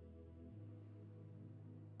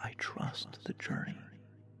 I trust the journey,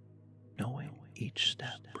 knowing each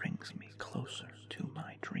step brings me closer to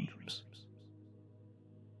my dreams.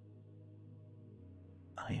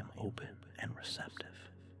 I am open and receptive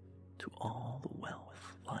to all the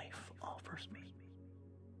wealth life offers me.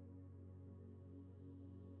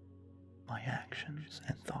 My actions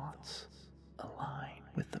and thoughts align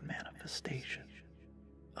with the manifestation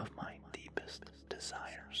of my deepest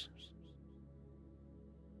desires.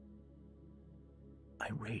 I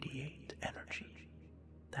radiate energy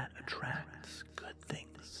that attracts good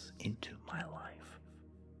things into my life.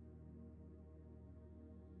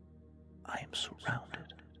 I am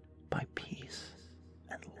surrounded by peace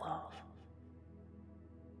and love.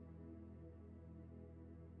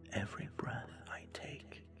 Every breath I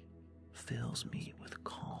take fills me with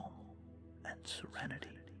calm and serenity.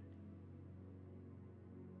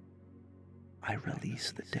 I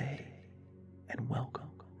release the day and welcome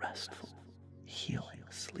restful, healing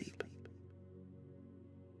sleep.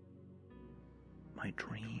 My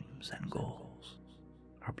dreams and goals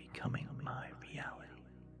are becoming my reality.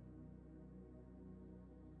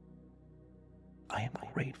 I am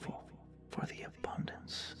grateful for the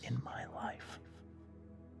abundance in my life.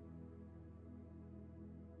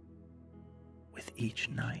 With each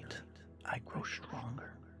night, I grow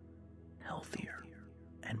stronger, healthier,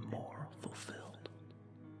 and more fulfilled.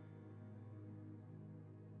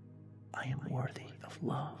 I am worthy of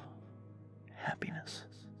love, happiness,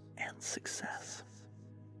 and success.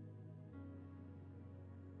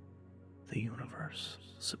 The universe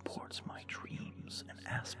supports my dreams and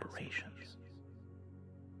aspirations.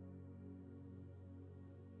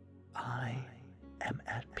 I am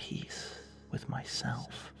at peace with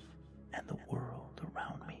myself and the world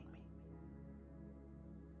around me.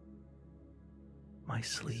 My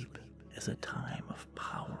sleep is a time of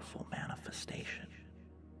powerful manifestation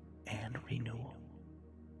and renewal.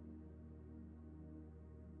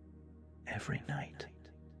 Every night,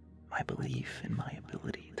 my belief in my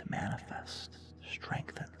ability to manifest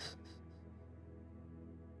strengthens.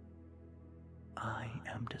 I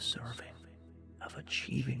am deserving of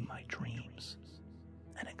achieving my dreams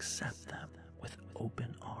and accept them with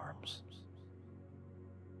open arms.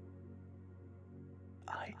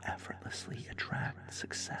 I effortlessly attract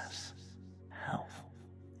success, health,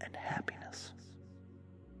 and happiness.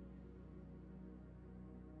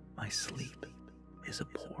 My sleep is a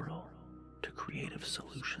portal to creative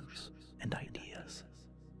solutions and ideas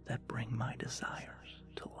that bring my desires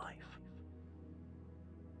to life.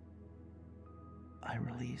 I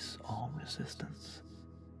release all resistance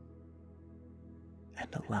and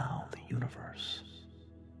allow the universe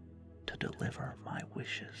to deliver my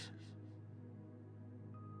wishes.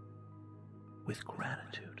 With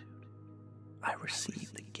gratitude, I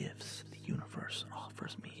receive the gifts the universe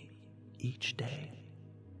offers me each day.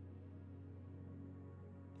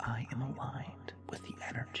 I am aligned with the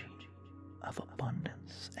energy of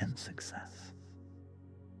abundance and success.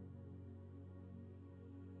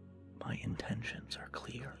 My intentions are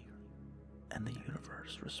clear, and the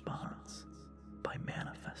universe responds by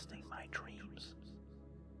manifesting my dreams.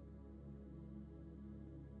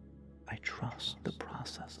 I trust the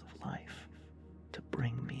process of life to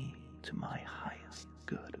bring me to my highest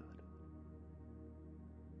good.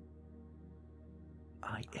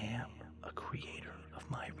 I am a creator of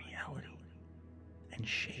my reality and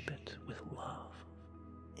shape it with love,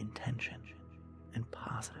 intention, and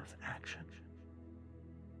positive action.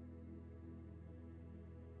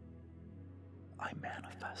 I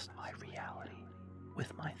manifest my reality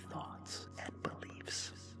with my thoughts and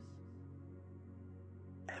beliefs.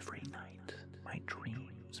 Every night, my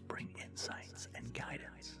dreams bring insights and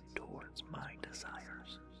guidance towards my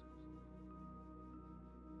desires.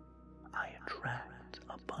 I attract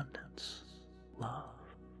abundance, love,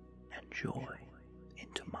 and joy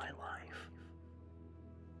into my life.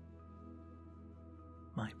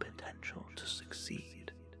 My potential to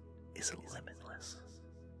succeed is limitless.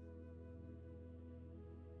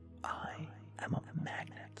 I am a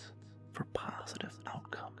magnet for positive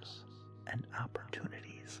outcomes and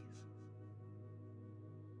opportunities.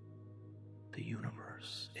 The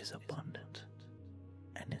universe is abundant,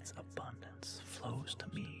 and its abundance flows to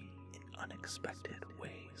me in unexpected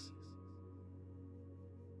ways.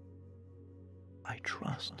 I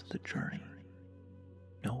trust the journey,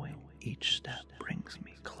 knowing each step brings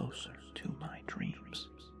me closer to my dreams.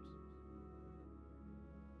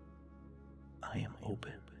 I am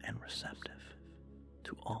open and receptive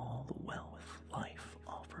to all the wealth life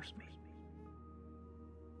offers me.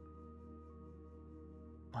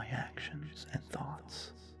 My actions and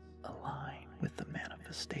thoughts align with the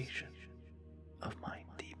manifestation of my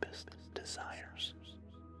deepest desires.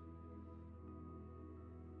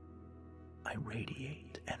 I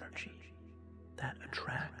radiate energy that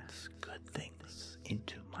attracts good things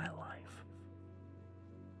into my life.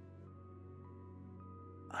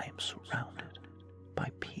 I am surrounded by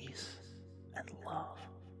peace and love.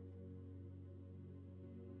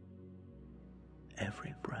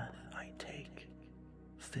 Every breath I take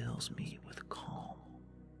fills me with calm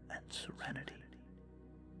and serenity.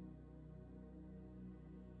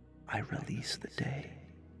 I release the day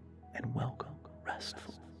and welcome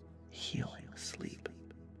restful, healing sleep.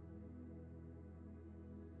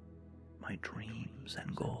 My dreams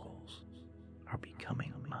and goals are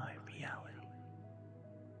becoming my reality.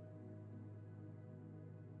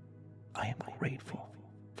 I am grateful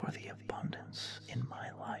for the abundance in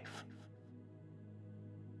my life.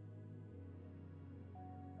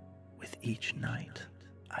 With each night,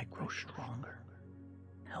 I grow stronger,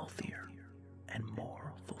 healthier, and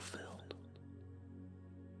more fulfilled.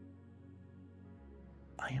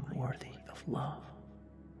 I am worthy of love,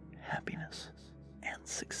 happiness, and and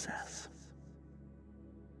success.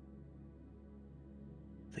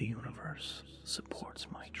 The universe supports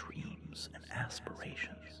my dreams and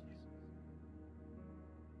aspirations.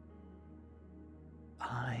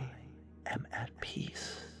 I am at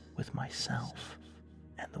peace with myself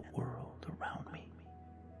and the world around me.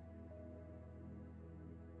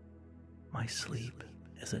 My sleep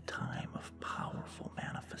is a time of powerful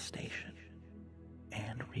manifestation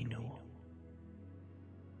and renewal.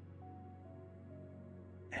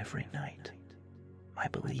 Every night, my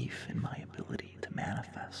belief in my ability to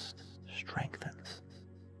manifest strengthens.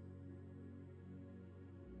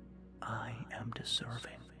 I am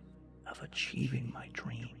deserving of achieving my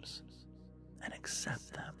dreams and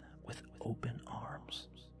accept them with open arms.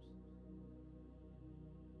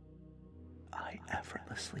 I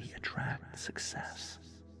effortlessly attract success,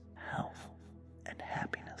 health, and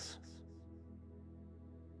happiness.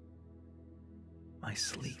 My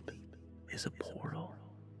sleep is a portal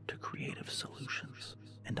to creative solutions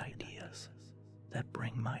and ideas that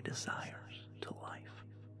bring my desires to life.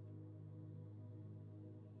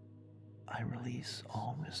 I release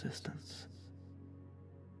all resistance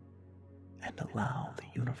and allow the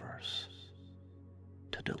universe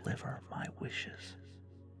to deliver my wishes.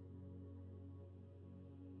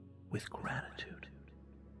 With gratitude,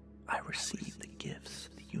 I receive the gifts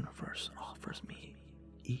the universe offers me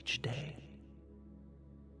each day.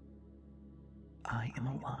 I am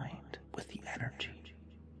aligned with the energy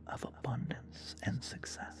of abundance and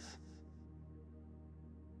success.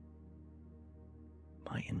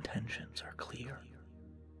 My intentions are clear,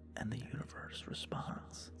 and the universe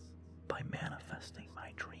responds by manifesting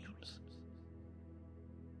my dreams.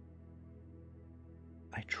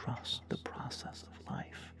 I trust the process of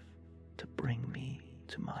life to bring me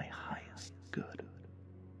to my highest good.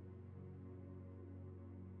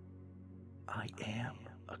 I am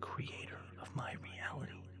a creator of my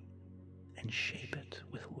reality and shape it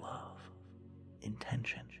with love,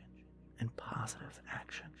 intention, and positive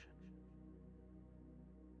action.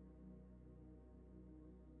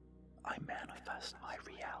 I manifest my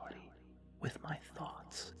reality with my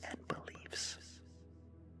thoughts and beliefs.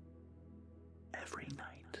 Every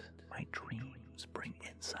night, my dreams bring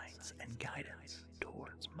insights and guidance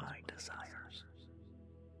towards my desires.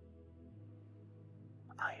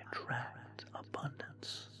 I attract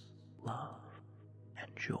abundance, love, and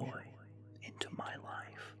joy into my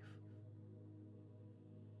life.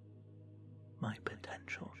 My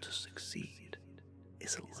potential to succeed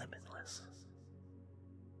is limitless.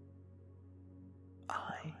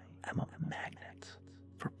 I am a magnet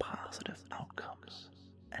for positive outcomes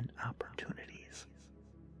and opportunities.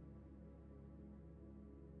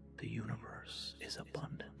 The universe is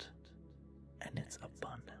abundant, and its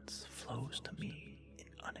abundance flows to me in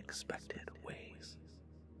unexpected ways.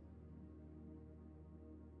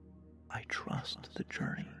 I trust the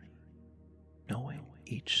journey, knowing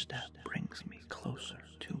each step brings me closer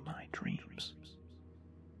to my dreams.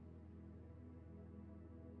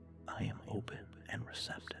 I am open and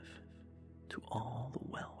receptive to all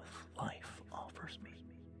the wealth life offers me.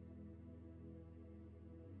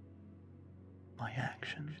 My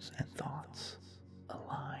actions and thoughts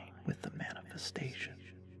align with the manifestation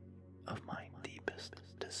of my deepest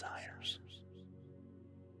desires.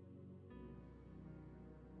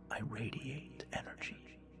 I radiate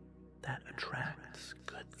energy that attracts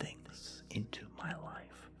good things into my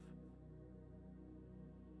life.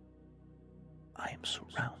 I am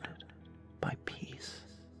surrounded by peace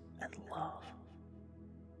and love.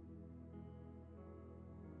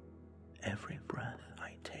 Every breath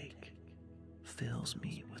I take fills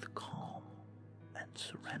me with calm and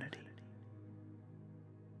serenity.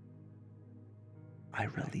 I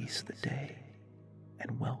release the day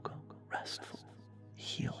and welcome restful,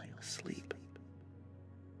 healing sleep.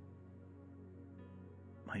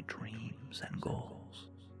 My dreams and goals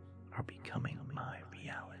are becoming my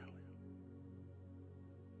reality.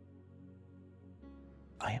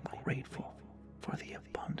 I am grateful for the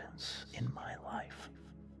abundance in my life.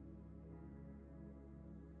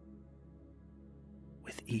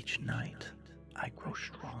 With each night, I grow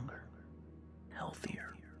stronger,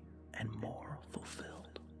 healthier, and more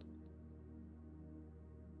fulfilled.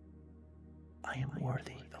 I am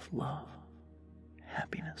worthy of love,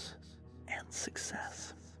 happiness, and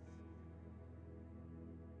success.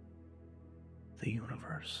 The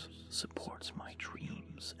universe supports my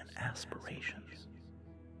dreams and aspirations.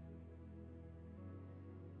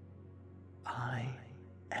 I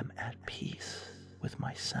am at peace with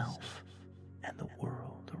myself and the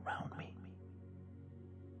world around me.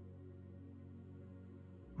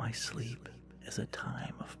 My sleep is a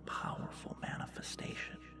time of powerful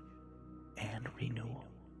manifestation and renewal.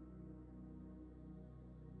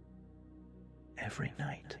 Every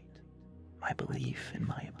night, my belief in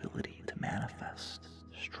my ability to manifest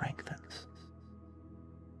strengthens.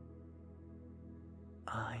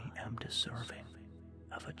 I am deserving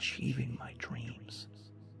of achieving my dreams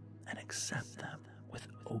and accept them with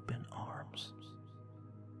open arms.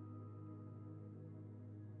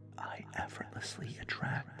 I effortlessly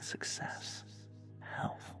attract success,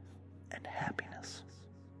 health, and happiness.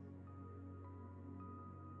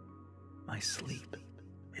 My sleep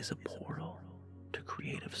is a portal to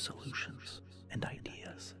creative solutions and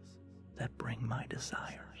ideas that bring my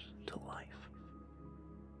desires to life.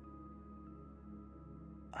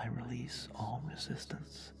 I release all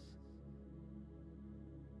resistance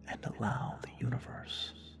and allow the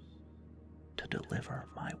universe to deliver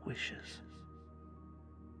my wishes.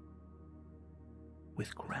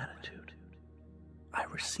 With gratitude, I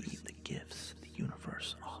receive the gifts the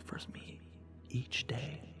universe offers me each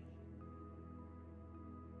day.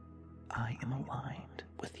 I am aligned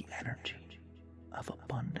with the energy of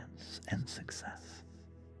abundance and success.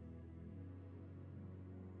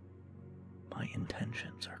 My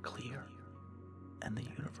intentions are clear, and the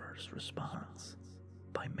universe responds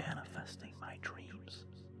by manifesting my dreams.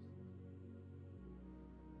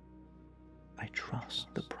 I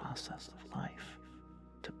trust the process of life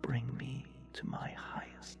to bring me to my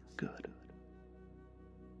highest good.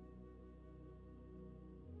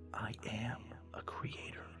 I am a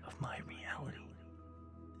creator of my reality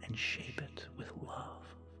and shape it with love,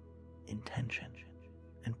 intention,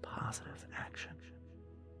 and positive action.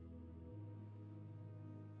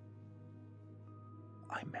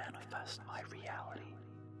 I manifest my reality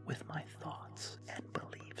with my thoughts and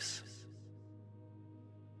beliefs.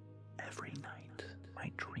 Every night,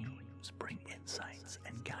 my dreams bring insights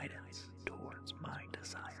and guidance towards my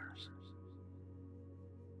desires.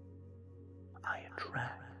 I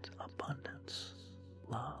attract abundance,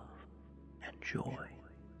 love, and joy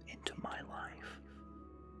into my life.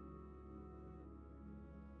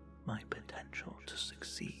 My potential to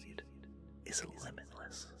succeed is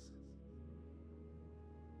limitless.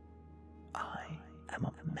 I am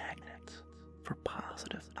a magnet for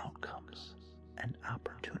positive outcomes and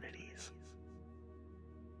opportunities.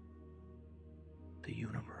 The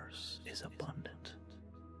universe is abundant,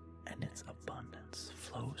 and its abundance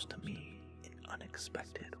flows to me in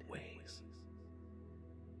unexpected ways.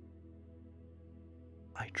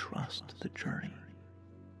 I trust the journey,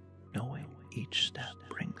 knowing each step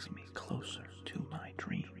brings me closer to my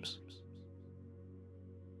dreams.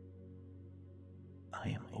 I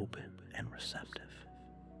am open and receptive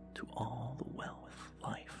to all the wealth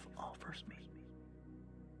life offers me.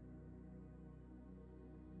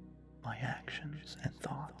 My actions and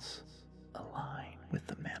thoughts align with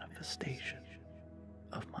the manifestation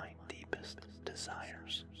of my deepest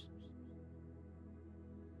desires.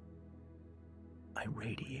 I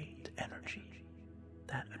radiate energy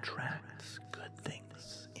that attracts good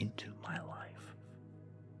things into my life.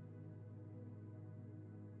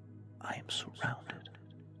 I am surrounded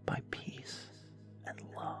by peace and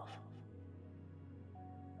love.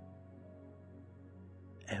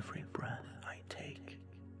 Every breath I take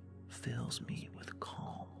fills me with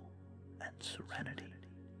calm and serenity.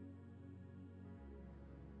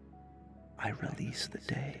 I release the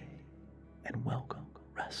day and welcome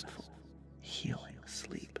restful, healing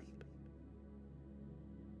sleep.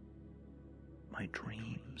 My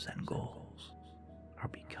dreams and goals are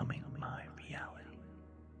becoming my reality.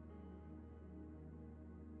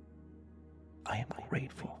 I am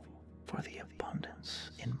grateful for the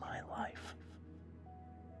abundance in my life.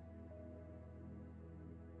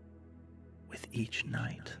 With each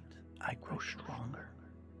night, I grow stronger,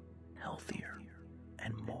 healthier,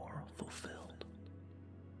 and more fulfilled.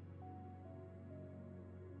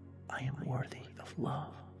 I am worthy of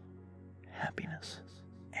love, happiness,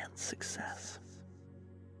 and success.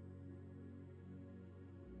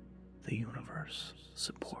 The universe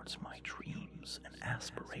supports my dreams and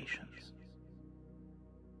aspirations.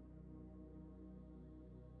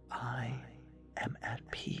 I am at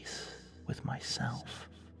peace with myself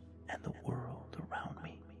and the world around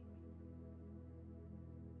me.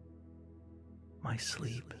 My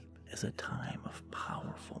sleep is a time of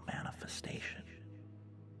powerful manifestation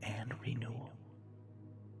and renewal.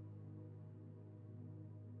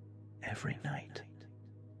 Every night,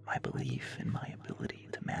 my belief in my ability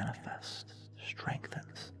to manifest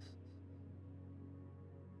strengthens.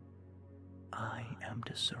 I am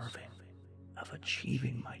deserving of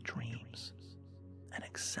achieving my dreams and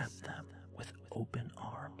accept them with open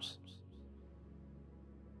arms.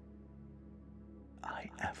 I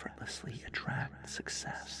effortlessly attract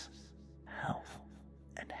success, health,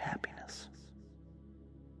 and happiness.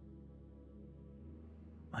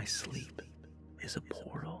 My sleep is a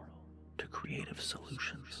portal to creative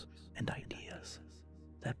solutions and ideas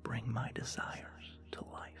that bring my desires to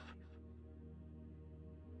life.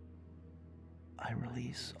 I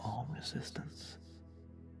release all resistance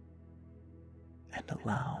and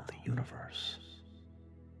allow the universe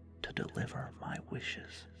to deliver my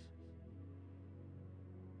wishes.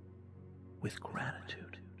 With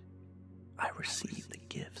gratitude, I receive the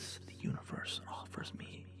gifts the universe offers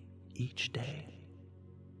me each day.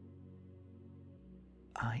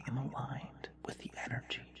 I am aligned with the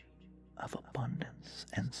energy of abundance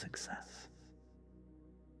and success.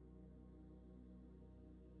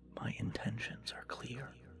 My intentions are clear,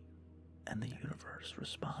 and the universe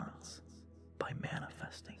responds by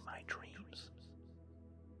manifesting my dreams.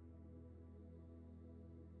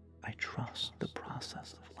 I trust the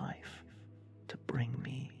process of life to bring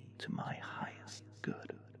me to my highest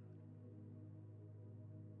good.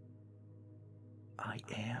 I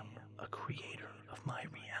am a creator of my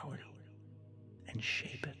reality and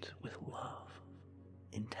shape it with love,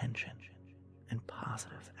 intention, and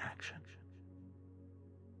positive action.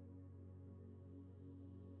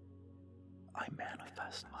 I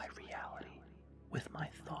manifest my reality with my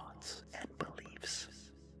thoughts and beliefs.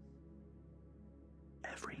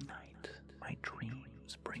 Every night, my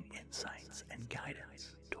dreams bring insights and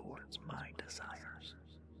guidance towards my desires.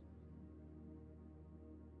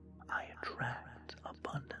 I attract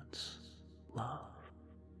abundance, love,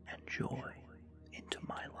 and joy into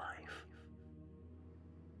my life.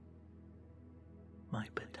 My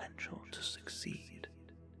potential to succeed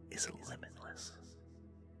is limitless.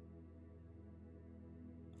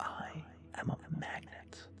 I am a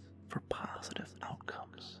magnet for positive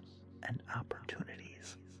outcomes and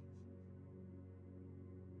opportunities.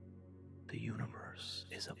 The universe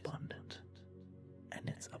is abundant, and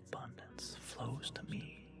its abundance flows to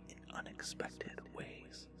me in unexpected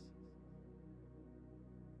ways.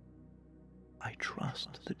 I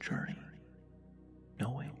trust the journey,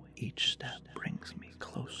 knowing each step brings me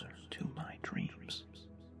closer to my dreams.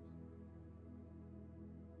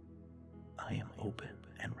 I am open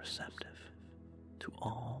and receptive to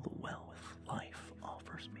all the wealth life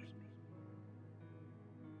offers me.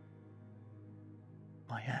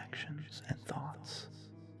 My actions and thoughts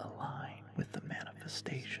align with the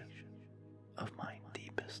manifestation of my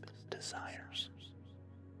deepest desires.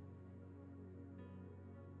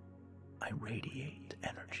 I radiate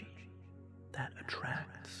energy that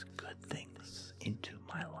attracts good things into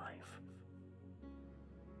my life.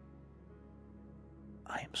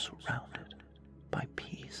 I am surrounded by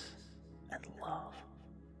peace and love.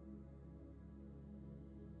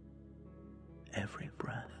 Every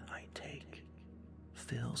breath I take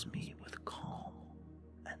fills me with calm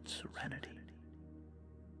and serenity.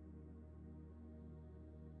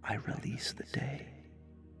 I release the day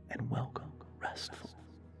and welcome restful,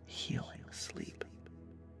 healing sleep.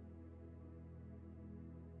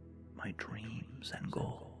 My dreams and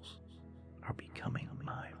goals are becoming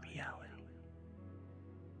my reality.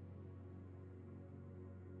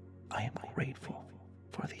 I am grateful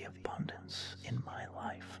for the abundance in my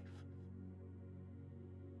life.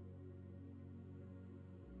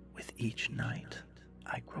 With each night,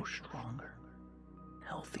 I grow stronger,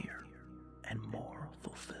 healthier, and more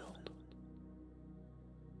fulfilled.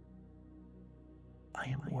 I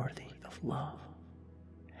am worthy of love,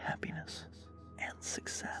 happiness, and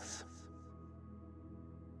success.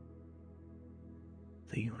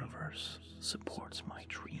 The universe supports my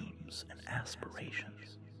dreams and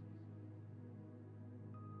aspirations.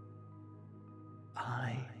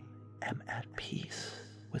 I am at peace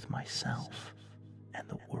with myself and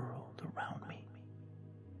the world around me.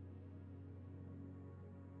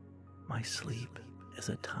 My sleep is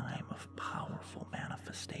a time of powerful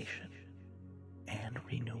manifestation and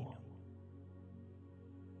renewal.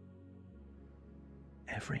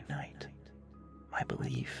 Every night, my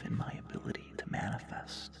belief in my ability to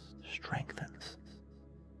manifest strengthens.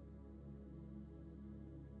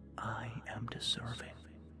 I am deserving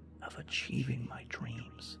of achieving my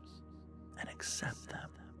dreams and accept them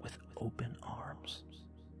with open arms.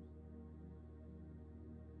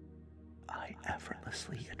 I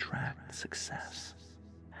effortlessly attract success,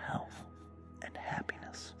 health, and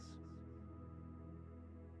happiness.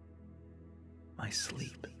 My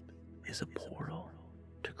sleep is a portal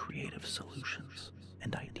to creative solutions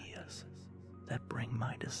and ideas that bring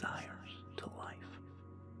my desires to life.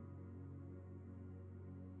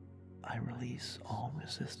 I release all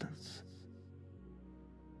resistance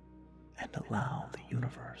and allow the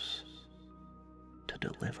universe to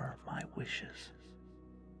deliver my wishes.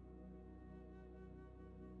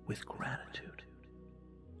 With gratitude,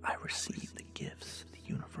 I receive the gifts the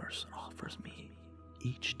universe offers me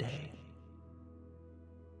each day.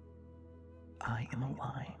 I am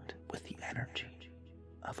aligned with the energy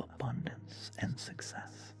of abundance and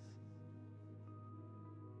success.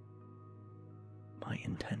 My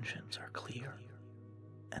intentions are clear,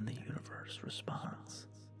 and the universe responds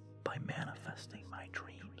by manifesting my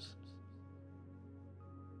dreams.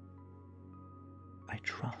 I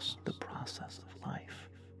trust the process of life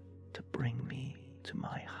to bring me to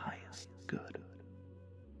my highest good.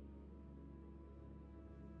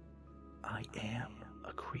 I am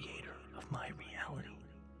a creator of my reality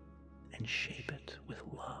and shape it with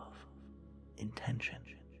love, intention,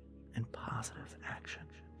 and positive action.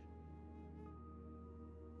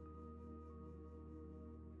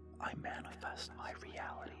 I manifest my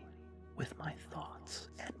reality with my thoughts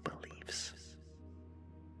and beliefs.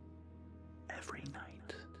 Every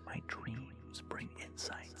night, my dreams bring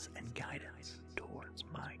insights and guidance towards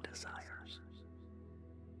my desires.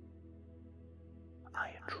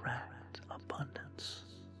 I attract abundance,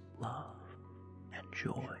 love, and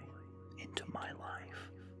joy into my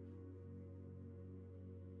life.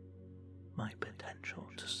 My potential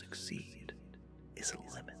to succeed is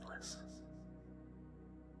limitless.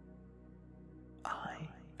 I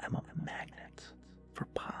am a magnet for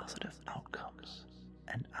positive outcomes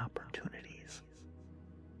and opportunities.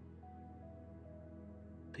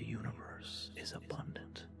 The universe is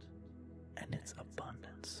abundant, and its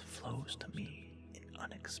abundance flows to me in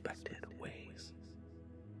unexpected ways.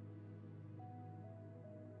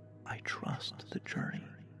 I trust the journey,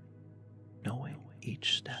 knowing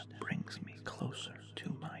each step brings me closer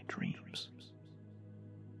to my dreams.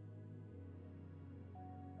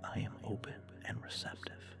 I am open and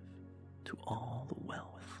receptive to all the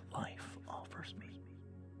wealth life offers me.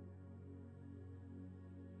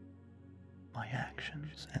 My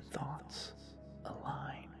actions and thoughts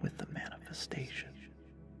align with the manifestation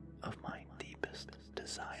of my deepest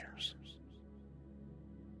desires.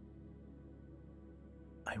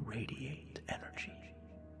 I radiate energy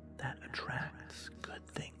that attracts good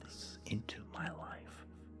things into my life.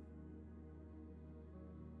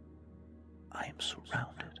 I am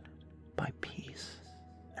surrounded by peace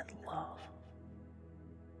and love.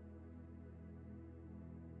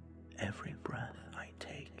 Every breath I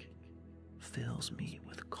take fills me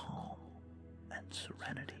with calm and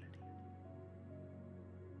serenity.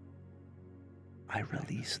 I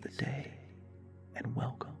release the day and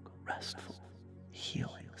welcome restful,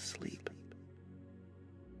 healing sleep.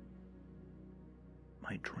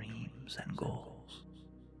 My dreams and goals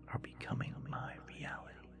are becoming my reality.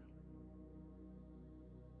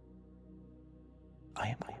 I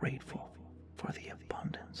am grateful for the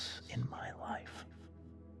abundance in my life.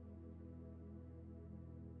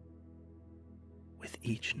 With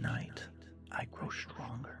each night, I grow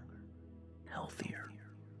stronger, healthier,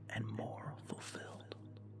 and more fulfilled.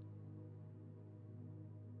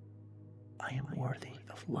 I am worthy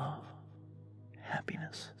of love,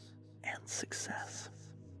 happiness, and success.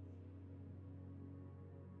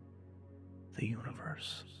 The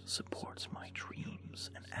universe supports my dreams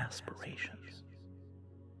and aspirations.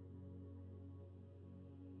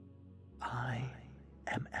 I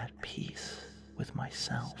am at peace with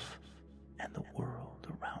myself and the world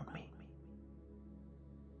around me.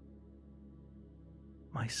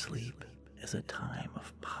 My sleep is a time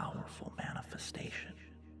of powerful manifestation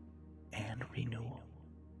and renewal.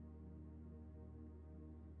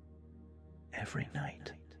 Every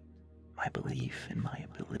night, my belief in my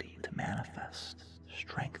ability to manifest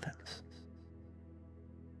strengthens.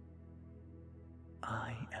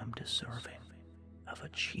 I am deserving of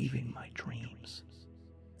achieving my dreams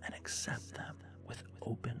and accept them with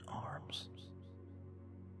open arms.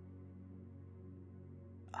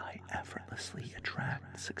 I effortlessly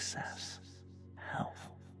attract success, health,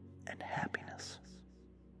 and happiness.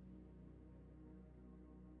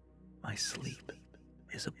 My sleep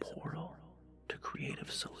is a portal to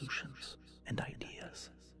creative solutions and ideas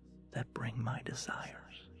that bring my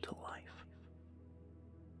desires to life.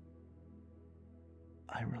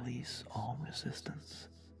 I release all resistance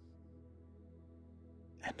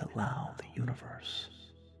and allow the universe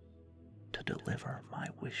to deliver my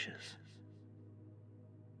wishes.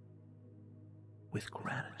 With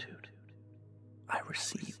gratitude, I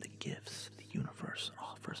receive the gifts the universe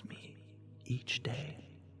offers me each day.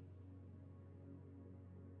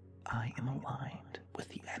 I am aligned with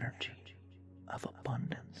the energy of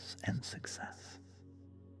abundance and success.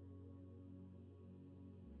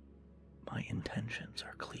 My intentions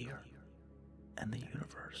are clear, and the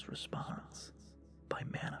universe responds by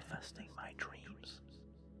manifesting my dreams.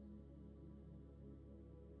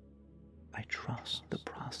 I I trust the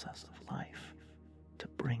process of life to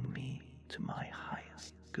bring me to my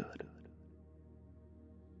highest good.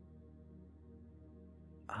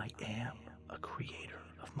 I am a creator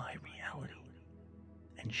of my reality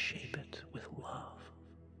and shape it with love,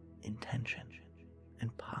 intention,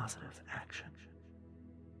 and positive action.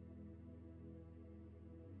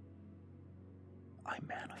 I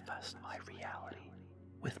manifest my reality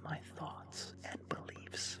with my thoughts and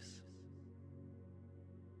beliefs.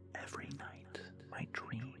 Every night, my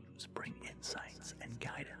dreams bring insights and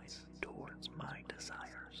guidance towards my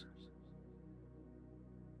desires.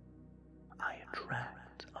 I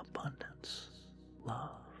attract abundance,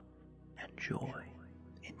 love, and joy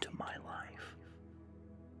into my life.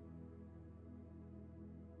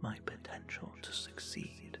 My potential to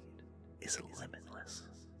succeed is limitless.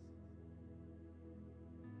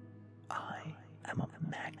 I am a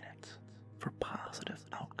magnet for positive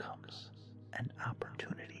outcomes and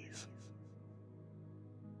opportunities.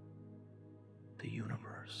 The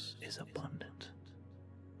universe is abundant,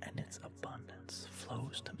 and its abundance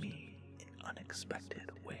flows to me in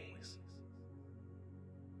unexpected ways.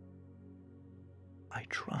 I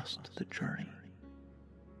trust the journey,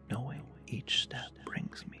 knowing each step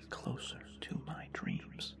brings me closer to my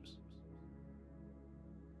dreams.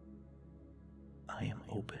 I am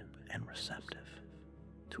open and receptive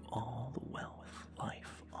to all the wealth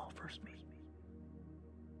life offers me.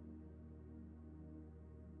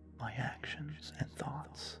 My actions and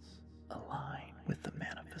thoughts align with the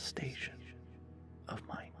manifestation of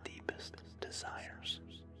my deepest desires.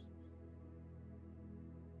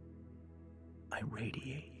 I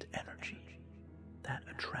radiate energy that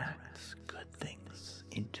attracts good things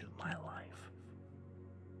into my life.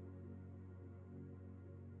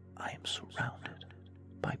 I am surrounded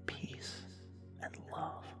by peace and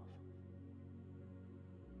love.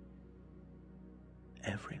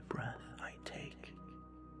 Every breath I take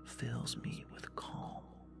fills me with calm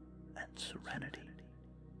and serenity.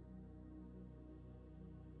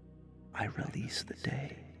 I release the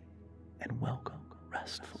day and welcome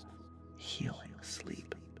restful, healing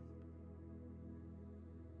sleep.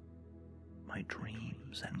 My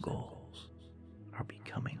dreams and goals are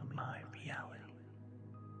becoming my reality.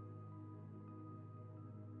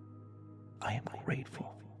 I am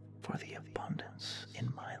grateful for the abundance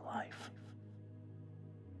in my life.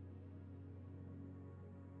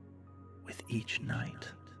 With each night,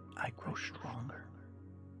 I grow stronger,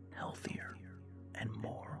 healthier, and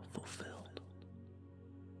more fulfilled.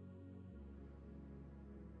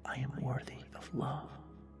 I am worthy of love,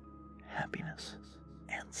 happiness,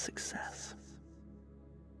 and success.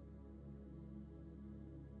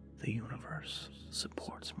 The universe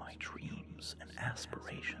supports my dreams and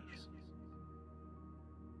aspirations.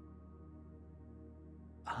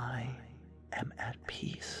 I am at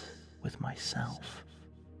peace with myself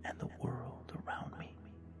and the world around me.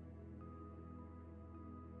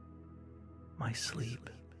 My sleep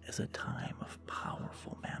is a time of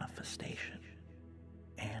powerful manifestation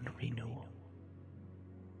and renewal.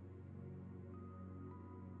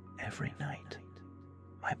 Every night,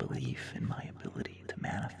 my belief in my ability to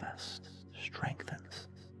manifest strengthens.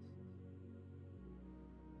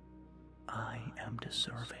 I am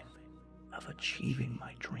deserving of achieving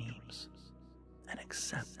my dreams and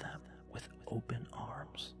accept them with open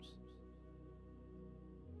arms.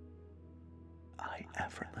 I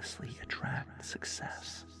effortlessly attract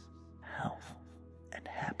success, health, and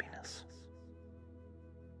happiness.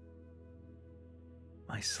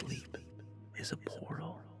 My sleep is a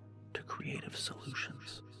portal to creative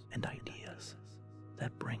solutions and ideas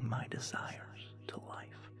that bring my desires to life.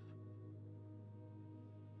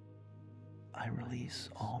 I release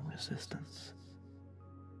all resistance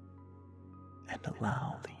and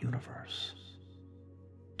allow the universe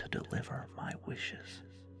to deliver my wishes.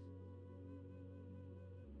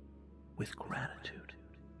 With gratitude,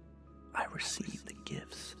 I receive the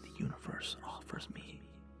gifts the universe offers me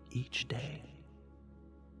each day.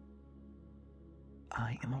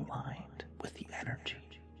 I am aligned with the energy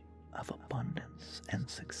of abundance and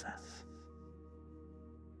success.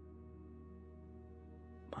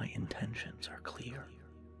 My intentions are clear,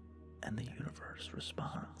 and the universe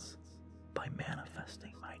responds by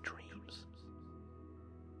manifesting my dreams.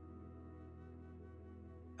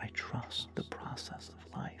 I trust the process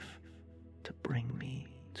of life to bring me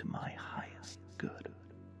to my highest good.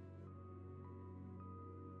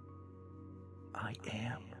 I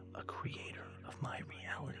am a creator of my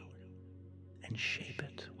reality and shape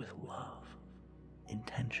it with love,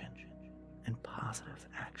 intention, and positive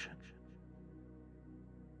action.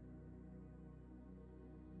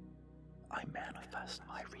 I manifest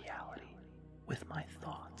my reality with my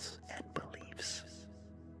thoughts and beliefs.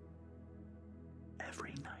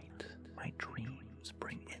 Every night, my dreams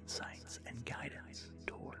bring insights and guidance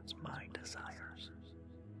towards my desires.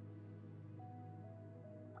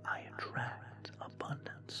 I attract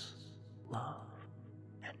abundance, love,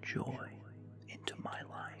 and joy into my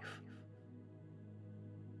life.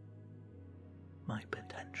 My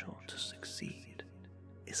potential to succeed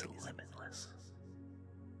is limitless.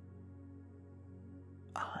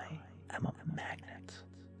 I am a magnet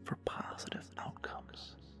for positive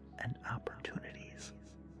outcomes and opportunities.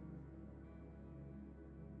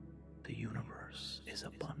 The universe is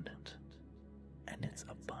abundant, and its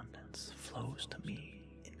abundance flows to me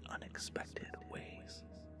in unexpected ways.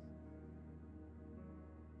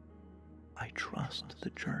 I trust the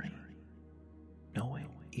journey, knowing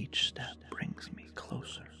each step brings me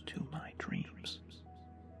closer to my dreams.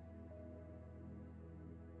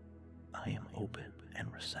 I am open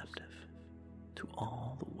and receptive to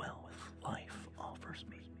all the wealth life offers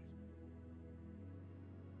me.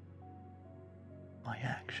 My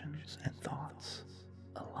actions and thoughts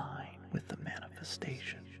align with the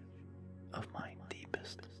manifestation of my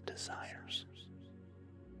deepest desires.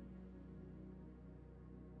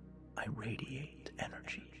 I radiate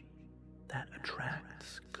energy that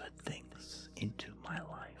attracts good things into my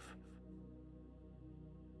life.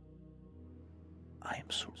 I am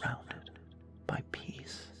surrounded by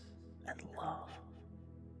peace and love.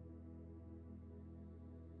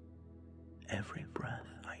 Every breath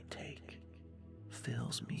I take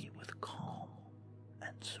fills me with calm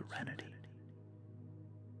and serenity.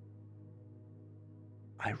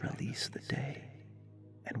 I release the day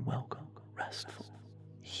and welcome restful,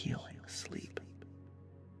 healing sleep.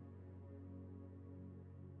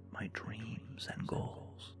 My dreams and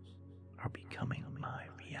goals are becoming my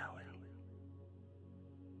reality.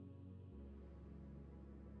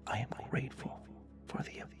 I am grateful for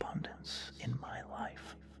the abundance in my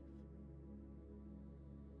life.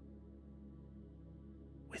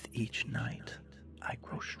 With each night, I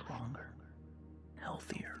grow stronger,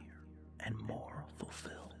 healthier, and more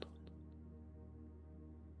fulfilled.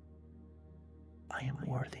 I am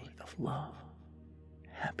worthy of love,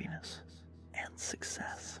 happiness, and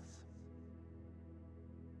success.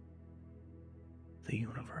 The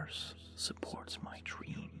universe supports my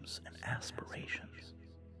dreams and aspirations.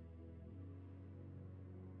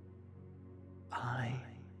 I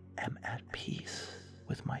am at peace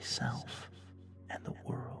with myself and the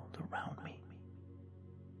world around me.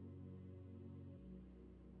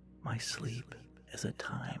 My sleep is a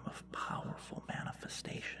time of powerful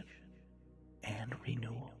manifestation and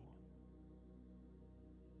renewal.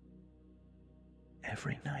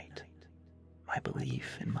 Every night, my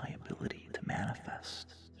belief in my ability to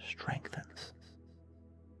manifest strengthens.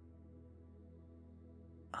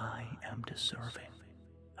 I am deserving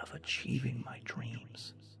of achieving my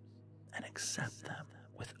dreams and accept them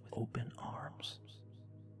with open arms.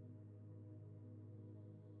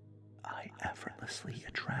 I effortlessly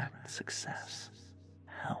attract success,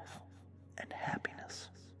 health, and happiness.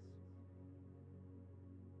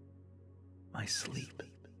 My sleep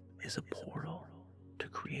is a portal to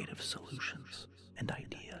creative solutions and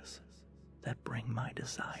ideas that bring my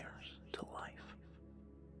desires to life.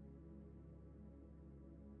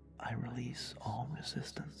 I release all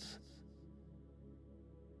resistance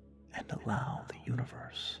and allow the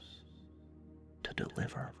universe to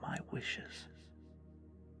deliver my wishes.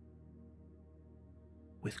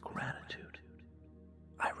 With gratitude,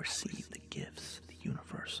 I receive the gifts the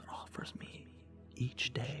universe offers me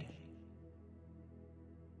each day.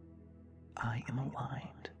 I am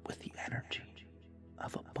aligned with the energy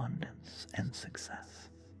of abundance and success.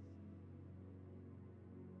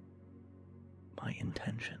 My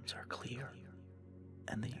intentions are clear,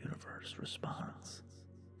 and the universe responds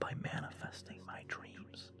by manifesting my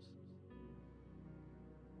dreams.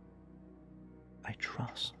 I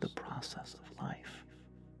trust the process of life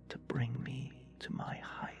to bring me to my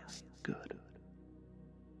highest good.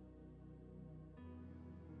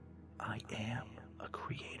 I am a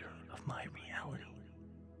creator of my reality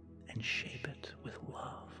and shape it with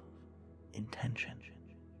love, intention,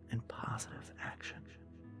 and positive action.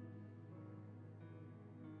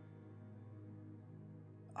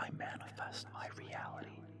 I manifest my reality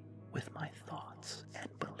with my thoughts and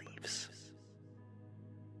beliefs.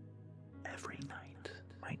 Every night,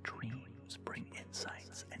 my dreams bring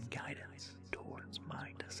insights and guidance towards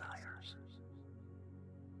my desires.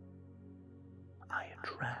 I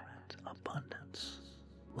attract abundance,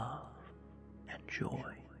 love, and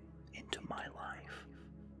joy into my life.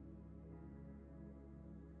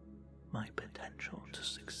 My potential to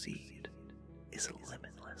succeed is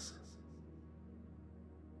limitless.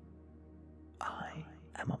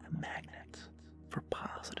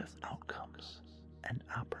 and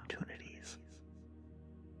opportunities.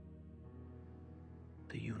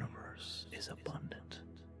 The universe is abundant,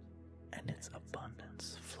 and its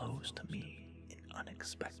abundance flows to me in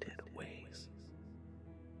unexpected ways.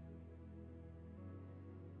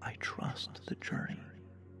 I trust the journey,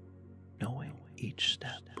 knowing each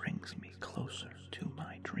step brings me closer to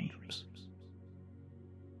my dreams.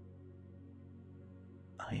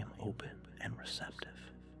 I am open and receptive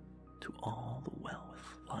to all the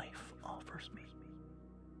wealth life offers me.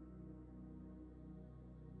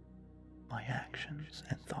 My actions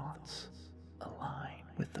and thoughts align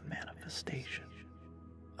with the manifestation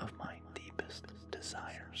of my deepest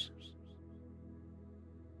desires.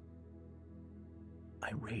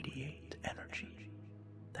 I radiate energy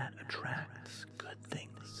that attracts good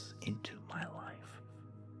things into my life.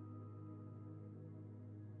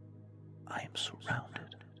 I am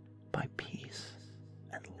surrounded by peace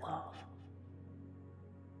and love.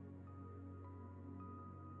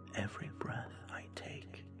 Every breath I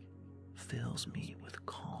take fills me with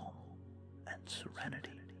calm and serenity.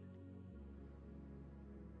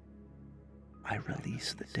 I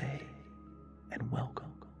release the day and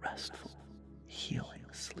welcome restful, healing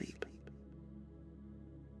sleep.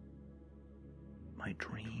 My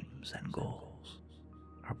dreams and goals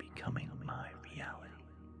are becoming my reality.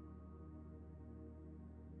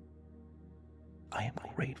 I am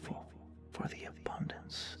grateful for the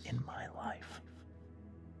abundance in my life.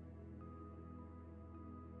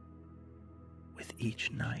 With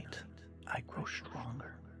each night, I grow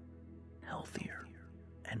stronger, healthier,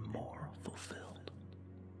 and more fulfilled.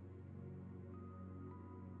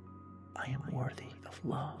 I am worthy of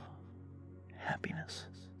love, happiness,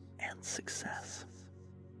 and success.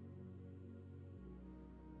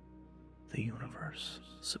 The universe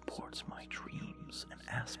supports my dreams and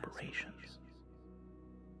aspirations.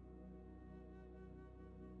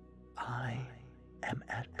 I am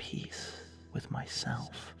at peace with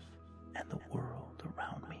myself and the world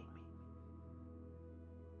around me.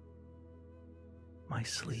 My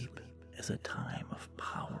sleep is a time of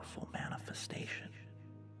powerful manifestation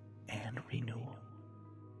and renewal.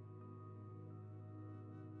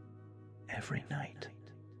 Every night,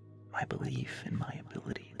 my belief in my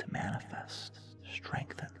ability to manifest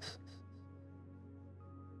strengthens.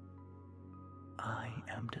 I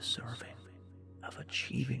am deserving of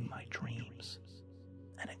achieving my dreams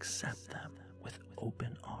and accept them with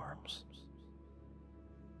open arms.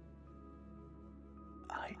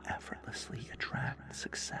 I effortlessly attract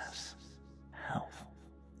success, health,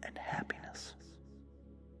 and happiness.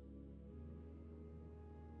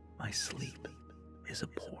 My sleep is a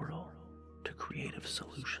portal to creative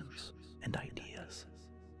solutions and ideas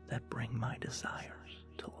that bring my desires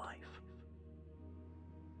to life.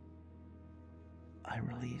 I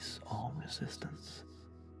release all resistance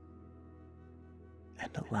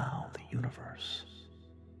and allow the universe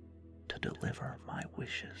to deliver my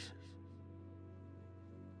wishes.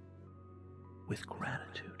 With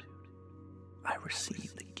gratitude, I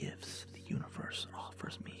receive the gifts the universe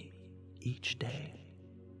offers me each day.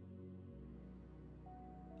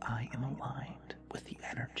 I am aligned with the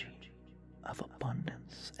energy of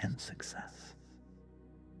abundance and success.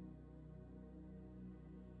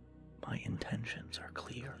 My intentions are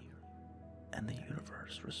clear, and the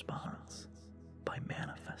universe responds by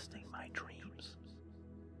manifesting my dreams.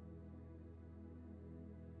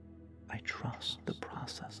 I trust the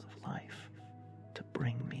process of life to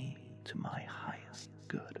bring me to my highest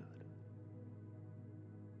good.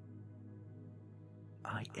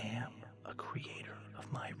 I am a creator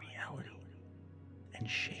of my reality and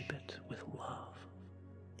shape it with love,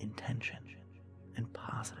 intention, and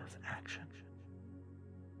positive action.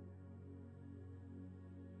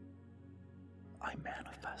 I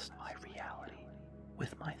manifest my reality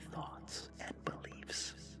with my thoughts and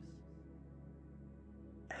beliefs.